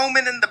with the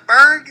Roman and the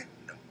Berg?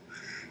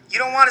 You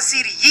don't want to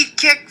see the Yeet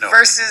Kick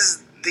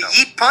versus the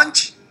Yeet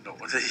Punch? No,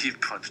 the Yeet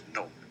Punch,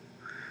 no.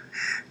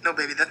 No,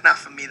 baby, that's not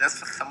for me. That's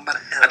for somebody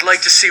else. I'd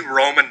like to see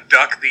Roman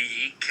duck the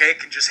Yeet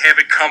Kick and just have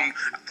it come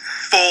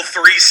full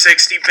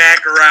 360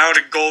 back around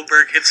and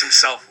Goldberg hits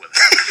himself with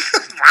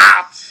it.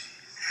 Wow.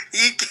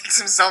 He kicks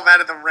himself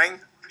out of the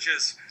ring.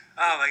 Just,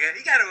 oh my god,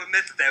 you got to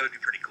admit that would be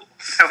pretty cool.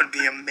 That would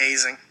be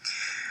amazing.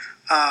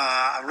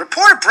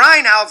 Reporter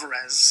Brian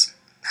Alvarez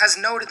has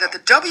noted that the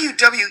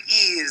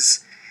WWE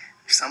is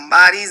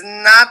somebody's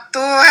not too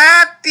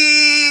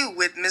happy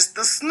with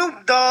Mr.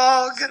 Snoop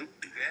Dogg.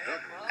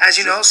 As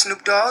you know,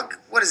 Snoop Dogg,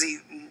 what is he,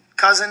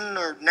 cousin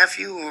or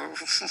nephew or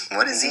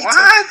what is he?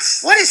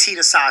 What is he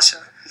to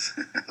Sasha?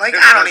 Like,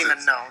 I don't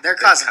even know. They're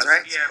cousins,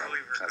 right? Yeah, I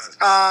believe we're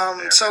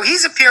cousins. So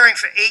he's appearing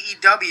for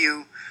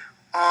AEW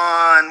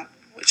on,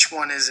 which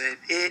one is it?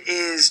 It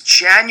is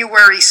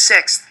January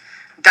 6th,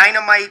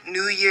 Dynamite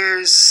New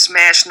Year's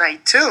Smash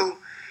Night 2.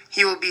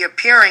 He will be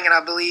appearing, and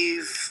I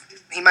believe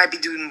he might be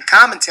doing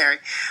commentary.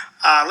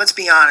 Let's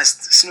be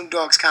honest, Snoop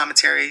Dogg's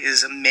commentary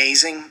is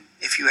amazing.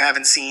 If you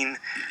haven't seen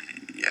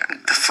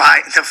the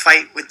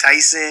fight with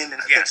Tyson.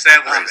 And, yes,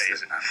 that was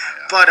amazing.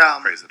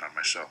 Praised it on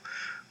my show.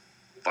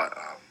 But,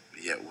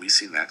 yeah, we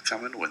seen that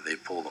coming when they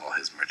pulled all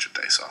his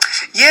merchandise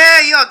off.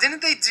 Yeah,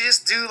 didn't they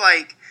just do,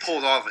 like...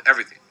 Pulled off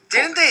everything.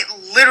 Didn't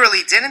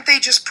they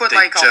just put, they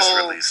like, a just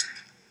whole... Released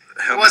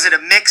was it a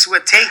mix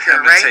with Taker,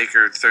 him right? And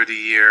Taker,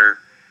 30-year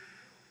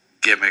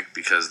gimmick,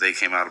 because they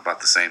came out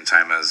about the same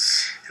time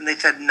as... And they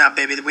said, "Nah,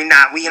 baby, we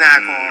not going.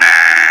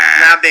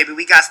 Nah, baby,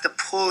 we got to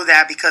pull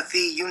that because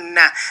you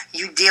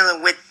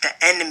dealing with the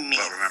enemy."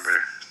 Well,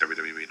 remember,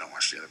 WWE don't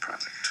watch the other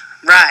product.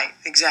 Right,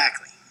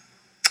 exactly.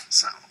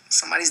 So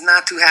somebody's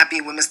not too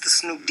happy with Mr.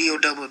 Snoop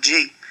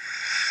D-O-double-G.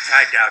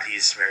 I doubt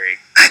he's very...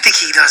 I think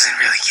he doesn't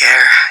really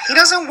care. He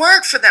doesn't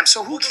work for them,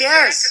 so who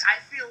cares? I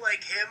feel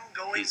like him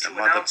going He's to a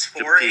mother- announce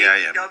for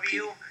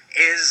AEW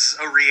is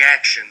a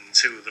reaction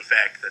to the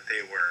fact that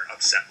they were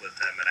upset with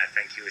him, and I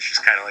think he was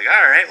just kind of like,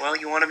 all right, well,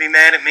 you want to be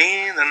mad at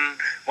me? Then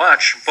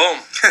watch. Boom.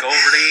 Go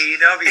over to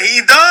AEW.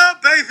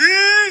 AEW,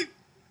 baby!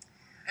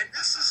 And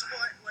this is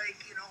what,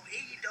 like,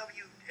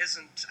 AEW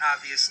isn't,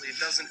 obviously, it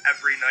doesn't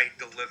every night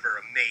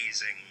deliver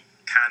amazing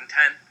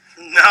content.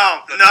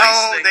 No, The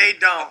nice thing they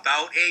don't.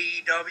 about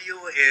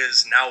AEW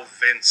is now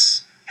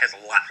Vince has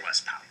a lot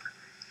less power.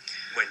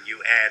 When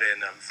you add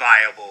in a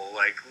viable,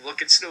 like,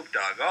 look at Snoop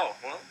Dogg. Oh,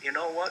 well, you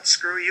know what?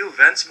 Screw you,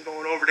 Vince. I'm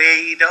going over to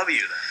AEW then.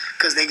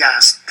 Because they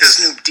got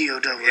Snoop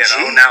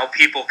D-O-double-G. Now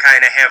people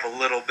kind of have a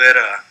little bit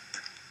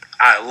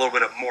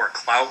of more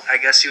clout, I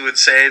guess you would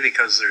say,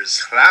 because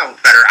there's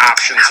better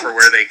options for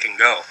where they can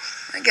go.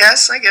 I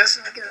guess. I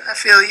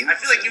feel you. I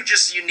feel like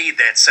you need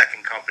that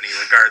second company,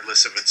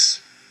 regardless if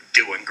it's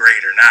doing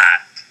great or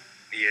not.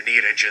 You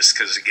need it just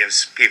because it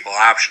gives people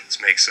options,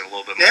 makes it a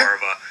little bit more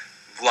of a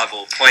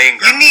level playing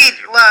ground.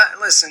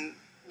 Listen,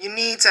 you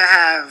need to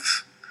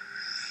have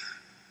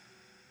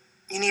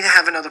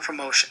another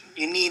promotion.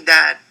 You need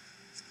that,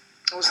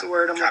 what's the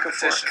word I'm looking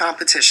for?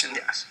 Competition.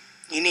 Yes.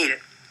 You need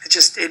it.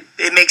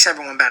 It makes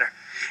everyone better.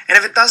 And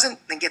if it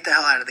doesn't, then get the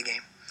hell out of the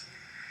game.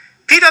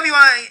 PW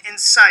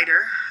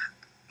Insider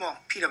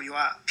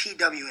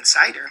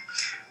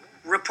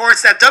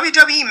reports that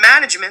WWE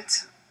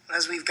management,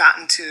 as we've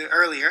gotten to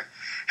earlier,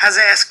 has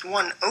asked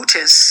one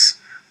Otis,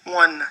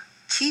 one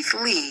Keith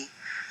Lee,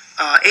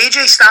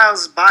 AJ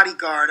Styles'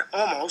 bodyguard,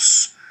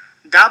 Omos,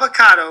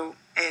 Dabba-Kato,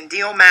 and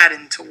Dio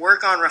Madden to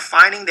work on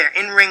refining their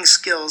in-ring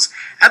skills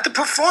at the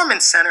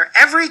Performance Center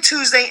every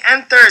Tuesday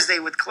and Thursday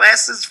with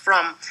classes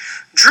from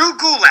Drew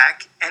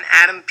Gulak and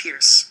Adam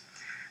Pearce.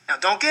 Now,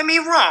 don't get me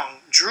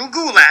wrong. Drew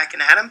Gulak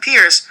and Adam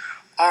Pearce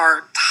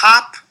are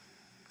top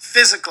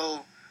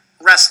physical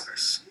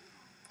wrestlers.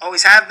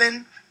 Always have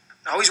been,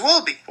 always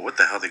will be. But what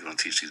the hell are they going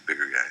to teach these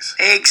bigger guys?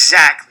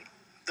 Exactly.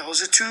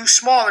 Those are two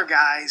smaller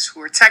guys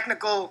who are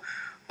technical,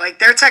 like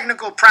their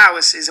technical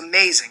prowess is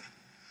amazing.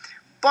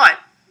 But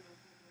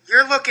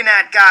you're looking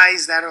at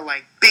guys that are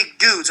like big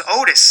dudes.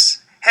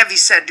 Otis, heavy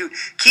set dude.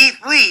 Keith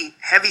Lee,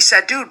 heavy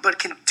set dude, but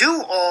can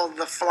do all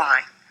the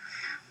flying.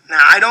 Now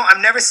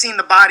I've never seen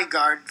the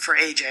bodyguard for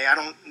AJ.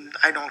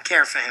 I don't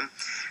care for him.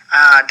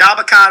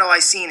 Dabba-Kato, I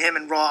seen him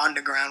in Raw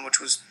Underground, which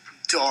was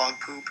dog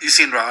poop. You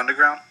seen Raw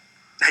Underground?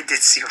 I did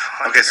see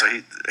Raw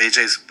Underground. Okay,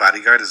 so AJ's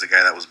bodyguard is the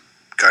guy that was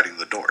guarding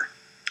the door.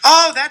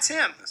 Oh, that's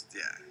him.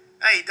 Yeah.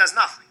 Hey, he does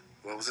nothing.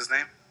 What was his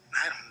name?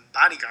 I don't know.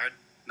 Bodyguard.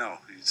 No,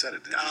 you said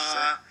it, didn't you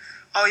say?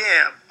 Oh,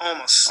 yeah,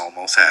 almost.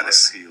 Almost had it.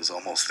 He was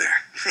almost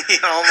there. He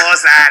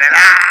almost had it.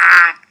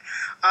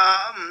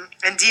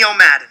 And Dio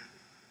Madden.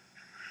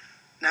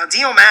 Now,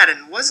 Dio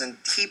Madden, wasn't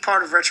he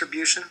part of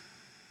Retribution?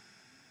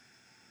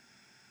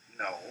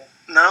 No.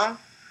 No?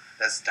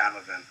 That's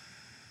Donovan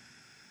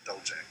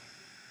Doljak.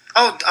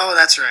 Oh,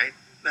 that's right.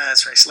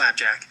 That's right,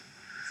 Slapjack.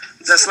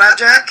 Is that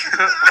Slapjack?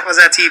 Or was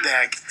that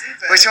Teabag?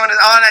 Which one is...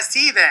 Oh, that's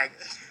Teabag.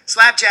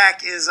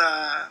 Slapjack is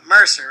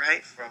Mercer,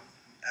 right? From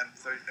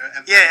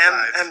M35.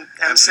 Yeah,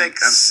 M6.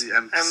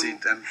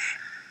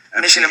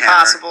 Mission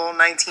Impossible,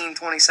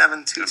 1927,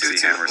 MC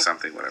 222. Hammer or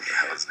something, whatever the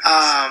hell his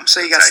name is. So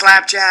you got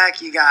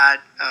Slapjack, you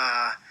got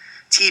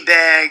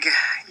Teabag,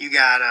 you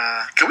got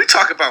Can we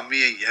talk about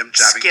me and Yem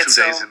jobbing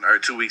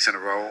Schizo. 2 weeks in a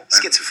row? and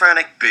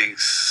Schizophrenic. Being,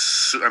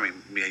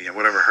 me and Yem,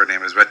 whatever her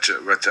name is, I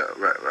don't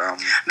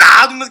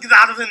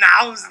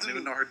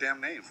even know her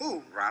damn name.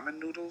 Who? Ramen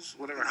noodles,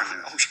 whatever her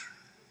name is.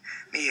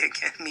 Mia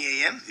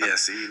Yim. Yeah,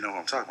 see, you know who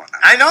I'm talking about now.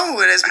 I know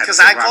who it is because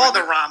I called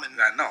her ramen.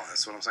 I know,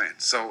 that's what I'm saying.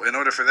 So in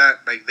order for that,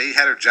 like, they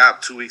had her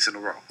job 2 weeks in a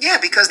row. Yeah,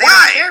 because they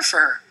Why? don't care for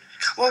her.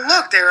 Well,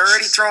 look, they're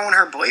already throwing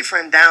her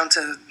boyfriend back to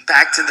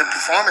the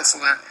performance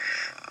line.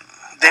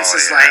 Vince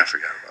is I like,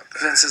 forgot about that.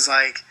 Vince is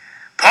like,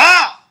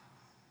 Paul,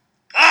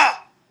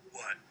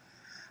 What?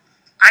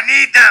 I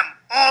need them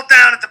all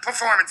down at the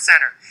performance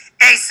center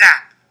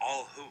ASAP.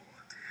 All who?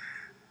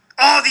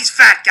 All these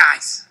fat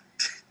guys.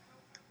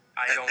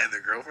 And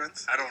their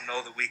girlfriends? I don't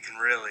know that we can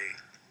really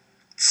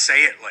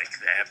say it like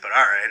that, but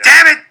all right.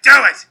 Damn it, do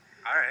it.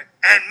 All right.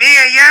 And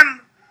Mia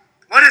Yim,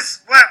 what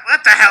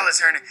the hell is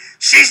her name?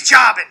 She's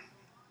jobbing.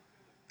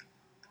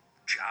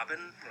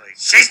 Jobbing? Like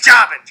She's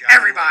jobbing.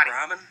 Everybody.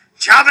 Like ramen?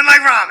 Jobbing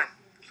like ramen.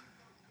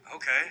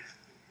 Okay.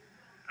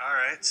 All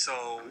right.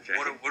 So Okay.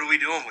 what are we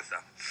doing with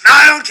them? No,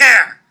 I don't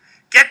care.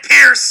 Get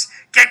Pierce.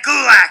 Get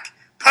Gulak.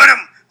 Put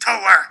him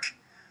to work.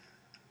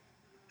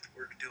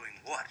 We're doing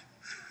what?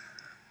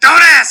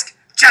 Don't ask.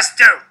 Just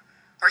do.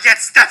 Or get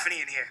Stephanie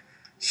in here.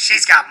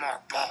 She's got more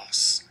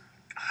balls.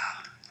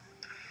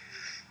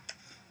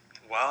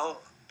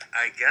 Well,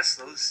 I guess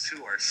those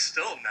two are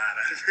still not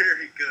on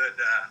very good.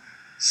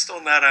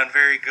 Still not on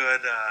very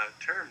good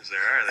terms there,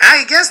 are they?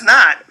 I guess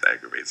not. It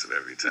aggravates it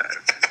every time.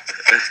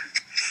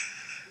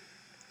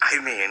 I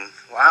mean,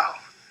 wow.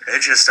 They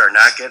just are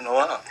not getting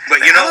along. But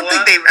you know I don't what?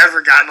 think they've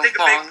ever gotten I think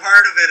a along. big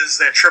part of it is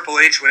that Triple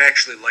H would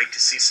actually like to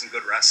see some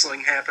good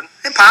wrestling happen.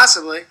 And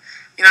possibly.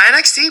 You know,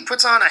 NXT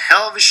puts on a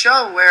hell of a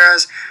show,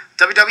 whereas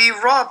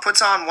WWE Raw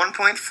puts on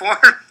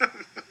 1.4.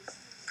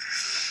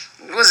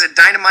 What was it?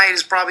 Dynamite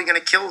is probably going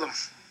to kill them.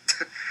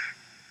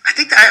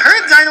 I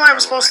heard Dynamite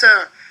was supposed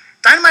to.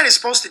 Dynamite is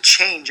supposed to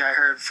change. I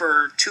heard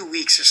for 2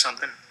 weeks or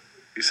something.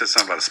 You said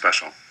something about a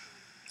special.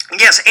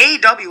 Yes,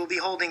 AEW will be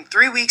holding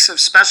 3 weeks of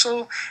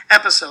special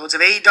episodes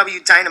of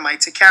AEW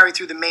Dynamite to carry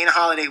through the main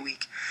holiday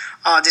week.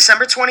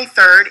 December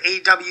 23rd,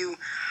 AEW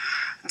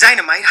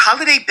Dynamite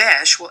Holiday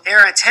Bash will air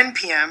at 10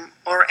 p.m.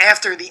 or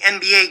after the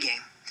NBA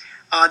game.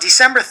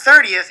 December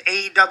 30th,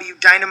 AEW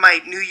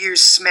Dynamite New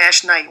Year's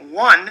Smash Night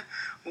 1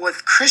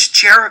 with Chris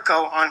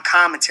Jericho on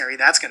commentary.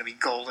 That's going to be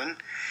golden.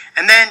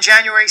 And then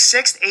January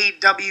 6th,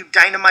 AEW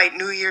Dynamite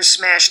New Year's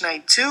Smash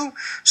Night 2.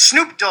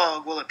 Snoop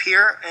Dogg will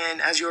appear, and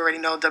as you already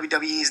know,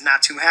 WWE is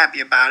not too happy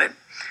about it.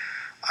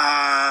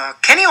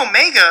 Kenny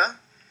Omega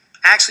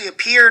actually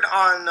appeared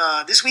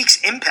on this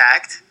week's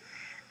Impact,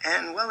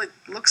 and, well, it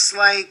looks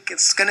like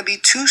it's going to be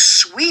too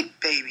sweet,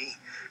 baby,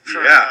 for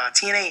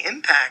TNA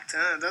Impact,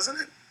 doesn't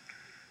it?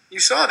 You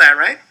saw that,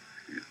 right?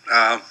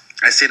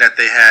 I see that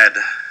they had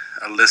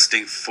a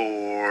listing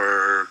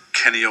for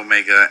Kenny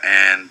Omega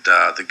and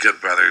the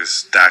Good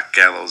Brothers, Doc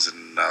Gallows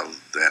and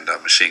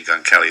Machine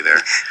Gun Kelly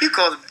there. You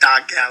called him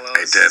Doc Gallows.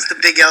 I did. It's the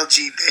big LG,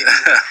 baby.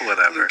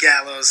 Whatever. Lou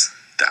Gallows.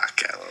 Doc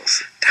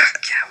Gallows.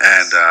 Doc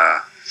Gallows.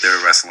 And they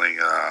were wrestling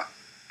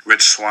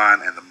Rich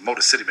Swann and the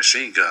Motor City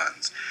Machine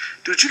Guns.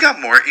 Dude, you got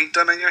more ink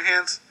done on your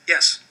hands?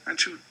 Yes.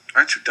 Aren't you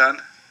done?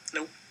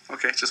 Nope.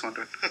 Okay, just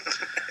wondering.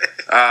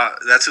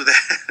 That's who they.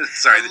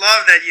 Sorry. I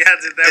love that you had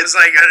to. That was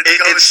like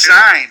a it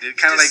shined. It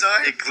kind of Just like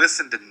saw it? it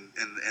glistened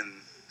and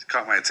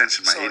caught my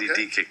attention. My It's all ADD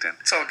good. kicked in.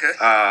 It's all good.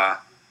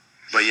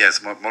 But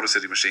yes, Motor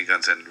City Machine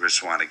Guns and Rich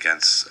Swann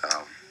against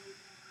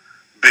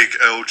Big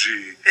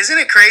LG, Isn't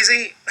it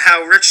crazy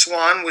how Rich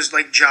Swann was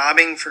like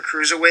jobbing for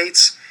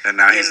cruiserweights? and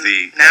now he's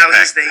the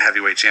he's the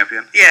heavyweight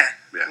champion, yeah,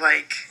 Yeah.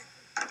 like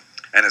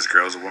and his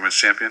girl's a women's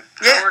champion.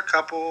 Yeah. Power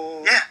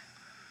couple. yeah.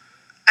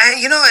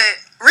 And you know,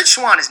 Rich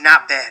Swann is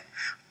not bad,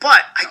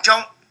 but I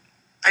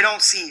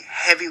don't see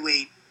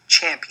heavyweight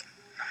champion.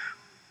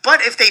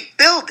 But if they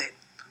build it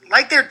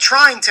like they're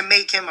trying to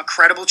make him a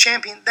credible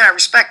champion, then I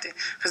respect it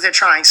because they're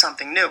trying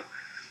something new.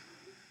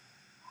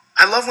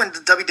 I love when the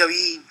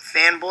WWE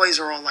fanboys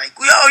are all like,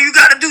 yo, you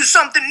got to do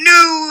something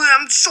new.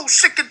 I'm so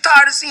sick and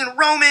tired of seeing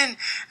Roman.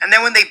 And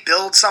then when they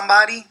build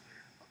somebody,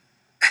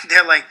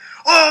 they're like,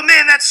 oh,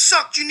 man, that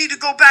sucked. You need to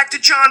go back to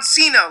John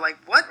Cena. Like,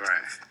 what?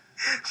 Right.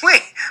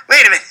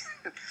 Wait a minute.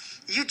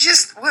 You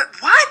just, what?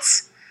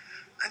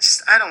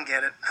 I don't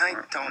get it. I don't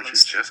Weren't you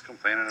understand. just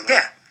complaining about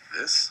Yeah.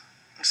 this?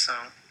 So,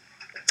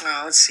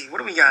 let's see. What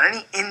do we got?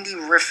 Any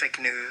indie-rific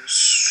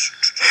news?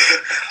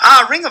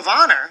 Ring of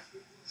Honor.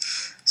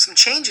 Some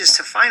changes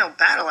to Final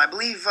Battle. I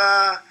believe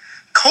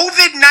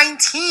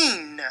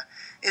COVID-19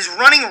 is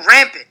running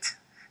rampant.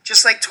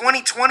 Just like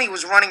 2020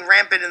 was running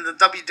rampant in the WWE.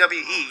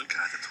 Oh,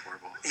 God, that's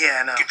horrible. Yeah,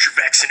 I know. Get your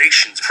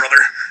vaccinations, brother.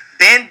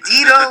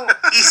 Bandito,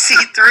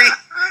 EC3,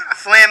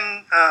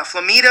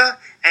 Flamita,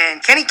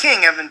 and Kenny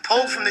King have been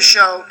pulled from the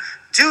show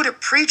due to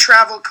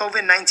pre-travel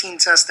COVID-19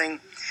 testing.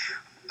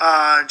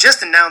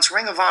 Just announced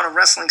Ring of Honor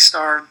wrestling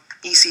star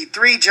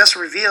EC3 just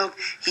revealed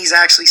he's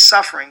actually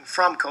suffering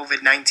from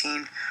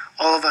COVID-19.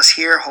 All of us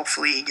here,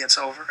 hopefully he gets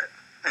over it.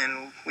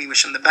 And we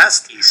wish him the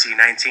best.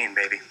 EC19,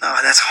 baby. Oh,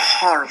 that's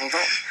horrible.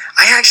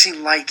 I actually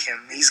like him.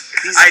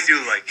 I do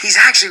like him. He's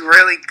actually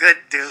really good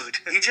dude.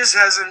 He just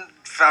hasn't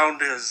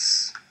found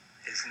his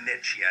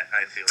niche yet,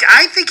 I feel like.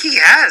 I think he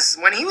has.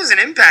 When he was in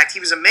Impact, he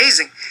was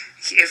amazing.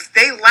 If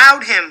they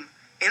allowed him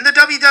in the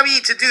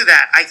WWE to do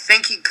that. I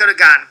think he could have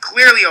gotten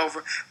clearly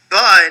over,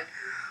 but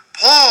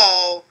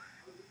Paul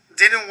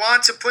didn't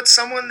want to put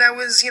someone that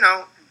was,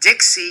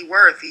 Dixie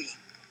worthy.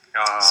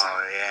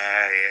 Oh,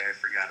 yeah, I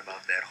forgot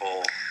about that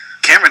whole...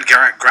 Cameron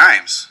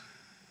Grimes.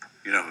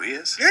 You know who he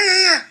is?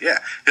 Yeah. Yeah,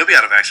 he'll be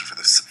out of action for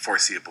the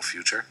foreseeable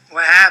future.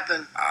 What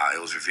happened? It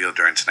was revealed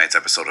during tonight's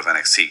episode of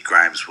NXT.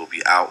 Grimes will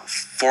be out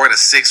 4 to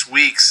 6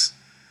 weeks,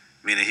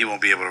 meaning he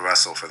won't be able to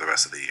wrestle for the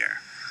rest of the year.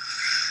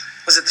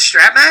 Was it the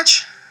strap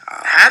match?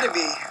 Had to be.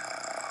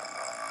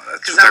 I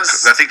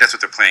think that's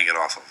what they're playing it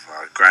off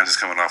of. Grimes is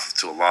coming off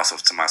to a loss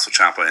of Tommaso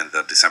Ciampa in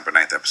the December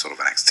 9th episode of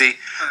NXT.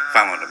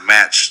 Following the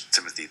match,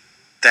 Timothy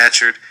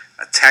Thatcher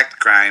attacked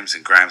Grimes,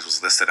 and Grimes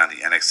was listed on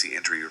the NXT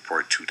injury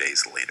report 2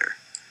 days later.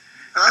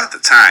 At the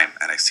time,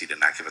 NXT did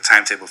not give a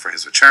timetable for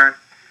his return,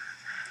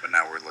 but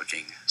now we're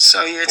looking.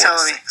 So you're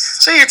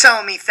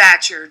telling me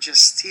Thatcher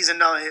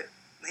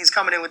he's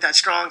coming in with that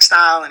strong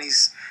style, and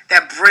he's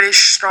that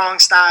British strong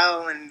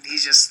style, and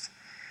he's just.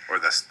 Or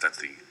that's the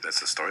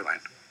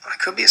storyline. It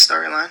could be a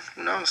storyline.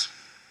 Who knows?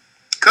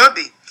 Could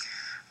be.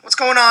 What's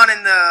going on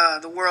in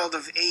the world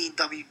of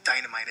AEW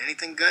Dynamite?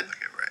 Anything good?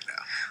 Okay, right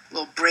now. A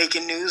little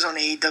breaking news on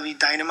AEW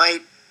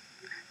Dynamite.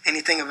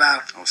 Anything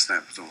about? Oh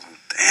snap!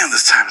 Damn,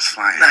 this time is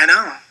flying. I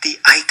know. The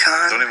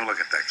Icon. Don't even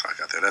look at that clock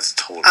out there. That's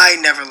totally. I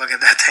never look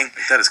at that thing.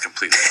 That is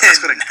completely. That's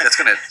gonna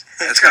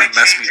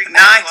mess me.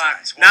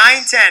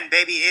 9:10,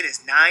 baby. It is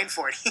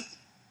 9:40.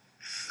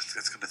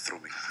 That's gonna throw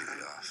me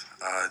completely off.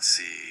 Let's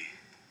see.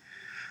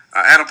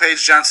 Adam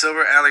Page, John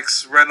Silver,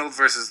 Alex Reynolds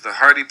versus the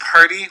Hardy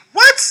Party.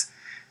 What?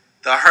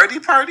 The Hardy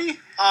Party?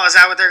 Oh, is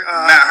that what they're...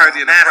 Matt Hardy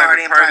and the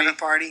Private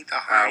Party. The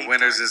Hardy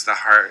winners Party. Is the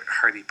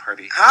Hardy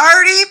Party.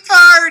 Hardy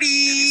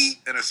Party!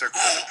 Inner Circle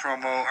is a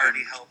promo.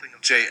 Hardy helping him.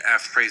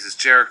 JF praises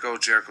Jericho.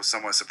 Jericho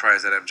somewhat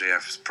surprised that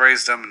MJF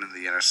praised him in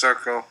the Inner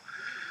Circle.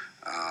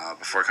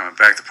 Before coming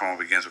back, the promo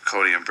begins with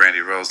Cody and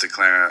Brandy Rose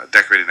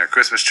decorating their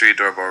Christmas tree.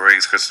 Doorbell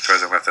rings. Christmas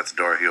present left at the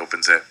door. He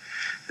opens it.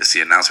 It's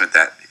the announcement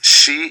that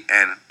she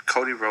and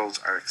Cody Rhodes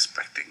are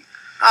expecting.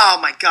 Oh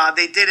my God,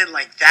 they did it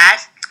like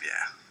that?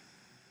 Yeah.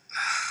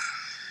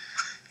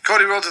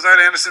 Cody Rhodes with Arn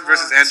Anderson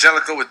versus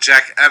Angelico with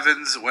Jack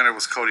Evans. Winner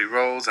was Cody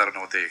Rhodes. I don't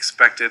know what they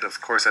expected.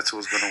 Of course, that's who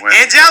was going to win.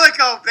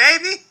 Angelico,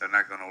 baby! They're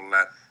not going to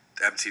let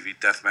MTV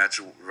Deathmatch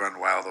run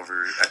wild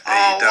over at AEW.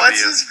 Oh,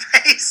 what's his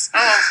face?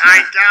 Oh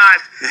my God.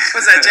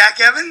 Was that Jack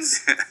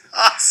Evans?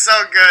 Oh,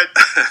 so good.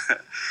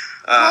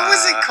 What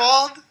was it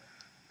called?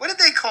 What did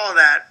they call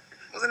that?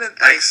 Wasn't it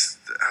like...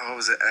 What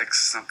was it?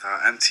 X something.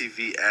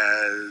 MTV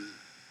as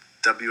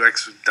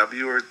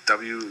WXW or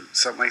W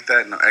something like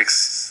that? No,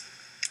 X...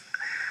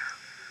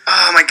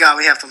 Oh my God,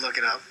 we have to look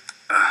it up.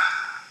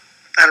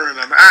 I don't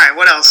remember. All right,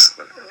 what else?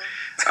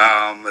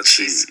 Let's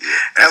see.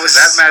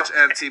 That match,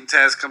 and Team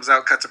Taz comes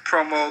out, cuts a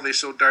promo. They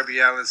show that Darby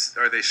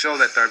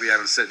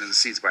Allin's sitting in the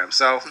seats by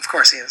himself. Of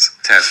course he is.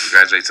 Taz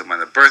congratulates him on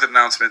the birth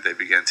announcement. They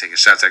begin taking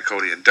shots at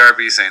Cody and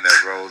Darby, saying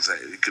that Rhodes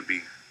could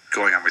be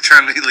going on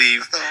maternity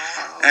leave.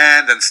 Oh.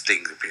 And then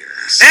Sting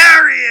appears.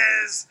 There he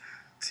is!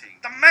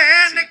 The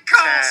man they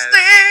call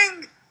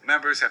Sting!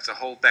 Members have to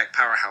hold back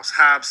Powerhouse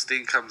Hobbs.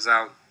 Sting comes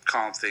out,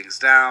 calm things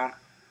down.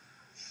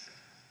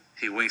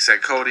 He winks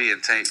at Cody,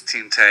 and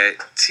Team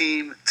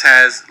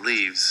Taz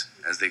leaves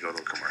as they go to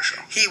a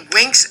commercial. He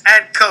winks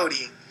at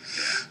Cody.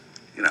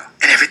 Yeah.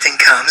 And everything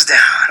calms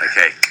down.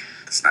 Okay,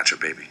 it's not your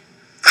baby.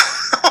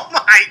 Oh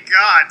my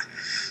God.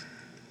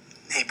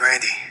 Hey,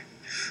 Brandy.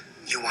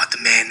 You want the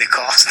man that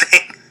calls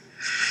Sting?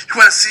 You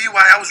want to see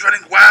why I was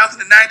running wild in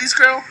the 90s,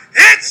 girl?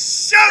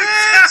 It's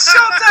showtime! It's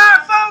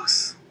showtime,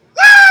 folks!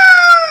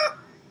 Woo!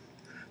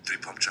 3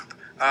 pump jump.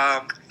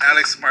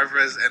 Alex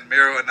Marvez and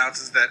Miro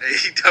announces that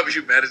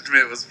AEW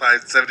management was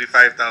fined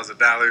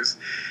 $75,000.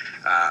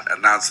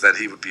 Announced that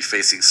he would be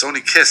facing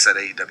Sonny Kiss at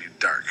AEW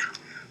Dark.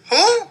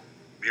 Who?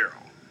 Miro.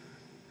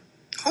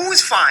 Who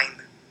was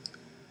fined?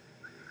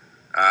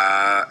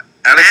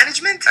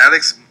 Management?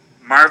 Alex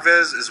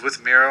Marvez is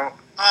with Miro.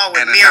 Oh,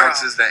 with and Miro.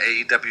 Announces that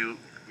AEW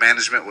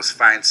management was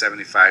fined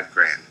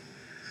 $75,000.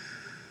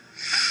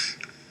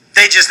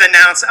 They just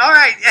announced, all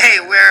right, hey,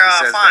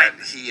 we're fine.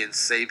 That he and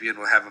Sabian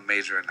will have a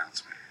major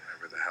announcement,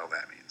 whatever the hell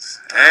that means.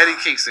 Eddie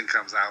Kingston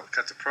comes out,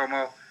 cuts a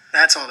promo.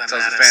 That's all that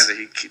tells matters. the fans that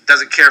he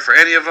doesn't care for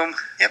any of them.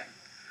 Yep.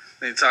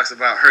 Then he talks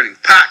about hurting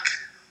Pac,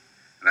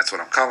 and that's what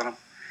I'm calling him.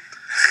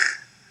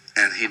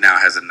 And he now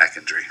has a neck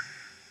injury.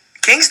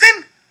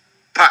 Kingston?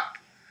 Pac.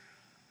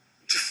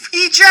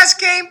 He just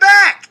came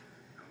back.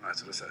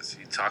 That's what it says.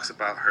 He talks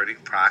about hurting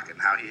Pac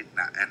and how he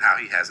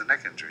has a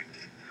neck injury.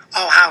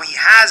 Oh, how he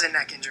has a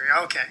neck injury.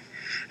 Okay.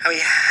 How he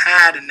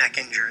had a neck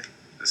injury.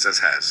 It says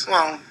has.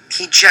 Well,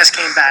 he just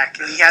came back.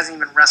 He hasn't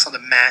even wrestled a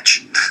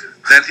match.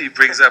 Then he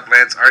brings up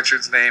Lance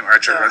Archer's name.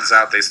 Archer runs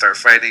out. They start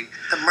fighting.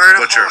 The Murder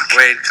Butcher Hawk. and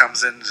Blade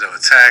comes in to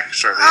attack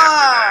shortly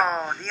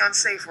after that. The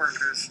unsafe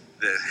workers.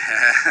 Then,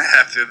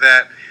 after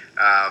that,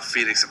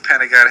 Phoenix and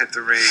Pentagon hit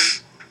the ring.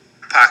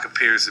 Pac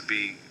appears to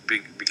be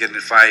beginning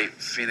to fight.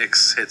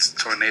 Phoenix hits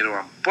Tornado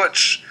on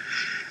Butch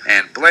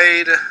and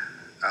Blade.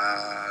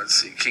 Let's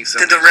see,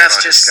 Kingston. Did the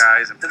ref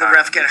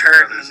get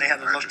hurt and they had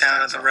to look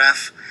down at the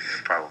ref?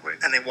 Yeah, probably.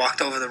 And they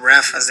walked over the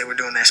ref as they were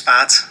doing their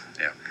spots?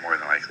 Yeah, more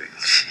than likely.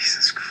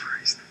 Jesus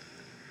Christ.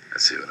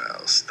 Let's see what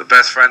else. The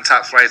Best Friend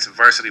Top Flights and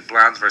Varsity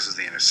Blondes versus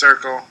the Inner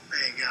Circle.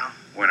 There you go.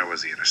 Winner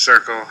was the Inner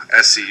Circle.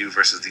 SCU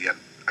versus the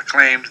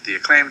Acclaimed. The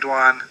Acclaimed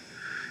won.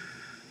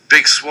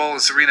 Big Swole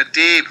and Serena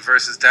Deeb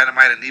versus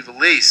Dynamite and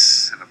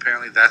Evilise. And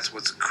apparently that's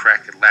what's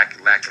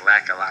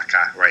crack-a-lack-a-lack-a-lack-a-lack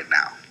right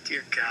now.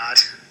 Dear God.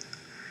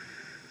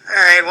 All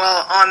right,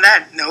 well, on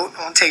that note,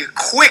 I'll take a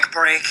quick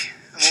break.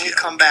 And when we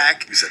come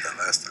back... You said that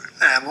last time.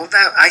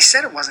 I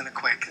said it wasn't a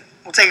quick.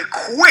 We'll take a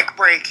quick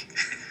break.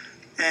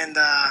 And,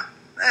 the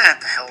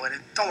hell with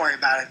it. Don't worry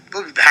about it.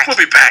 We'll be back. We'll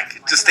be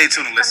back. Just stay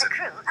tuned and listen.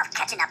 From the crew of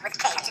Catching Up with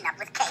Caden.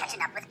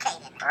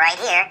 Right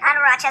here on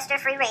Rochester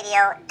Free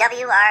Radio,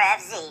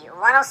 WRFZ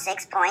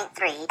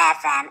 106.3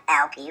 FM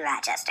LP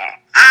Rochester.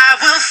 I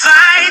will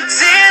fight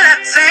till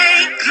I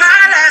take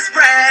my last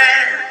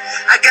breath.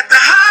 I got the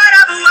heart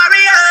of a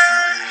warrior.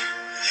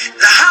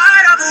 The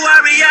heart of a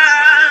warrior.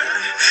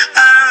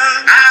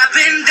 I've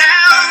been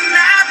down,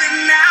 I've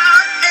been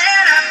out,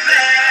 and I've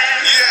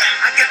bled.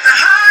 Yeah. I got the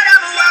heart of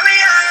a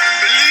warrior.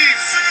 Believe.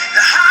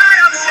 The heart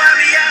of a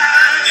warrior.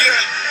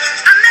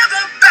 Yeah. I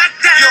never back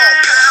down. Yo,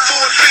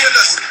 forward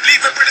fearless,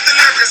 leave it pretty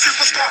delirious.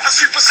 Super smart and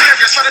super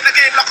serious. Running the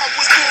game like I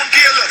was born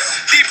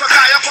gearless. Deeper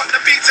guy, I got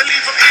the beat to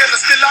leave them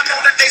earless. Still I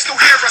know that they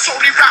still hear us.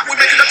 Only rap, we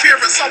make an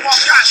appearance. So I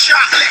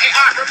shot, let it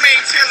out,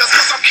 remain tailors.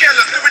 Cause I'm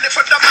careless, doing it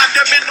for the man,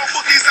 them in no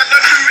boogies and the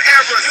new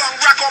eras. Young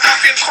rack on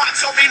muffin, can't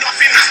tell me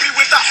nothing. Miss me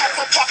with the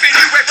hopper popping.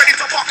 You ain't ready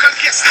to buck and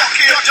get stuck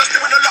in. You're just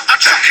doing a lot of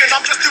chucking,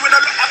 I'm just doing a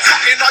lot of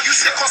talking. Are you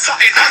sick or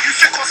something? Are you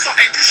thick or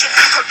something? You should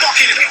think of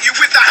knocking. Hit you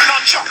with that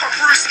nunchucker,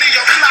 Bruce Lee,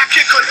 a fly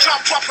kicker,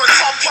 jump up and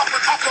thump up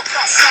and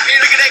uppercut something.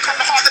 Nigga, they come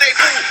the harder they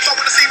fall. Don't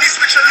wanna see me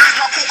switch and lose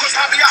my cool, cause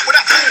I'll be out with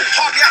that fool.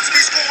 Hardly have to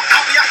be schooled,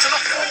 I'll be acting a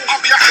fool.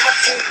 I'll be acting a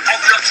fool.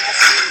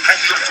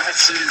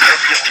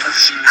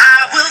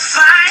 I will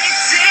fight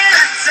till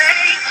I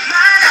take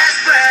my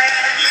last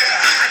breath.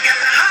 I got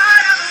the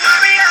heart of a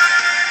warrior.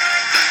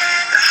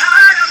 The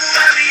heart of a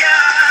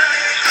warrior.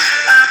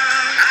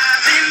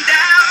 I've been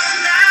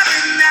down, I've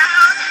been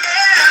out,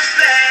 and I've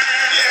bled.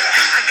 I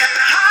got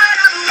the heart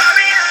of a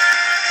warrior.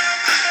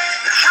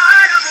 The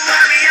heart of a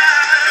warrior. I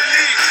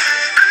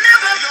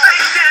never back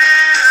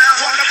down.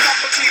 On the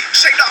property,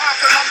 shake the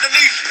earth and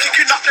underneath.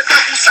 Kicking up the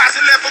devil size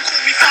 11,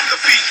 call me from the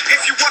feet.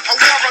 If you want a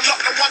war, I'm not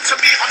the one to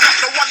meet. I'm not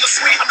the one to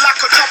sweet. I'm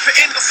like a trumpet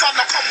in the sun,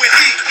 I come with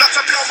heat. Not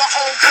to blow my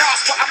own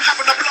brass, but I'm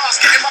having a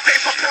blast. Getting my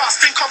paper passed.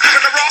 Think I'm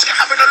giving a rascal,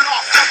 having a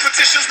laugh.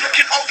 Competition's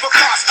looking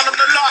overcast. And I'm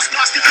the last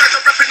nasty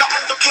brother repping the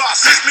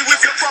underclass. Miss me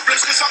with your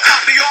problems, cause I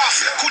can't be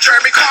asked. Call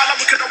Jeremy Kyle, I'm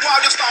looking a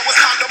while. Your star was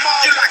down the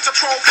mile. You like to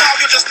profile,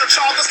 you're just a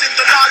child that's in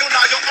denial.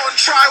 Now you're on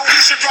trial,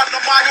 you should run the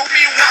mile.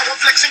 Meanwhile, I'm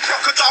flexing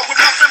crocodile with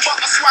nothing but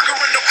a swagger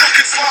in the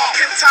crooked file.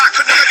 In tight,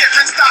 could never get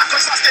rinsed out,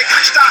 cause I stay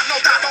glitched out. No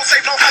doubt, don't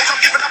say no hoes, I'm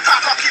giving a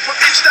back. I'll keep them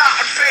inched out.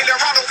 And failure,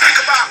 I don't think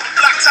about.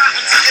 Blacked out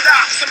and tinted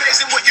out. It's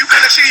amazing what you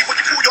can achieve when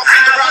you pull your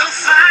finger out. I will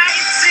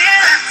fight till I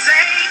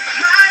take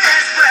my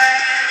last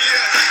breath.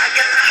 I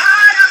got the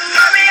heart of a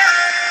warrior.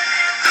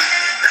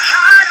 The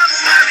heart of a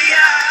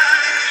warrior.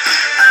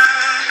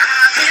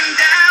 I've been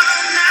down,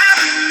 I've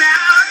been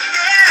out,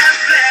 and I've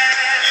bled.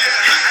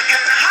 I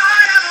got the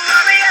heart of a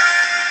warrior.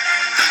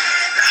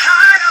 The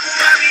heart of a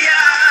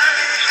warrior.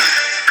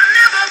 I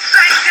never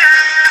back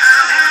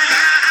down.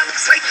 I will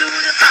fight through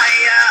the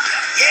fire.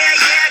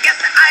 Yeah, got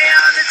the eye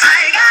of the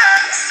tiger.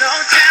 So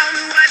tell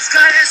me what's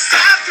gonna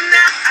stop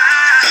now.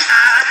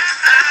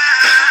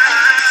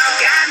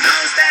 God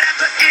knows that I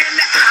put in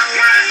the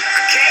hour.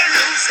 I can't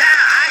lose now,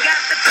 I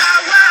got the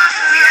power.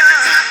 We at the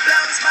top,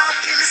 blow smoke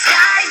in the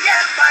sky,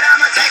 yeah. But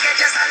I'ma take it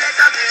just a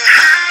little bit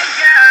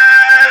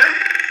higher.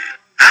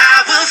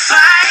 I will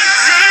fight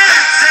till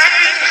I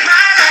take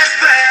my last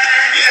breath.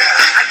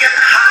 I got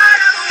the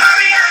heart of a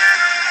warrior.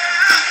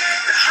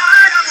 The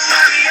heart of a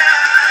warrior.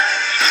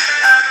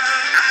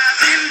 I've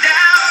been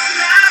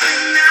down, I've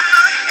been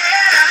out,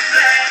 and I've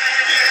bled.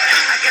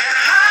 I got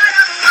the heart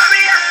of a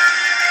warrior.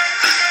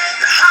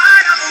 The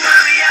heart of a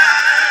warrior.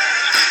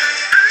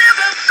 I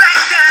never back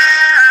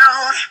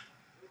down.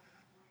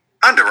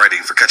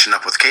 Underwriting for Catching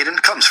Up with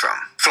Caden comes from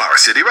Flower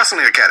City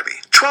Wrestling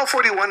Academy,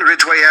 1241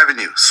 Ridgeway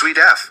Avenue, Suite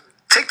F.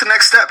 Take the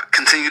next step.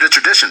 Continue the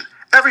tradition.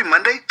 Every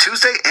Monday,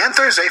 Tuesday, and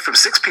Thursday from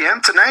 6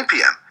 p.m. to 9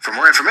 p.m. For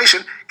more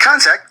information,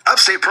 contact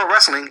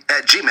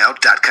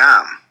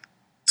upstateprowrestling@gmail.com.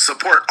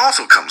 Support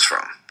also comes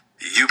from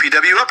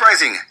UPW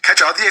Uprising.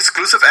 Catch all the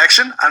exclusive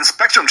action on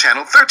Spectrum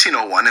Channel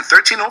 1301 and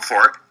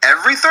 1304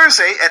 every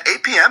Thursday at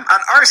 8 p.m.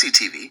 on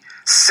RCTV,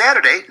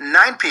 Saturday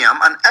 9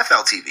 p.m. on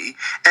FLTV,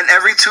 and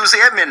every Tuesday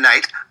at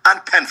midnight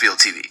on Penfield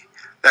TV.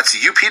 That's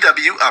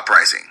UPW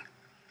Uprising.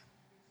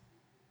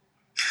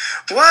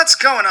 What's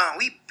going on?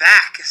 We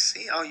back.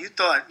 See, you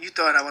thought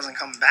I wasn't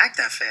coming back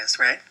that fast,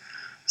 right?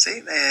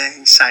 See,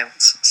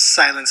 silence.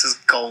 Silence is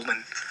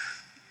golden.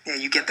 Yeah,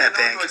 you get that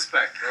bag. What to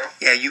expect, bro?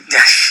 Yeah, you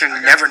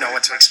never know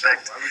what to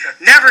expect.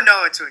 Never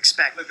know what to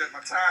expect. Look at my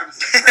time.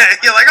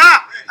 You're like,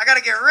 I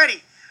gotta get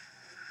ready.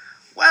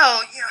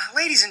 Well,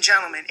 ladies and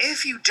gentlemen,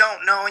 if you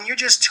don't know and you're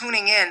just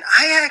tuning in,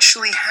 I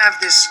actually have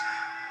this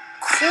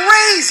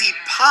crazy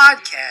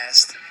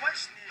podcast. The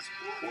question is,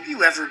 who have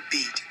you ever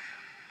beat?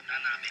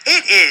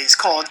 It is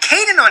called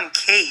Caden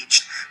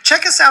Uncaged.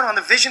 Check us out on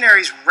the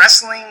Visionaries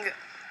Wrestling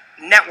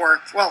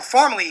Network. Well,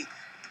 formerly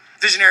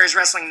Visionaries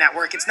Wrestling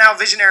Network. It's now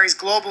Visionaries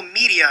Global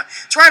Media.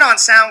 It's right on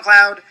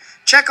SoundCloud.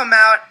 Check them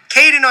out.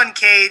 Caden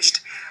Uncaged,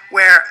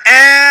 where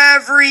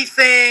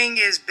everything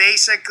is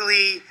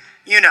basically,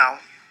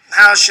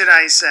 how should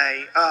I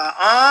say,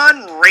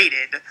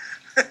 unrated.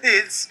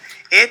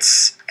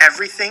 It's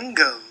everything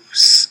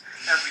goes.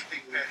 Everything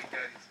Patty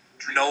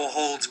Daddy's. No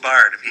holds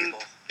barred,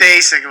 people.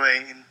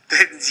 Basically.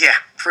 Yeah,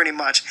 pretty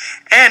much.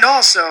 And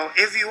also,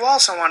 if you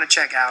also want to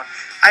check out,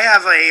 I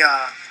have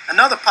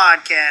another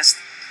podcast,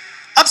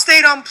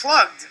 Upstate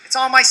Unplugged. It's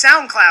on my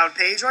SoundCloud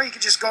page, or you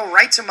can just go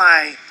right to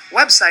my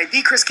website,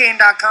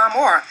 thechriscaden.com,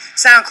 or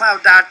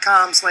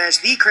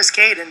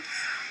soundcloud.com/thechriscaden.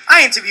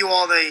 I interview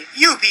all the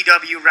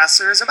UPW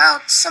wrestlers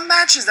about some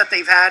matches that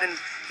they've had, and,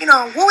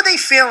 what were they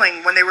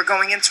feeling when they were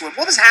going into it?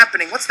 What was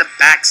happening? What's the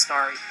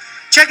backstory?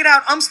 Check it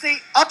out,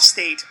 Upstate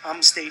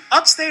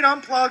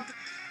Unplugged,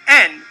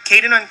 and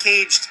Caden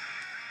Uncaged.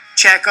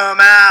 Check them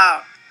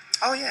out.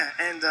 Oh, yeah,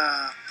 and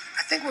I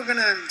think we're going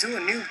to do a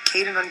new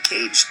Caden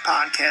Uncaged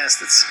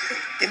podcast.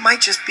 It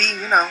might just be,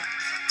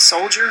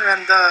 Soldier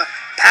and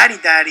Patty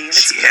Daddy, and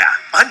it's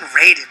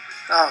unrated.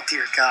 Oh,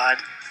 dear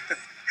God.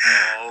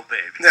 Oh,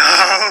 baby. No,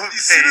 You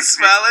see the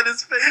smile on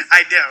his face?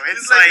 I do. It's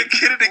He's like a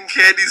kid in a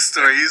candy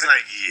store. He's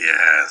like,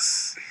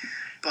 yes.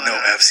 But, No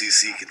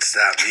FCC can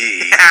stop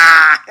me.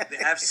 The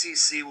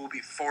FCC will be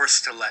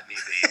forced to let me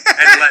be.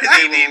 And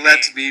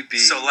Let me be.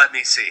 So let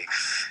me see.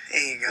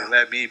 There you go.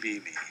 Let me be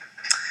me.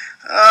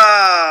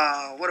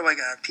 What do I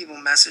got? People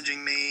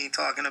messaging me,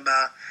 talking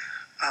about,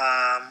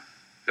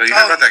 You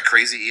know about that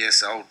crazy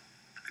ESL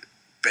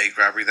bank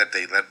robbery that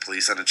they led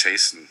police on a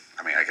chase? And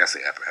I guess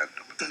they apprehended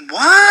them.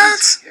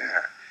 what?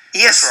 Yeah.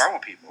 Yes. What's wrong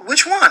with people?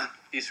 Which one?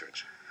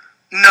 Eastridge.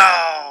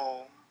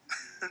 No.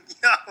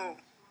 Yo.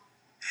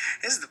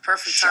 This is the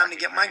perfect time to Shocking,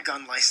 get my right?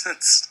 gun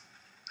license.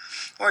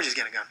 Or just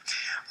get a gun.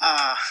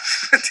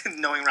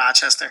 Knowing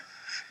Rochester,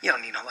 you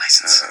don't need no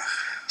license.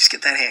 Just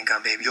get that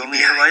handgun, baby. You'll You'll be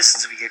need a all right.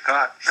 license if you get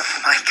caught.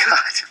 Oh, my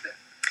God.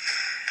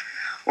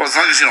 Well, as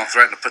long as you don't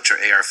threaten to put your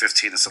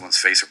AR-15 in someone's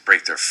face or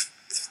break their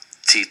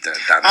teeth down.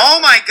 Oh,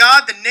 my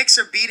God. The Knicks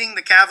are beating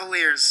the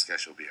Cavaliers I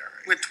guess you'll be all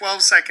right. with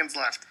 12 seconds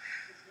left.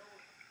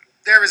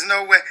 There is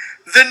no way.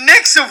 The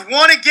Knicks have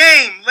won a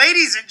game,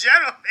 ladies and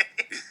gentlemen.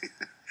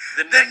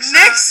 The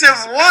Knicks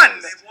have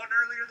won. They won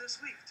earlier this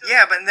week, too.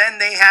 Yeah, but then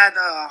they had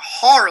a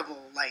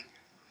horrible,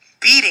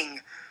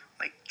 beating,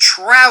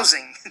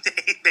 trousing,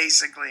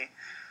 basically.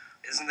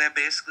 Isn't that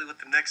basically what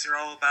the Knicks are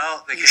all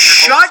about? They You get their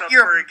hopes shut up for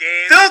your a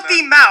game, filthy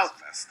and mouth.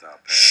 Messed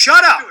up.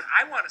 Shut up. Dude,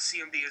 I want to see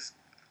them be as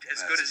good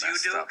That's as you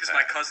messed do, up, because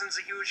my man. cousin's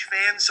a huge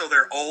fan, so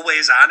they're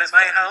always on at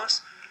my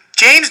house.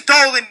 James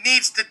Dolan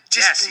needs to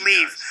just Yes, he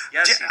leave. does.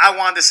 Yes, he I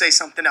wanted to say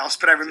something else,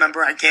 but I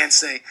remember I can't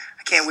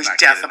wish not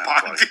death Caden upon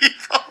Unplugged.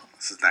 people.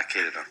 This is not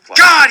catered unplugged.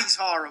 God, he's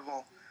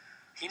horrible.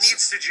 He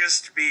needs to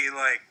just be,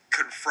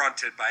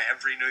 confronted by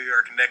every New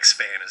York Knicks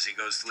fan as he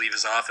goes to leave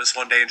his office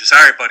one day and just, all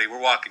right, buddy, we're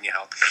walking you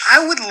out. I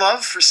would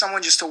love for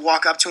someone just to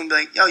walk up to him and be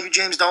like, yo, you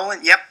James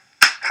Dolan? Yep.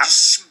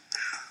 Just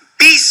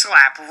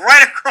B-slap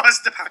right across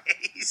the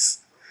face.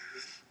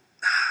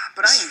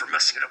 But This is for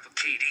messing it up with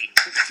KD.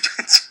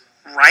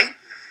 Right?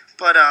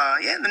 But,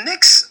 the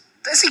Knicks,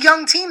 that's a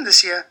young team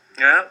this year.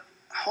 Yeah.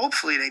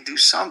 Hopefully they do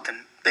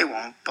something. They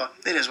won't, but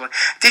it is what.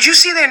 Did you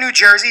see their new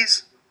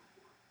jerseys?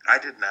 I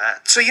did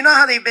not. So you know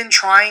how they've been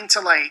trying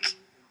to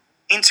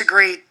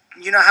integrate.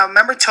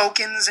 Remember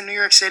tokens in New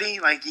York City?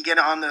 You get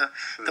on the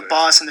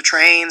bus and the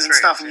trains and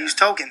stuff and use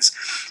tokens.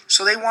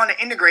 So they want to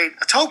integrate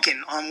a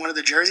token on one of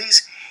the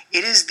jerseys.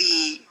 It is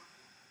the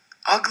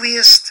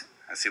ugliest.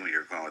 I see where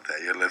you're going with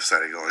that. Your lips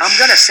started going. I'm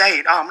gonna say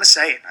it. I'm gonna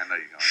say it. I know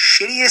you're going.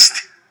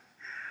 Shittiest,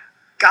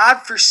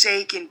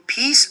 godforsaken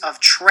piece of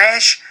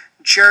trash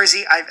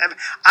jersey I've ever.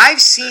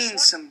 I've seen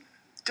some.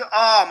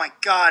 Oh my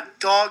God,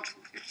 dog.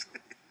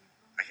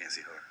 I can't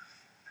see her.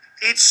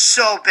 It's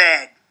so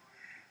bad.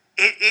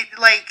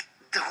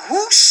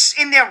 Who's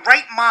in their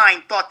right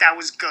mind thought that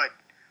was good?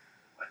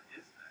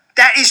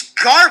 That is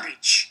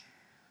garbage.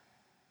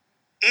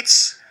 It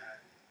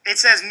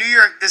says New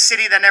York, the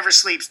city that never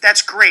sleeps.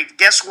 That's great.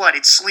 Guess what?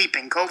 It's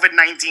sleeping.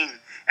 COVID-19.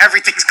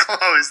 Everything's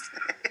closed.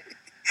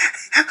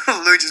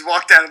 Lou just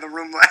walked out of the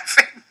room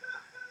laughing.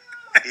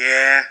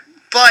 Yeah.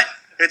 But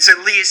It's at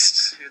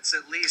least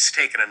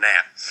taking a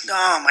nap.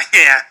 oh my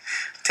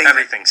taking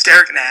Everything's a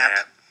Derek taking a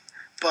nap.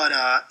 But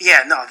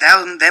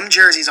them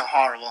jerseys are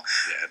horrible.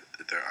 Yeah,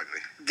 they're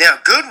ugly. They're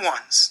good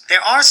ones. There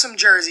are some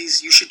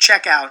jerseys you should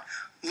check out.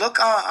 Look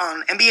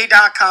on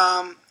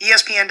NBA.com,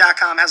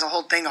 ESPN.com has a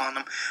whole thing on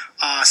them.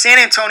 San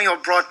Antonio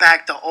brought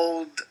back the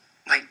old,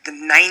 the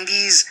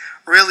 90s,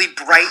 really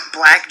bright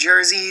black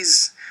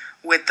jerseys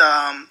with,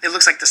 it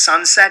looks like the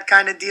sunset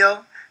kind of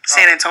deal.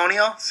 San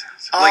Antonio.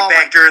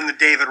 Back during the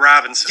David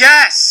Robinson.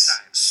 Yes!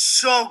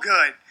 So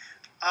good.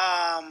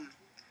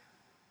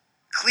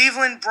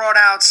 Cleveland brought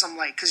out some,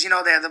 like, because,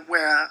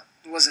 they're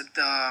was it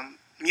the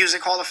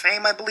Music Hall of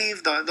Fame, I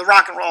believe? The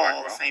Rock and Roll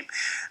Hall of Fame.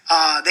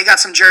 They got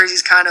some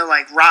jerseys kind of,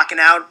 like, rocking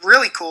out.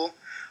 Really cool.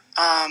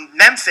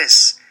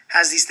 Memphis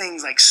has these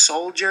things like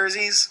soul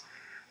jerseys.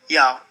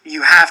 Yo,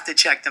 you have to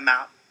check them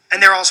out.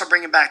 And they're also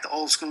bringing back the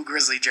old school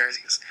Grizzly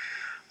jerseys.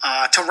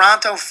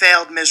 Toronto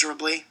failed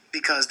miserably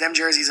because them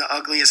jerseys are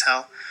ugly as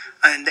hell.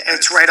 And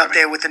it's right up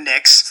there with the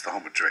Knicks. It's the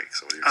home of Drake,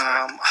 so what do you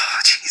expect? Oh,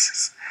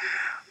 Jesus.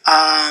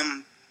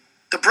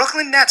 The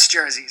Brooklyn Nets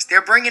jerseys,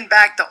 they're bringing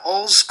back the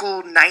old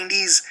school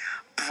 90s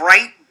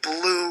bright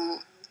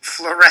blue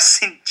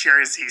fluorescent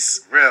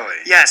jerseys. Really?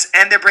 Yes,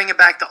 and they're bringing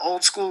back the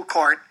old school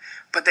court,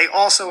 but they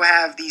also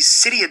have these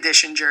city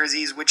edition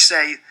jerseys which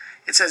says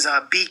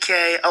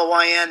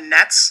BKOIN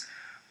Nets,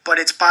 but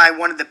it's by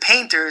one of the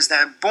painters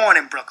that are born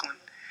in Brooklyn.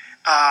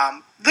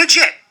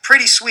 Legit,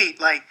 pretty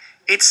sweet. Like,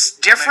 it's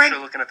different. I'm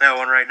actually looking at that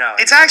one right now.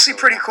 It's actually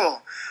pretty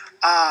cool.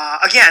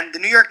 Again, the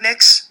New York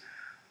Knicks,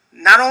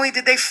 not only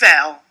did they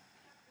fail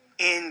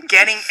in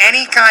getting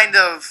any kind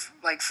of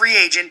like free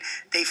agent,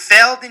 they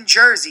failed in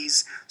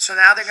jerseys. So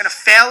now they're going to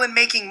fail in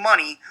making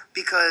money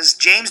because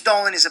James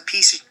Dolan is a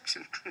piece of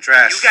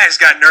trash. You guys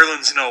got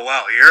Nerlens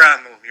Noel. You're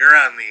on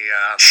the.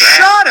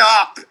 Shut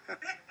up.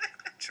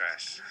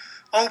 Trash.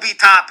 Obi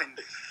Toppin.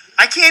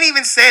 I can't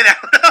even say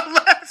that without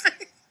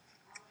laughing.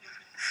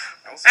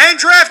 And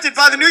drafted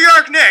by the New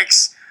York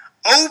Knicks,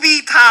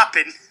 Obi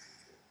Toppin.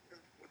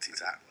 What's he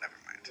talking? Never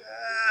mind.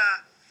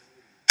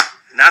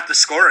 Not the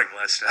scoring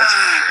list. That's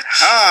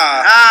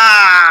all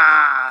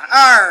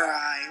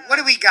right. What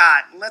do we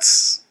got?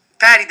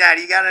 Patty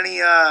Daddy, you got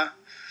any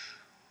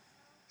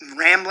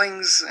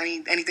ramblings?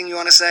 Anything you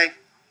want to say?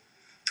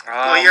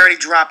 Well, you already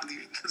dropped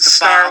the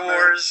Star bomb,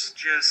 Wars.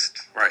 Just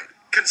right.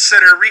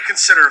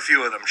 Reconsider a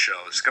few of them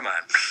shows. Come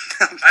on.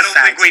 I don't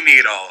think we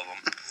need all of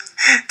them.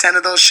 10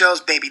 of those shows,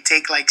 baby.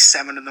 Take like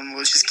 7 of them.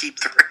 We'll just keep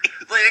 3.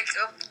 Like,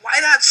 why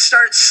not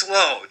start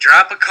slow?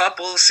 Drop a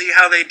couple, see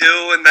how they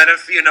do, and then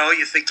if you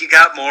think you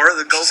got more,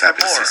 then go Just for happy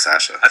to more. see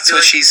Sasha. That's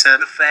what she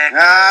said. The fact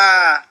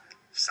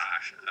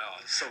Sasha. Oh,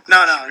 it's so good.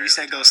 No, you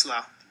said go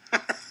slow.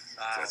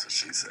 That's what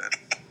she said.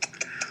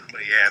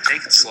 But yeah,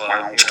 take it slow.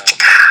 Wow.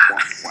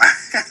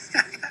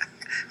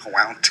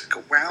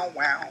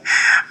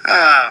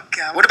 Oh,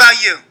 God. What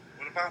about you?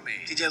 What about me?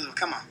 DJ Lou,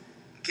 come on.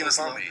 Give us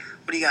a little. Me?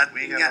 What do you got?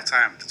 We ain't got no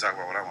time to talk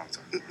about what I want to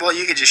talk about. Well,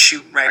 you could just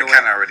shoot right away. I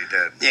kind of already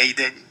did. Yeah, you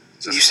did.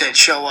 You said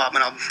show up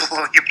and I'll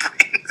blow your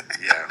brain.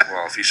 Yeah,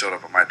 well, if he showed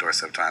up at my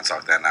doorstep trying to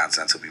talk that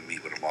nonsense, he'll be me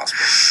with a lost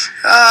brain.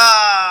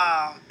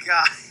 Oh,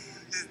 God.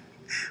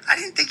 I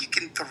didn't think you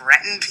can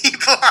threaten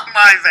people on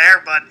my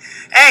there, but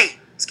hey,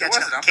 let's catch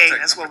up. Okay,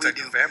 that's what we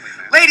do. Family,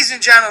 Ladies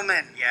and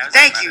gentlemen,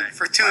 thank you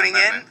for tuning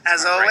in,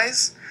 as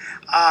always.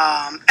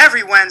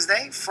 Every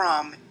Wednesday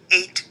from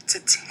 8 to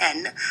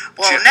 10.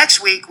 Well,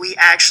 next week we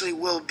actually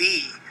will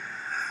be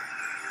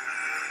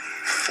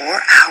 4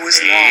 hours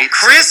long.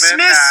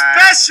 Christmas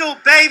special,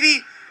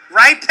 baby.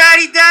 Right,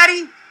 Patty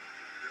Daddy?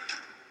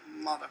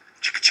 Mother.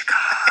 You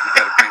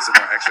gotta bring some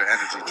more extra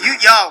energy.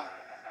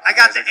 I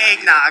got the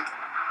eggnog.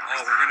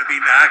 Oh, we're going to be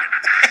noggin.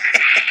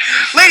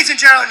 Ladies and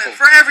gentlemen,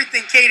 for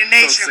everything Caden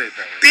Nation,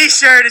 be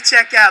sure to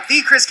check out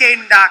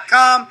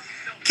thechriscaden.com,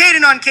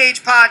 Caden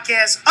Uncaged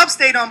Podcast,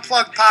 Upstate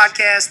Unplugged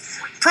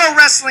Podcast, Pro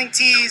Wrestling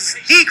Tees,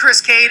 The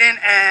Chris Caden,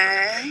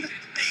 and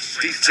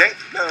DJ.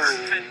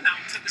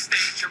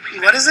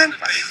 What is it?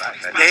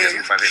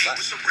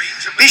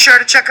 Be sure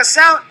to check us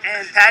out.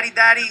 And Patty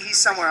Daddy, he's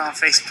somewhere on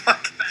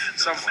Facebook.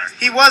 Somewhere.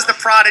 He was the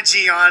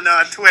Prodigy on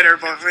Twitter,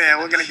 but yeah,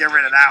 we're going to get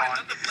rid of that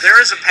one. There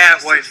is a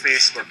Pat White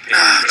Facebook page,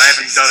 but I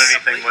haven't done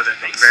anything with it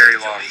in a very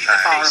long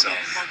time. So.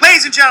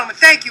 Ladies and gentlemen,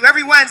 thank you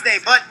every Wednesday.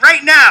 But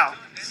right now,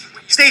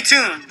 stay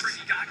tuned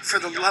for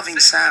the loving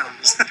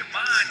sounds.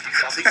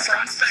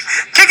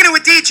 Kicking it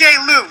with DJ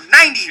Lou,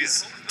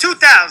 90s,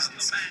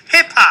 2000s,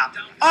 hip-hop,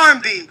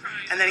 R&B,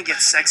 and then it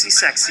gets sexy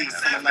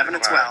from 11 to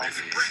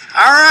 12.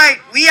 All right,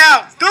 we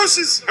out.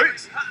 Deuces.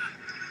 Peace.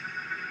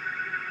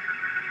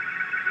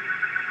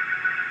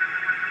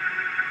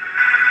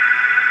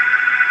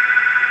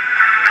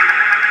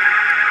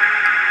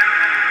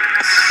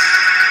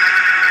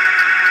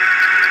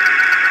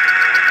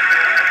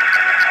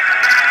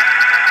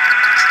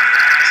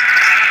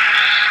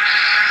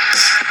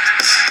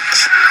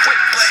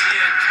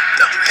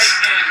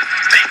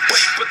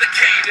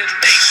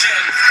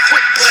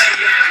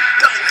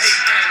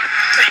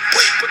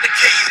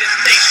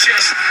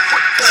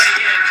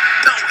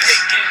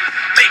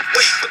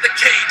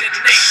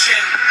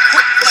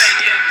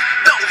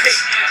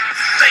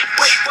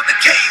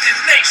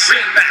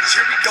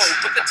 Here we go,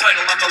 put the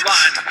title on the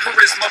line.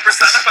 Charisma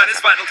personified is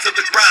vital to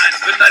the grind.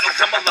 The night will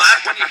come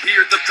alive when you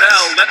hear the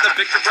bell, and the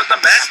victor of the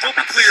match will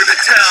be clear to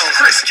tell.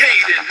 Chris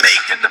Caden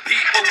making the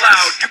people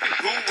loud. You can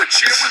boo or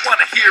cheer, we want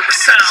to hear a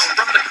sound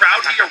from the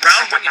crowd. He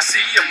around when you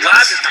see him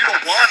live. If you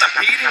don't want a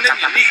beating, then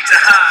you need to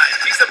hide.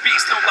 He's a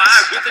beast, no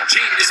lie, with a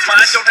genius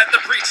mind. Don't have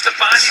to preach to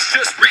find, he's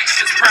just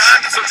reached his prime.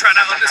 So try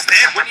to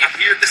understand when you not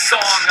hear the song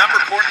I'm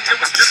recording, it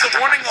was just a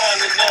warning all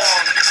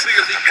along. You're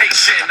clearly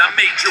patient, I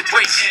made you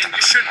waiting.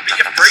 You shouldn't be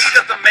afraid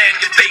of the man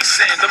you're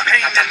facing. The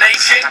pain and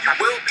aching you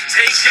will be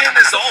taken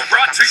is all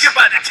brought to you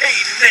by the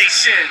Caden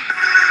Nation.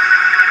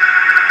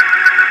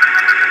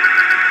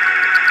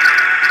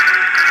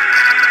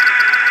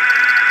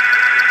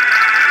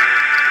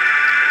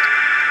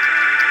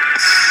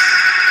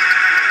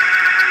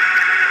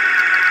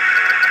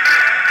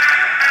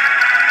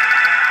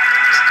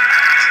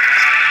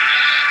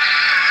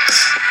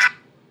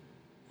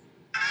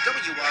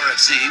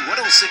 WRFZ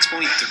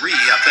 106.3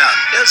 FM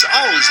is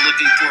always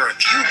looking for a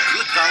few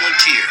good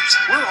volunteers.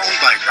 We're owned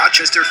by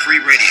Rochester Free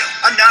Radio,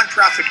 a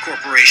nonprofit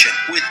corporation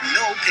with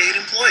no paid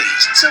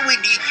employees, so we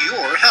need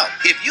your help.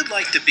 If you'd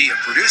like to be a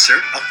producer,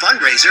 a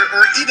fundraiser,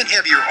 or even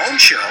have your own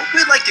show,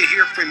 we'd like to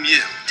hear from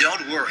you.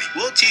 Don't worry,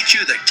 we'll teach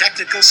you the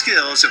technical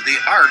skills of the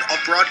art of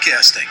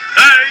broadcasting.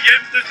 I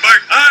am the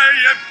smart, I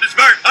am the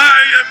smart,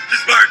 I am the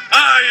smart,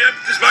 I am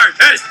the smart,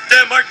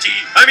 S-M-A-R-T.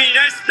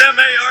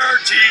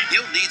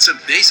 You'll need some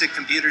basic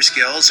computer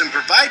skills and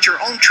provide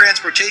your own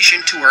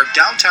transportation to our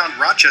downtown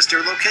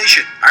Rochester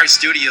location. Our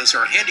studios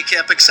are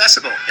handicap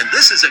accessible, and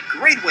this is a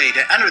great way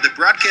to enter the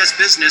broadcast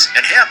business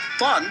and have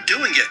fun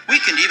doing it. We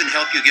can even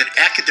help you get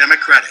academic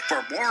credit.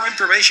 For more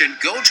information,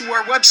 go to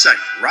our website,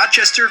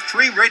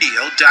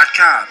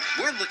 rochesterfreeradio.com.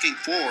 We're looking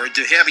forward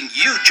to having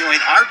you join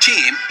our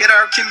team at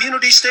our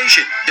community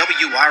station,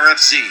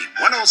 WRFZ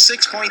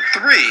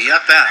 106.3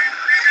 FM.